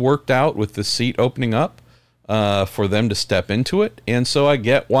 Timing is worked out with the seat opening up for them to step into it, and so I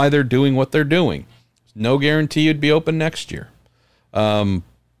get why they're doing what they're doing. No guarantee it'd be open next year.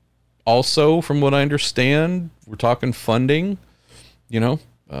 Also, from what I understand, we're talking funding. The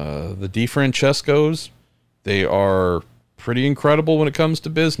DeFrancescos, they are pretty incredible when it comes to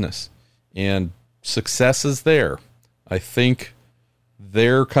business, and success is there. I think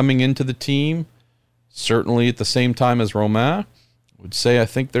they're coming into the team, certainly at the same time as Romain. Would say I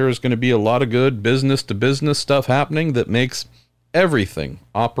think there is going to be a lot of good business-to-business stuff happening that makes everything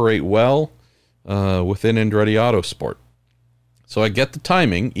operate well within Andretti Autosport. So I get the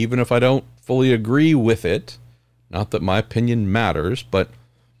timing, even if I don't fully agree with it. Not that my opinion matters, but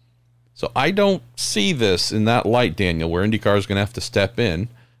so I don't see this in that light, Daniel, where IndyCar is going to have to step in.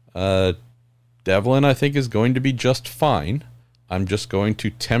 Devlin, I think, is going to be just fine. I'm just going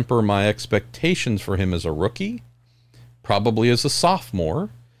to temper my expectations for him as a rookie, probably as a sophomore,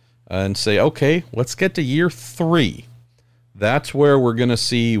 and say, okay, let's get to year 3. That's where we're going to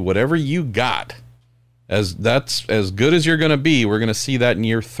see whatever you got. That's as good as you're going to be. We're going to see that in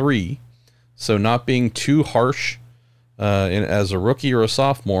year 3. So not being too harsh as a rookie or a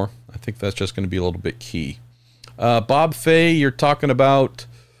sophomore, I think that's just going to be a little bit key. Bob Fay, you're talking about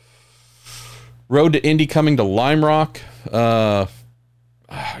Road to Indy coming to Lime Rock.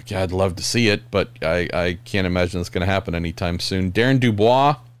 I'd love to see it, but I can't imagine it's going to happen anytime soon. Darren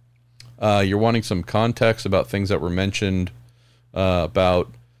Dubois, you're wanting some context about things that were mentioned about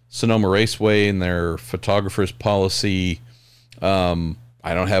Sonoma Raceway and their photographer's policy. I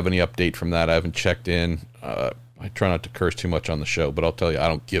don't have any update from that. I haven't checked in. I try not to curse too much on the show, but I'll tell you, I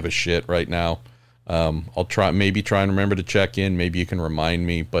don't give a shit right now. I'll try and remember to check in. Maybe you can remind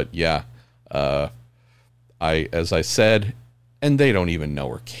me, but yeah, as I said, and they don't even know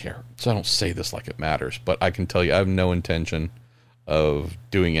or care. So I don't say this like it matters, but I can tell you I have no intention of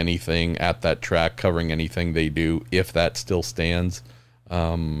doing anything at that track, covering anything they do, if that still stands.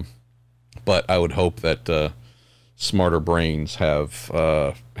 But I would hope that smarter brains have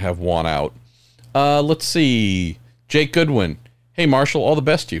won out. Let's see. Jake Goodwin. Hey, Marshall, all the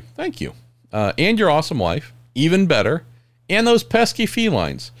best to you. Thank you. And your awesome wife. Even better. And those pesky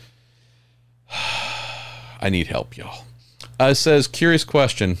felines. I need help, y'all. It says, curious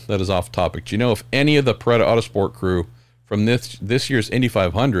question that is off topic. Do you know if any of the Pareto Autosport crew from this year's Indy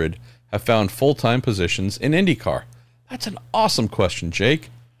 500 have found full-time positions in IndyCar? That's an awesome question, Jake.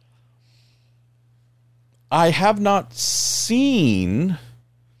 I have not seen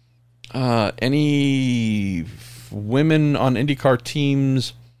any women on IndyCar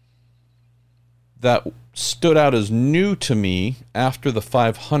teams that stood out as new to me after the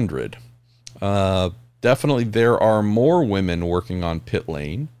 500. Definitely there are more women working on pit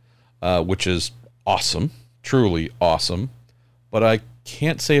lane, which is awesome, truly awesome. But I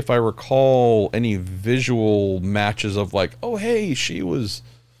can't say if I recall any visual matches of like, oh, hey, she was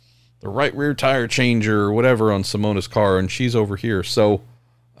the right rear tire changer or whatever on Simona's car, and she's over here. So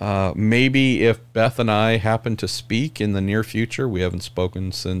maybe if Beth and I happen to speak in the near future, we haven't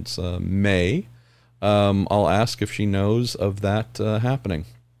spoken since May, I'll ask if she knows of that happening.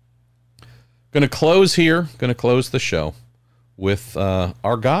 Going to close here, going to close the show with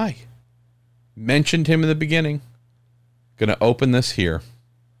our guy. Mentioned him in the beginning. Going to open this here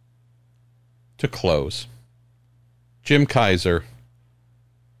to close. Jim Kaiser.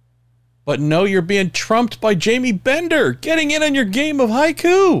 But no, you're being trumped by Jamie Bender getting in on your game of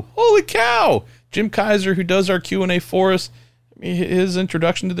haiku. Holy cow. Jim Kaiser, who does our Q&A for us, his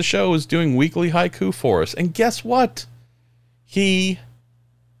introduction to the show is doing weekly haiku for us. And guess what? He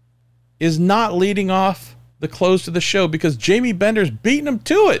is not leading off the close to the show because Jamie Bender's beating him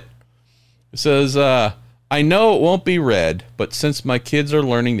to it. It says, I know it won't be read, but since my kids are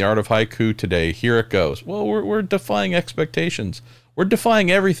learning the art of haiku today, here it goes. Well, we're defying expectations. We're defying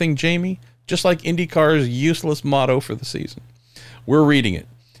everything, Jamie, just like IndyCar's useless motto for the season. We're reading it.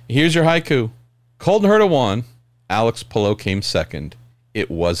 Here's your haiku. Colton Herta won. Alex Palou came second. It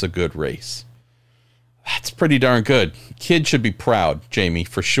was a good race. That's pretty darn good. Kid should be proud, Jamie,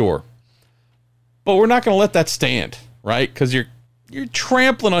 for sure. But we're not going to let that stand, right? Because you're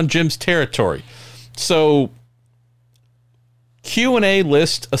trampling on Jim's territory. So, Q&A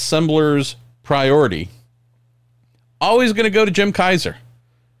list assemblers priority. Always going to go to Jim Kaiser,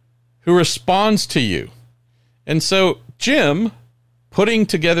 who responds to you. And so, Jim, putting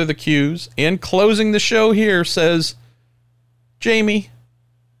together the cues and closing the show here, says, Jamie,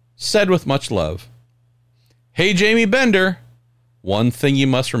 said with much love, hey, Jamie Bender, one thing you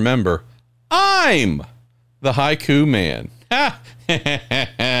must remember, I'm the haiku man.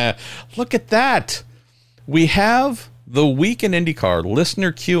 Look at that. We have the Week in IndyCar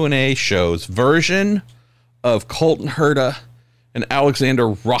listener Q&A shows version of Colton Herta and Alexander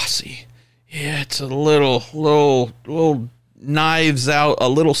Rossi. Yeah, it's a little knives out, a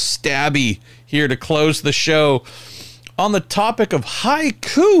little stabby here to close the show on the topic of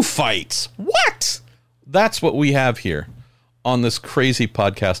haiku fights. What? That's what we have here on this crazy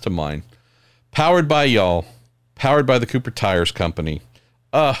podcast of mine. Powered by y'all. Powered by the Cooper Tires Company.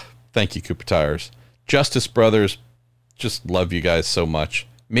 Thank you, Cooper Tires. Justice Brothers, just love you guys so much.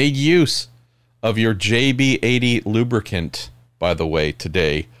 Made use of your JB80 lubricant, by the way,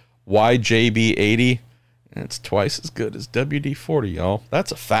 today. Why JB80? It's twice as good as WD-40, y'all.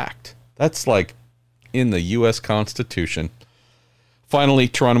 That's a fact. That's like in the U.S. Constitution. Finally,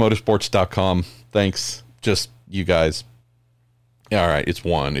 TorontoMotorsports.com. Thanks. Just you guys. All right,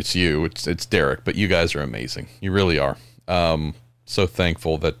 it's you, it's Derek, but you guys are amazing. You really are. So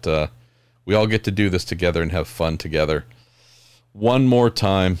thankful that we all get to do this together and have fun together. One more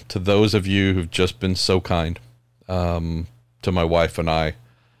time to those of you who've just been so kind to my wife and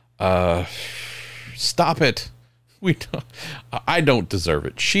I. Stop it. I don't deserve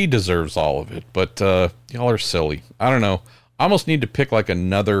it. She deserves all of it, but y'all are silly. I don't know. I almost need to pick like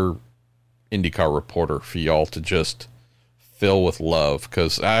another IndyCar reporter for y'all to just fill with love,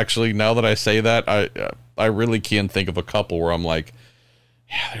 because actually, now that I say that, I really can think of a couple where I'm like,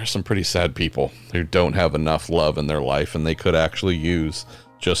 yeah, there's some pretty sad people who don't have enough love in their life, and they could actually use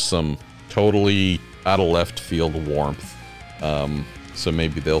just some totally out of left field warmth. So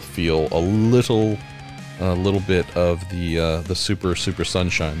maybe they'll feel a little bit of the super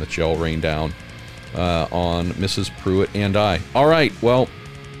sunshine that y'all rain down on Mrs. Pruitt and I. All right, well,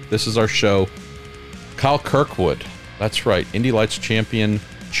 this is our show. Kyle Kirkwood. That's right, Indy Lights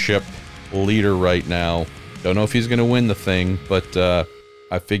Championship leader right now. Don't know if he's going to win the thing, but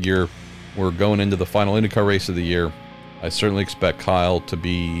I figure we're going into the final IndyCar race of the year. I certainly expect Kyle to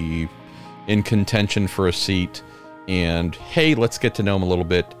be in contention for a seat. And hey, let's get to know him a little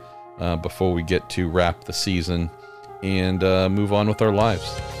bit before we get to wrap the season and move on with our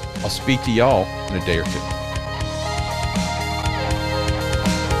lives. I'll speak to y'all in a day or two.